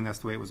 I'm presuming that's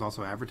the way it was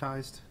also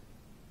advertised?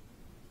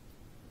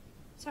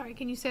 Sorry,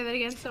 can you say that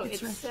again? So it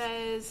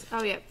says,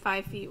 oh yeah,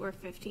 5 feet where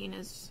 15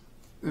 is.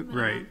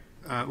 Right.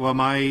 Well,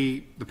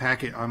 the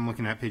packet, I'm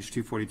looking at page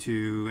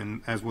 242,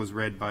 and as was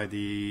read by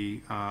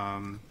the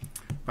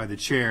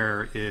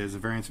chair, is a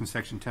variance from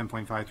section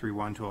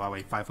 10.531 to allow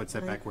a 5-foot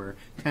setback where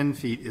 10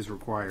 feet is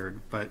required,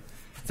 but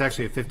it's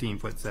actually a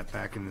 15-foot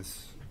setback in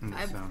this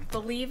I zone.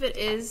 believe it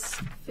is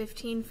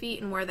 15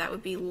 feet, and where that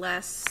would be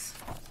less.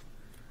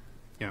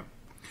 Yeah.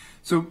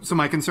 So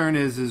my concern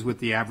is with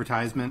the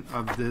advertisement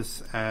of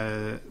this,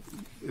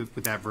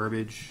 with that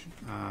verbiage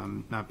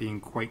not being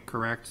quite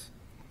correct.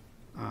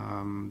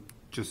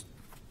 Just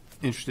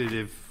interested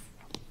if,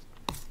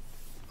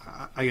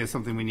 I guess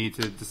something we need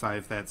to decide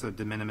if that's a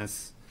de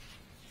minimis,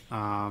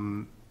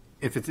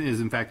 if it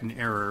is in fact an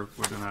error,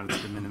 whether or not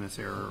it's a de minimis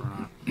error or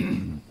not.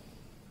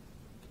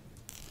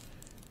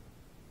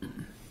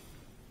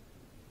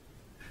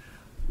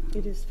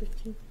 It is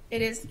 15.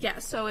 It is, yeah,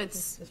 so it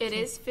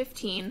is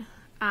 15.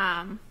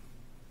 I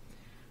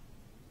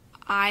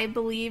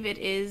believe it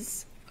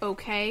is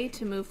okay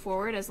to move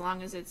forward as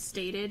long as it's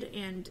stated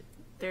and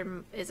there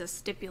is a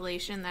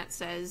stipulation that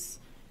says,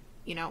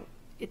 you know,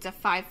 it's a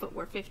 5-foot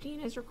where 15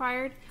 is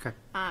required. Okay.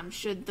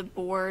 Should the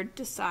board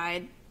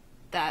decide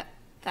that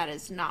that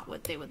is not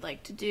what they would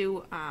like to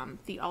do,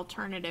 the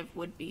alternative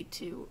would be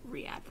to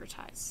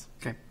re-advertise.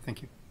 Okay,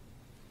 thank you.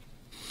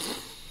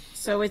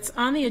 So it's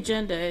on the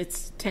agenda.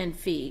 It's 10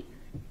 feet.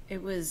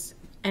 This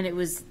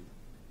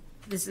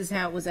is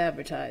how it was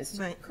advertised.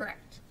 Right.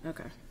 Correct.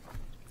 Okay.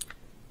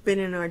 But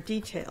in our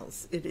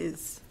details, it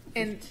is.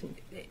 In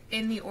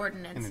the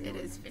ordinance, it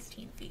is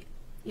 15 feet.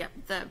 Yep,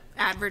 the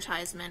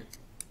advertisement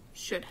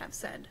should have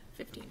said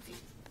 15 feet.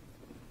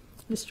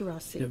 Mr.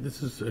 Rossi. Yeah,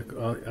 this is,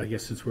 I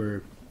guess since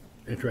we're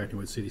interacting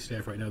with city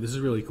staff right now, this is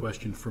really a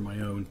question for my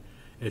own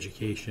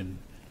education,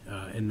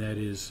 and that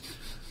is,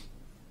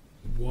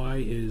 why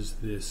is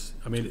this,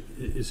 I mean,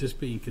 is this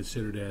being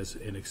considered as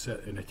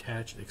an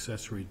attached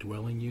accessory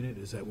dwelling unit?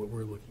 Is that what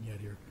we're looking at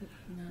here?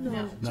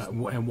 No.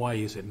 And why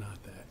is it not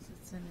that?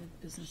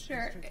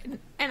 Sure,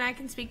 and I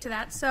can speak to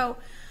that. So,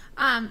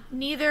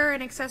 neither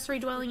an accessory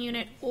dwelling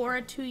unit or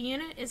a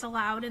 2-unit is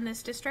allowed in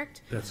this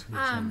district. That's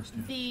I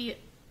understand. The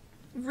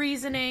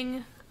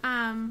reasoning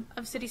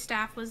of city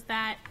staff was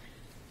that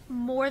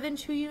more than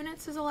 2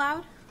 units is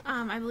allowed.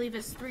 I believe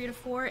it's 3 to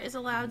 4 is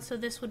allowed, so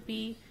this would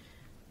be,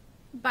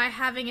 by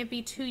having it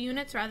be 2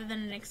 units rather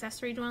than an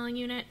accessory dwelling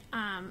unit,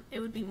 it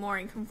would be more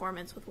in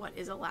conformance with what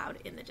is allowed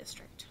in the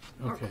district.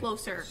 Or Okay.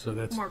 closer, So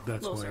that's more why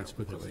closer, it's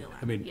put that way. closely allowed.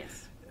 I mean,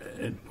 Yes,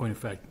 in point of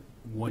fact,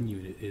 1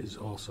 unit is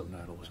also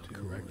not allowed,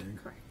 correct?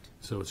 correct.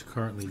 So it's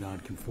currently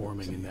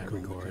non-conforming in that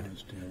regard.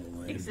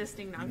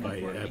 Existing By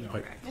non-conforming,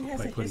 by- correct.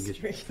 by putting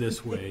it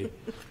this way,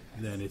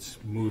 then it's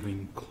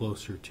moving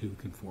closer to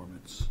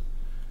conformance.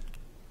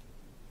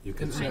 You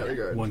could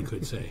say, one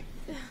could say.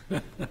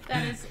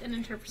 That is an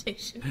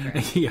interpretation,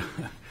 correct? Yeah,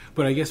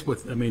 but I guess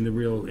the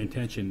real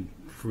intention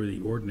for the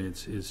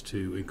ordinance is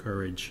to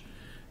encourage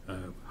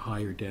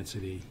higher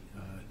density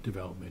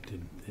development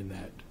in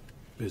that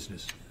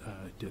business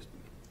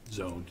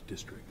zoned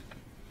district,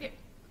 Yeah.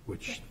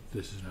 which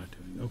this is not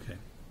doing. Okay.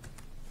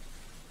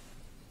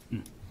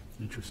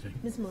 Interesting.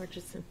 Ms.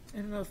 Murchison. I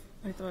don't know if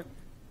I thought.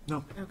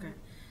 No. Okay.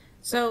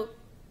 So,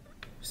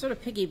 sort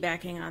of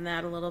piggybacking on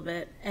that a little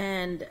bit,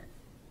 and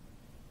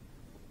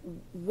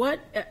what,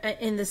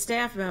 in the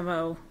staff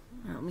memo,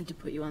 I don't mean to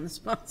put you on the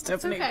spot,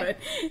 Stephanie, okay.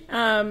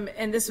 but,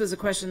 and this was a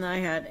question that I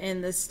had.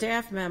 In the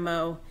staff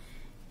memo,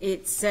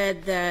 it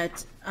said that,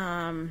 just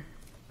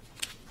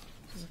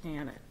looking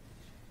at it,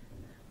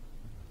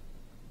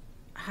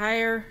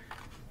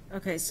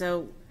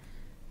 so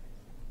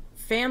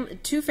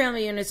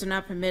two-family units are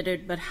not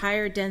permitted, but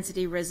higher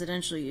density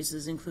residential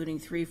uses, including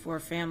 3-4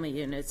 family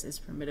units, is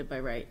permitted by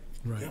right.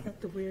 Right. That's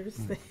the weirdest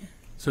thing.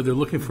 So they're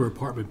looking for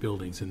apartment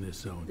buildings in this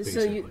zone, So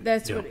basically.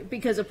 that's Yeah. what,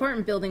 because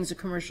apartment buildings are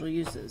commercial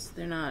uses,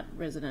 they're not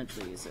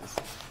residential uses.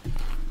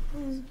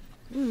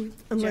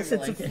 Unless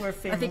it's a Generally.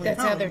 four-family I think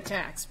that's how home. they're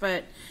taxed,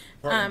 but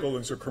Apartment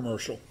buildings are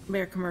commercial.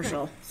 they're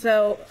commercial.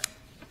 So,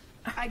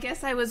 I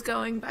guess I was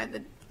going by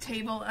the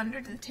table,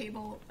 under the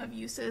table of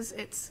uses.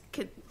 It's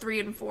 3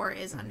 and 4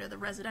 is under the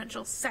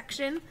residential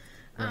section.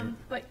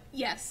 But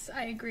yes,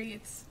 I agree,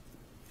 it's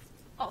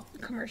all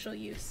commercial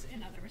use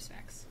in other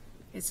respects.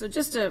 okay, so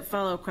just a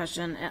follow-up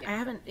question. I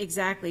haven't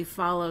exactly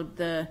followed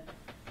the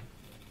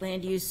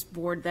land use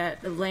board, the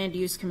land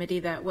use committee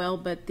that well,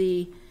 but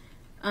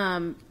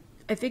I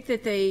think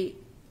that they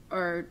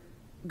are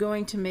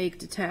going to make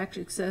detached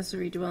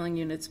accessory dwelling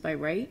units by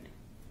right.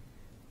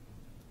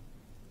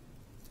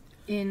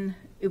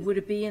 Would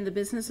it be in the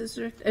business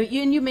district?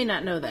 And you may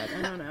not know that,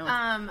 I don't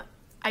know.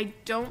 I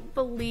don't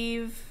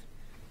believe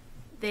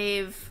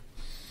they've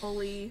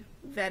fully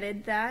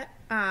vetted that,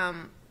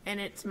 and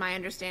it's my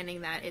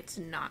understanding that it's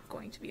not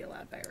going to be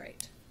allowed by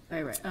right.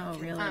 By right, oh,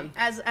 really?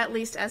 At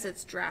least as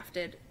it's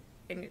drafted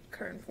in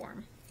current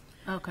form.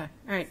 Okay,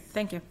 all right,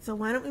 thank you. So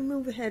why don't we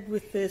move ahead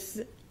with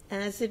this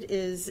as it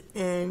is,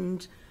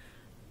 and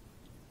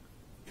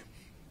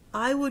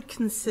I would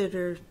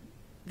consider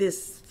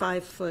this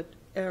 5-foot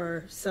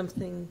error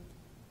something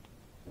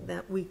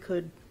that we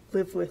could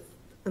live with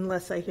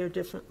unless I hear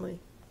differently.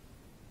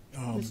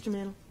 Mr.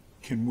 Mantle?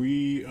 Can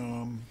we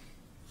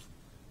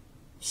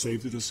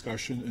save the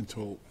discussion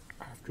until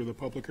after the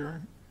public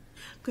hearing?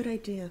 Good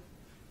idea.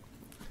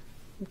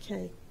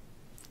 Okay.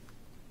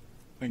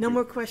 Thank No you.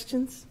 more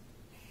questions?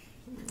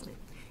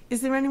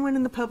 Is there anyone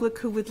in the public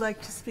who would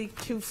like to speak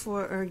to,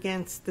 for, or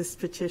against this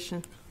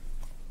petition?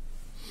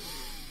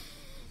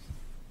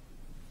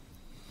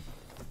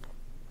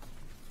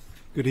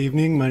 Good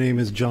evening. My name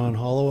is John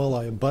Hollowell.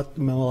 I abut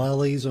the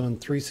Mullaallys on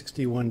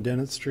 361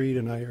 Dennett Street,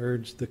 and I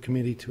urge the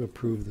committee to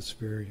approve this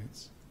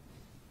variance.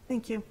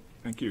 Thank you.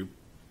 Thank you.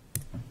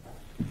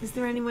 Is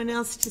there anyone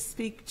else to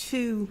speak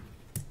to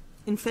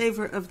in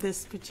favor of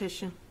this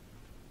petition?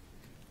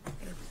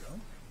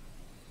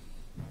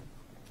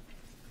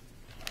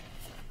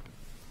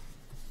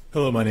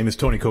 Hello, my name is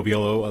Tony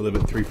Coviello. I live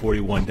at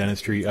 341 Dennett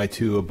Street. I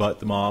too abut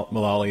the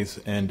Mullaallys,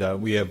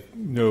 and we have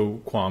no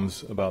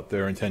qualms about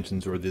their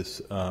intentions or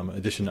this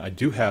addition. I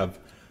do have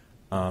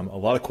a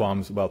lot of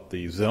qualms about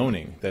the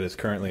zoning that is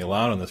currently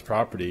allowed on this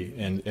property,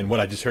 and what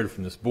I just heard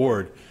from this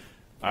board.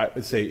 I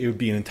would say it would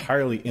be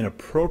entirely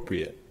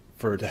inappropriate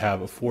for it to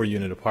have a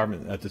 4-unit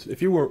apartment at this.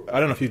 If you were, I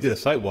don't know if you did a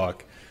site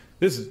walk,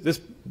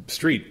 this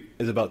street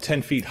is about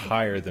 10 feet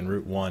higher than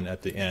Route 1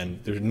 at the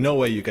end. There's no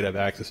way you could have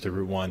access to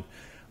Route 1.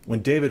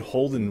 When David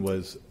Holden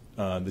was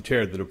the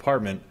chair of the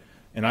department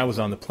and I was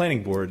on the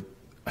planning board,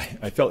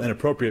 I felt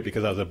inappropriate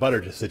because I was a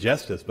butter to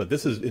suggest this, but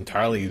this is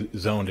entirely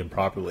zoned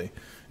improperly.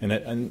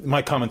 And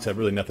my comments have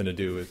really nothing to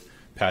do with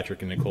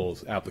Patrick and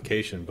Nicole's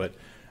application, but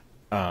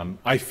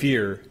I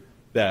fear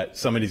that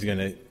somebody's going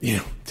to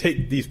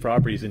take these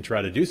properties and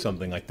try to do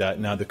something like that.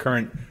 Now, the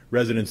current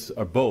residents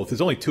are both.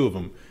 There's only 2 of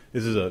them.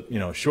 This is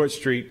a short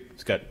street.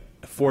 It's got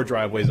 4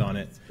 driveways on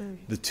it.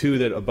 The 2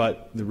 that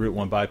abut the Route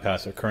 1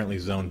 bypass are currently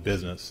zoned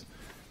business.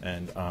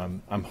 And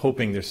I'm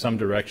hoping there's some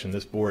direction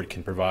this board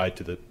can provide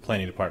to the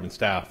planning department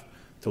staff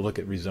to look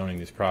at rezoning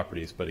these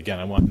properties. But again,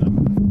 I want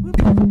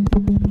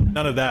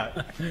none of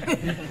that.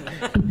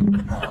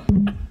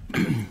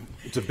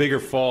 It's a bigger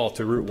fall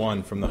to Route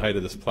 1 from the height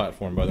of this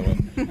platform, by the way.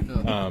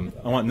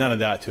 I want none of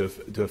that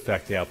to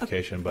affect the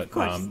application. But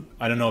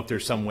I don't know if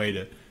there's some way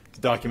to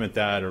document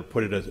that or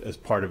put it as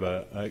part of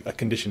a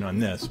condition on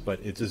this,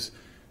 but it's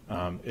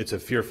a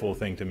fearful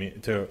thing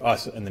to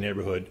us in the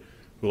neighborhood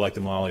who, like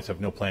the Mullaallys, have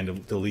no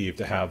plan to leave,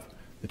 to have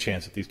the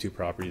chance that these 2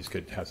 properties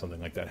could have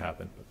something like that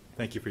happen. But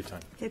thank you for your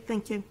time. Okay,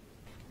 thank you.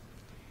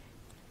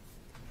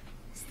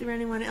 Is there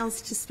anyone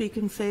else to speak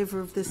in favor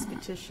of this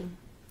petition?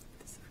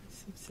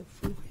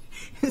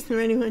 Is there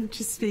anyone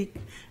to speak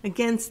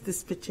against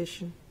this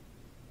petition?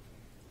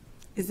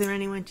 Is there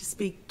anyone to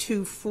speak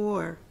to,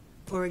 for,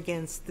 or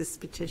against this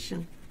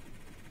petition?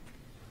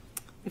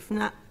 If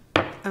not,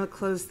 I will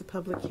close the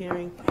public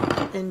hearing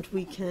and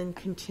we can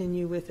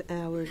continue with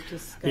our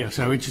discussion. Yes,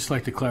 I would just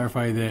like to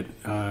clarify that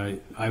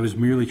I was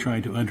merely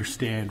trying to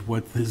understand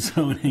what the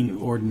zoning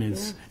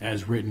ordinance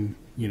as written,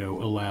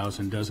 allows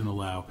and doesn't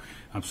allow.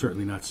 I'm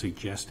certainly not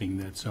suggesting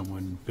that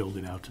someone build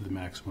it out to the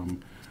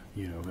maximum.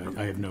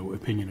 I have no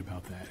opinion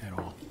about that at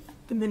all.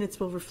 The minutes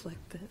will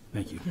reflect that.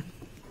 Thank you.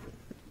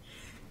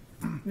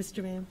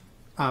 Mr. Ram?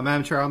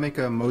 Madam Chair, I'll make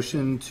a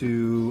motion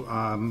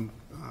to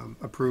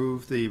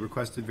approve the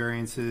requested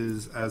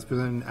variances as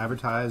presented and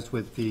advertised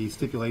with the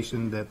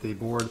stipulation that the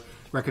board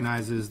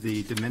recognizes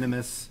the de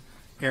minimis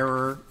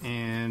error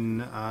in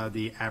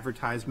the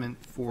advertisement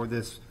for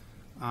this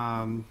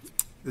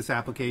this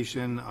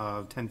application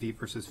of 10 feet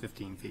versus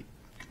 15 feet.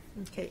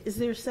 Okay, is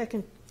there a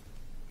second?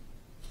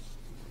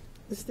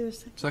 Is there a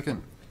second?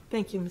 Second.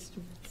 Thank you, Mr.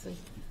 Matson.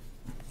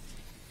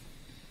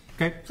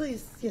 Okay.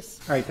 Please, yes.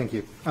 All right, thank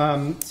you.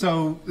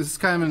 So this is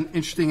kind of an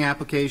interesting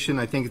application.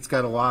 I think it's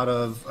got a lot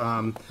of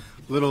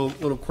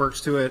little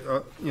quirks to it.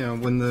 You know,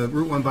 when the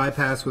Route 1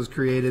 bypass was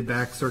created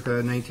back circa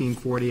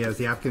 1940, as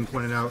the applicant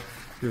pointed out,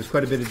 there was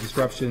quite a bit of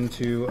disruption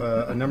to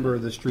a number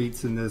of the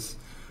streets in this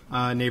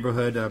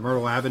neighborhood.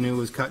 Myrtle Avenue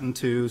was cut in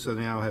two, so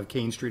they now have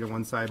Kane Street on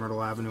one side,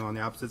 Myrtle Avenue on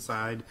the opposite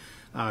side.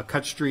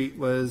 Cut Street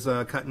was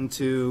cut in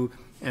two,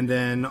 and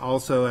then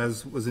also,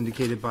 as was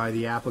indicated by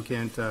the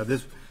applicant,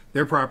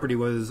 their property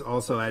was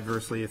also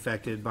adversely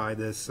affected by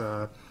this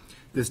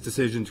this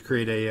decision to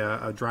create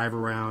a drive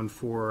around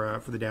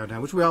for the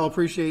downtown, which we all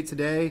appreciate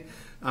today,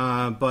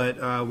 but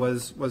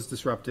was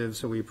disruptive.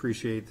 So we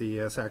appreciate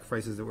the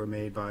sacrifices that were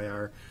made by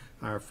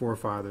our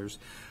forefathers.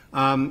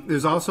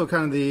 There's also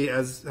kind of the,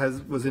 as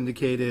was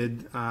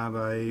indicated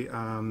by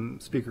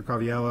Speaker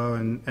Coviello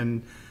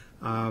and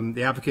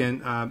the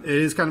applicant, it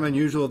is kind of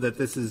unusual that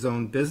this is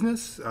zoned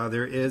business.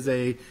 There is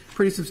a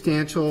pretty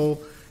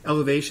substantial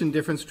elevation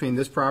difference between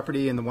this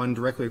property and the one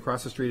directly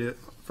across the street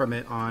from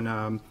it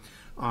on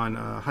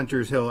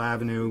Hunters Hill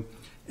Avenue,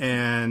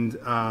 and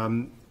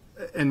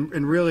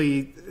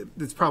really,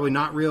 it's probably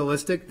not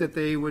realistic that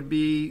they would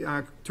be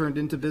turned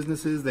into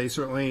businesses. They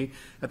certainly,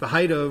 at the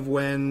height of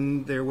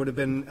when there would have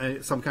been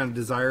some kind of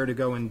desire to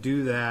go and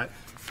do that,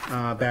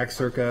 back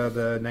circa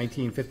the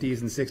 1950s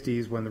and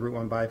 60s, when the Route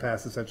 1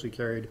 bypass essentially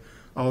carried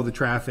all the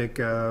traffic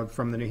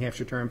from the New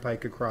Hampshire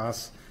Turnpike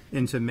across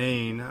into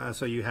Maine.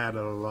 So you had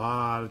a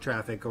lot of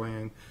traffic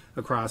going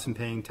across and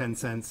paying 10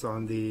 cents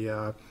on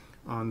the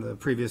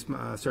previous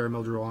Sarah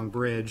Mildred Long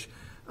Bridge.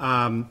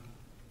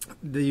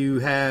 You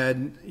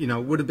had,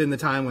 would have been the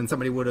time when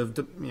somebody would have,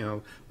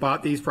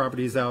 bought these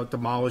properties out,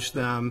 demolished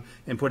them,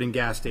 and put in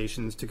gas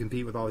stations to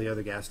compete with all the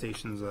other gas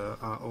stations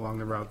along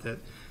the route that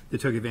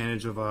took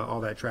advantage of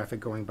all that traffic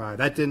going by.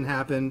 That didn't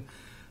happen.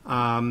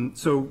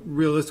 So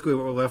realistically,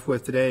 what we're left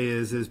with today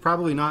is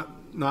probably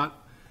not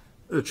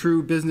a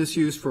true business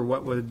use for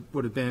what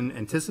would have been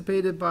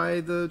anticipated by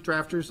the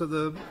drafters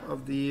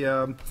of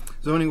the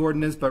zoning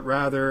ordinance, but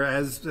rather,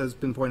 as has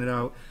been pointed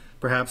out,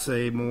 perhaps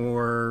a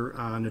more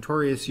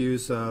notorious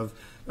use of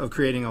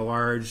creating a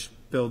large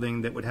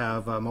building that would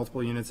have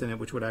multiple units in it,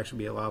 which would actually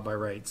be allowed by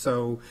right.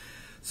 So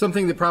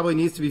something that probably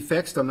needs to be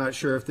fixed. I'm not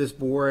sure if this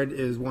board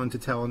is one to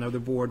tell another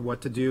board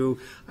what to do.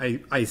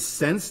 I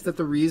sense that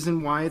the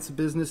reason why it's a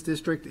business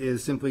district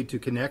is simply to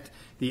connect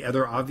the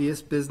other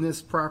obvious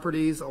business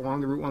properties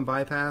along the Route 1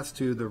 bypass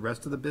to the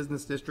rest of the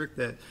business district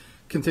that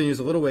continues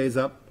a little ways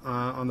up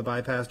on the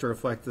bypass to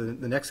reflect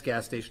the next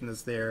gas station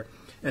that's there,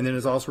 and then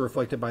is also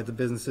reflected by the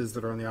businesses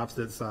that are on the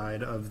opposite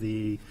side of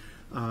the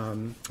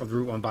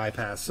Route 1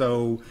 bypass.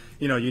 So,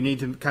 you need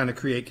to kind of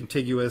create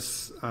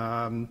contiguous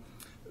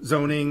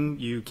zoning.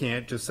 You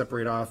can't just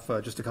separate off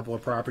just a couple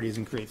of properties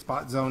and create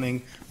spot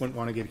zoning. Wouldn't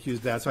want to get accused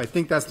of that. So I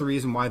think that's the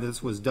reason why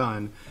this was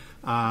done.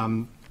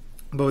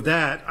 But with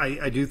that,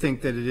 I do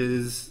think that it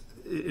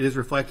is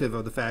reflective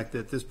of the fact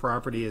that this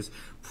property is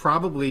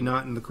probably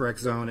not in the correct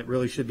zone. It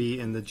really should be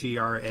in the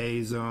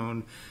GRA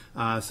zone,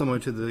 similar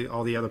to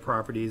all the other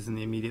properties in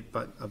the immediate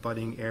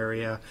abutting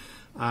area.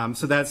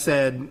 So that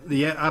said,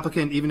 the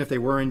applicant, even if they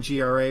were in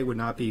GRA, would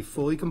not be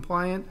fully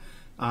compliant.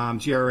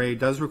 GRA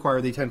does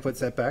require the 10-foot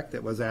setback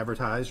that was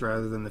advertised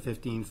rather than the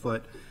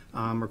 15-foot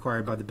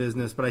required by the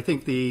business. But I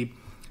think the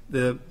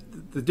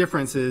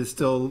difference is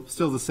still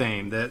the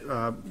same, that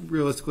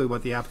realistically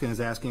what the applicant is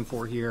asking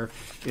for here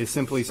is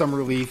simply some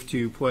relief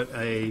to put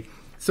a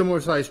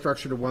similar size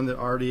structure to one that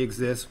already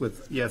exists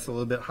with, yes, a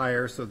little bit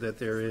higher, so that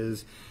there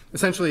is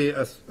essentially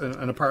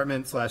an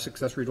apartment /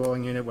 accessory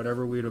dwelling unit,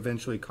 whatever we would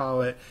eventually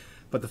call it.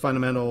 But the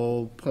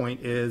fundamental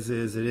point is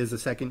it is a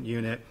second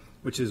unit,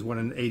 which is what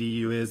an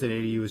ADU is. An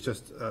ADU is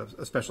just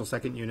a special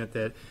second unit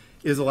that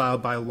is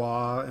allowed by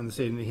law in the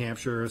state of New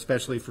Hampshire,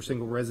 especially for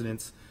single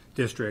residence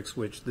districts,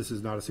 which this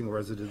is not a single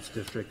residence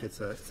district, it's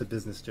a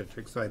business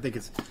district. So I think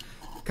it's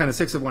kind of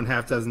 6 of 1,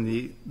 half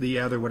dozen the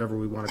other, whatever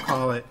we want to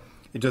call it.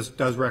 It just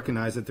does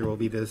recognize that there will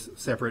be this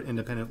separate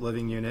independent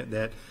living unit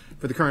that,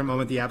 for the current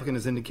moment, the applicant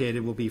has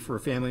indicated will be for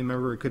a family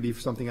member. It could be for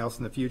something else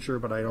in the future,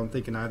 but I don't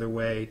think in either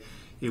way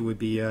it would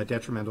be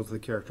detrimental to the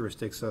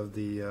characteristics of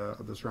the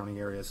surrounding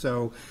area.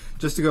 So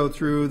just to go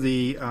through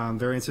the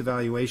variance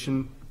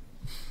evaluation,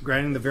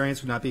 granting the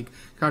variance would not be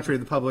contrary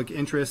to the public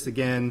interest.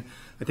 Again,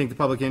 I think the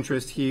public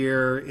interest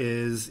here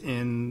is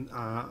in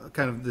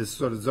kind of this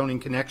sort of zoning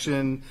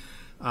connection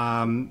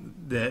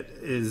that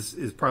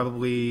is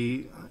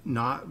probably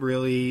not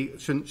really,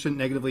 shouldn't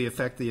negatively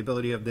affect the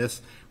ability of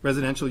this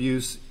residential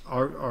use,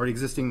 our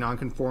existing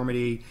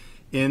nonconformity,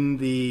 in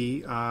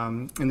the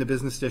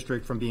business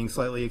district from being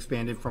slightly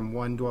expanded from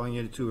one dwelling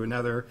unit to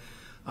another.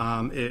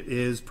 It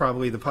is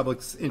probably the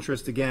public's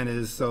interest, again,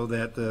 is so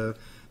that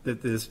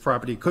that this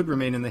property could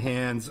remain in the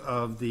hands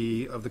of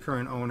the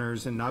current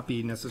owners and not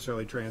be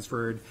necessarily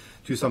transferred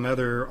to some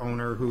other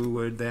owner who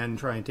would then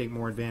try and take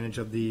more advantage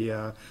of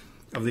the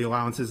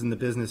allowances in the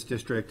business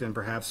district and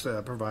perhaps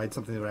provide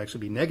something that would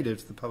actually be negative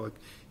to the public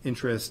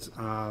interest,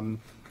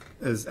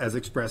 as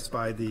expressed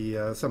by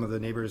some of the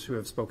neighbors who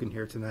have spoken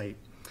here tonight.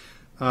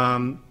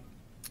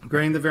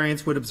 Granting the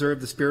variance would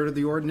observe the spirit of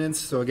the ordinance.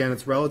 So again,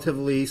 it's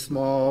relatively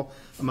small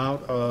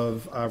amount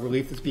of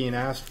relief that's being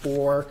asked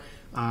for.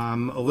 A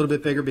little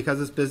bit bigger because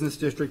it's business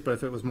district, but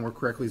if it was more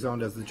correctly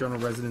zoned as the general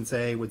residence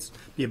A, would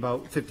be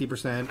about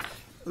 50%.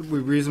 The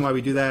reason why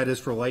we do that is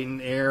for light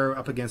and air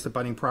up against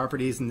abutting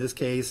properties. In this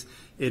case,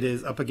 it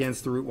is up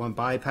against the Route 1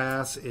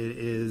 bypass.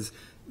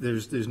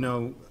 There's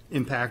no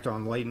impact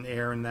on light and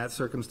air in that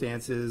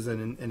circumstances,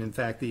 and in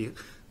fact, the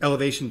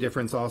elevation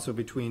difference also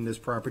between this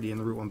property and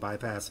the Route 1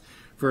 bypass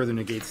further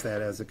negates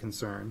that as a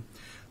concern.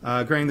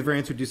 Granting the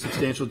variance would do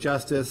substantial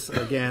justice.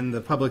 Again,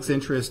 the public's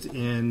interest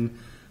in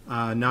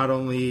not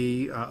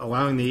only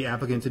allowing the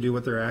applicant to do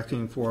what they're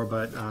asking for,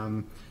 but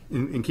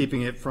in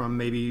keeping it from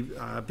maybe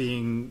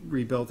being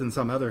rebuilt in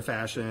some other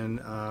fashion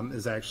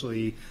is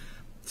actually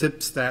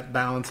tips that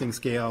balancing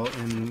scale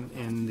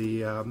in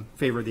the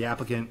favor of the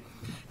applicant.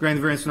 Granting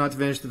the variance will not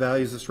diminish the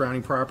values of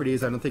surrounding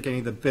properties. I don't think any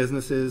of the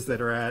businesses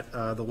that are at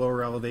the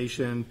lower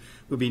elevation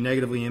would be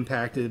negatively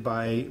impacted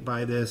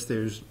by this.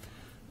 There's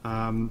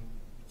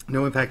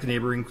no impact to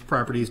neighboring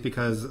properties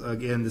because,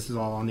 again, this is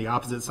all on the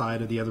opposite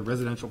side of the other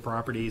residential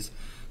properties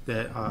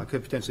that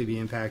could potentially be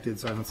impacted,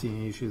 so I don't see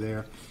any issue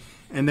there.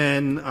 And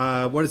then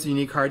what is the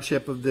unique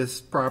hardship of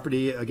this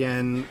property?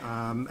 Again,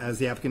 as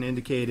the applicant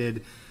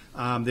indicated,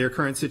 their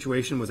current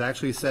situation was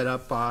actually set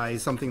up by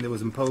something that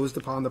was imposed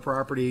upon the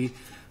property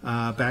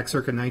back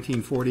circa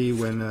 1940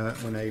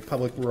 when a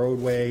public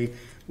roadway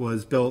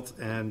was built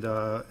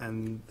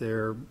and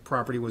their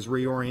property was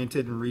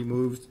reoriented and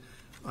removed.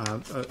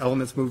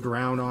 Elements moved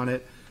around on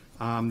it.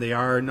 They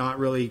are not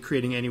really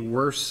creating any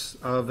worse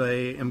of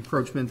a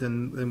encroachment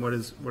than what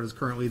is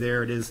currently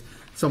there. It is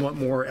somewhat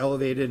more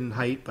elevated in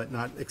height, but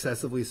not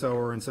excessively so,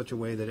 or in such a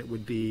way that it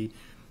would be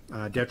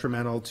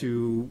detrimental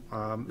to.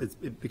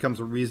 It becomes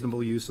a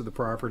reasonable use of the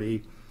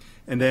property.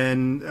 And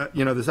then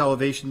this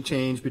elevation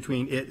change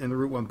between it and the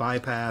Route 1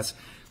 bypass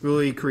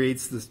really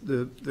creates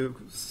the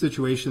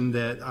situation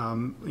that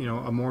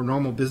a more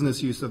normal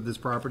business use of this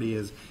property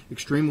is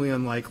extremely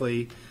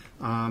unlikely.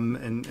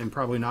 And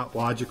probably not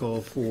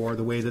logical for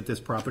the way that this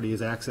property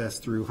is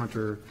accessed through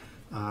Hunter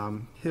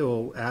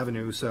Hill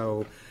Avenue.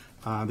 So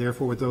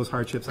therefore, with those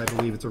hardships, I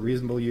believe it's a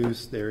reasonable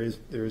use. There's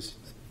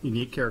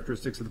unique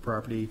characteristics of the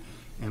property,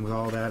 and with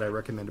all that, I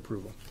recommend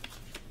approval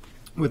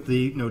with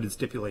the noted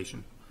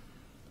stipulation.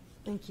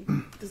 Thank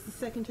you. Does the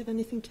second have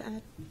anything to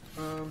add?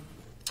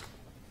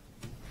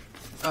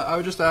 I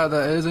would just add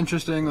that it is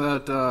interesting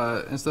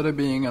that instead of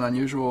being an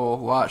unusual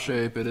lot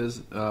shape, it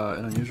is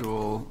an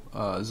unusual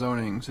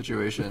zoning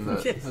situation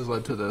that Yes. has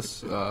led to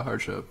this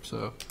hardship.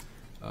 So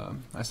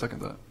I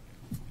second that.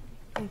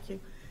 Thank you.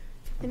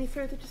 Any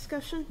further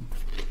discussion?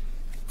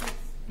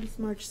 Ms.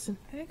 Marchson.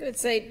 I would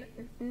say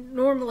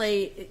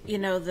normally,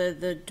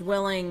 the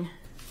dwelling,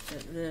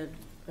 the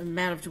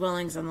amount of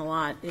dwellings on the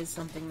lot is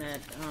something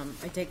that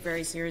I take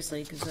very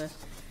seriously because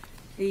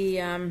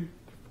the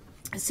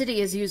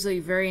city is usually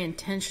very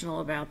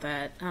intentional about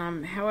that.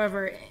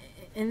 However,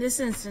 in this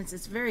instance,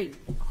 it's very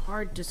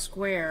hard to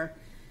square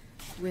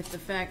with the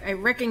fact, I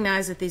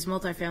recognize that these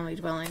multifamily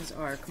dwellings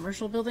are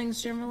commercial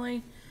buildings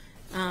generally,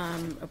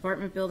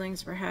 apartment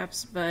buildings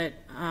perhaps, but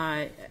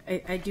I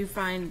do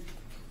find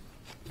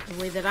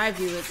the way that I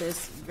view it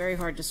is very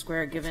hard to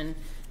square given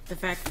the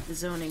fact that the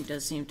zoning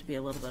does seem to be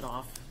a little bit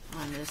off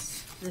on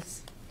this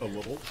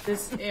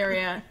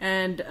area.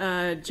 And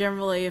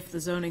generally, if the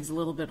zoning's a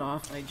little bit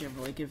off, I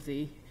generally give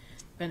the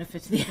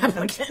benefit to the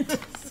applicant.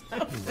 So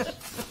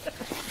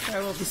I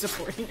will be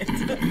supporting it.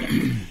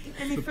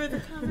 Any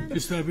further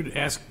comments? I would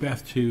ask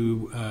Beth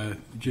to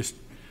just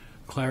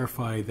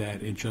clarify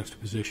that in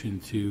juxtaposition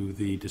to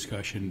the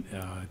discussion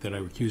that I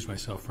recused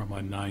myself from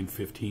on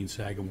 915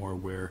 Sagamore,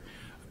 where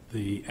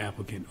the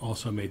applicant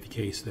also made the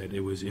case that it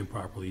was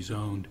improperly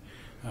zoned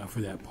for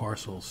that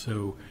parcel.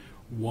 So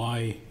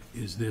why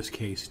is this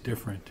case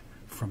different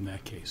from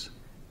that case?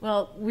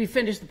 Well, we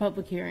finished the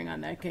public hearing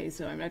on that case,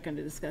 so I'm not going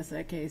to discuss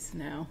that case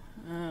now.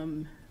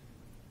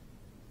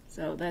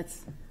 So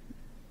that's,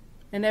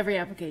 and every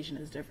application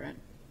is different.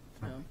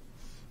 So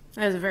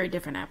that was a very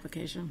different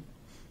application.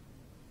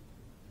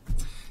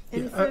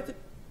 Any further?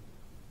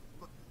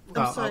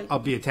 I'm sorry. I'll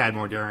be a tad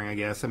more daring, I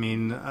guess. I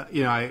mean,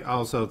 I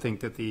also think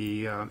that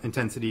the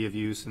intensity of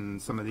use in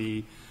some of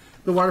the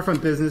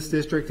waterfront business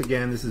district,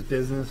 again, this is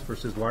business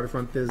versus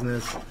waterfront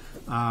business.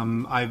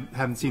 I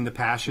haven't seen the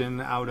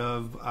passion out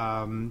of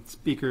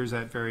speakers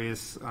at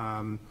various,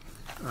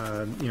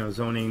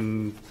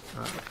 zoning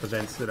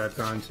events that I've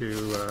gone to,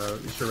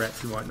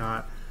 charrettes and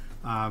whatnot.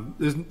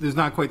 There's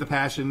not quite the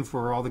passion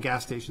for all the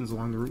gas stations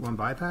along the Route 1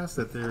 bypass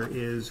that there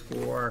is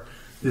for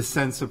this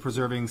sense of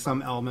preserving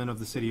some element of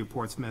the city of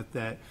Portsmouth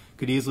that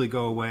could easily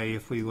go away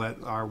if we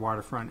let our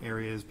waterfront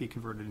areas be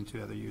converted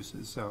into other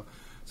uses. So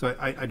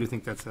I do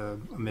think that's a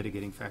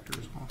mitigating factor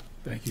as well.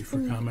 Thank you for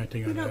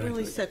commenting on We that. don't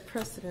really set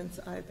precedents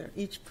either.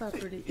 Each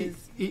property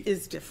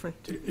is different.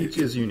 Each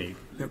is unique.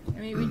 I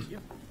mean,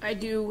 I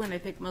do, and I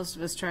think most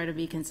of us try to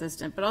be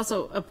consistent, but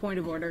also a point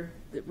of order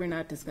that we're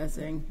not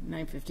discussing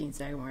 915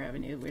 Sagamore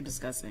Avenue. We're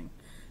discussing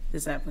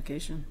this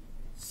application.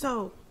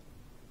 So,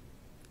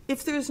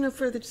 if there is no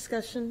further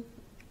discussion,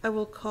 I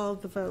will call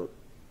the vote.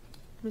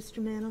 Mr.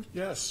 Manow?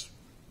 Yes.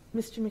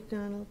 Mr.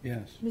 McDonald?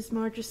 Yes. Ms.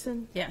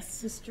 Margerson?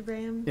 Yes. Mr.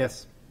 Ram?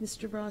 Yes.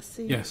 Mr.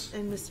 Rossi? Yes.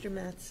 And Mr.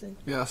 Mattson?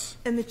 Yes.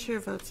 And the chair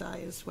votes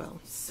aye as well.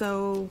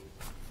 So,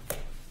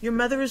 your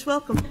mother is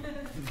welcome.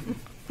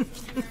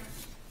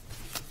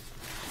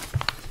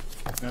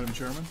 Madam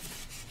Chairman,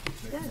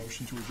 make a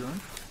motion to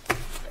adjourn?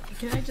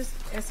 Can I just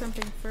ask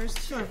something first?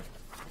 Sure.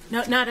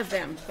 No, not of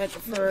them, but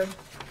for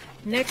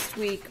next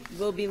week,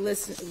 we'll be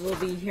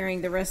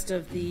hearing the rest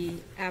of the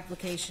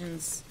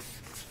applications,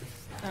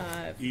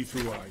 E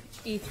through I.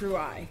 E through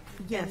I.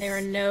 Yes. And there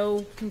are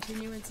no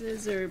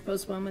continuances or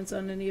postponements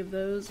on any of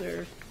those,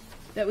 or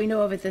that we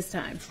know of at this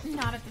time?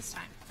 Not at this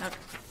time. Okay.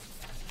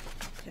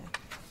 Okay.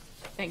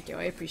 Thank you,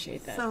 I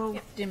appreciate that. So-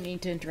 Didn't mean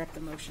to interrupt the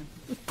motion.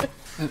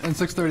 And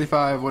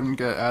 635 wouldn't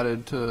get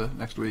added to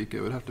next week.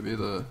 It would have to be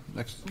the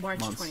next March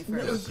month.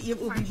 21st. It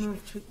will be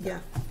moved to, yeah.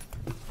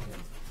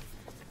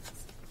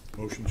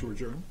 Motion to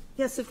adjourn?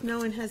 Yes, if no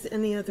one has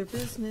any other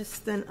business,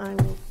 then I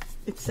will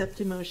accept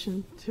a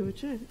motion to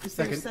adjourn. Is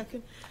there a Second.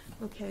 second?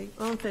 Okay,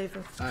 all in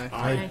favor? Aye.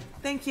 Aye.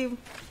 Thank you.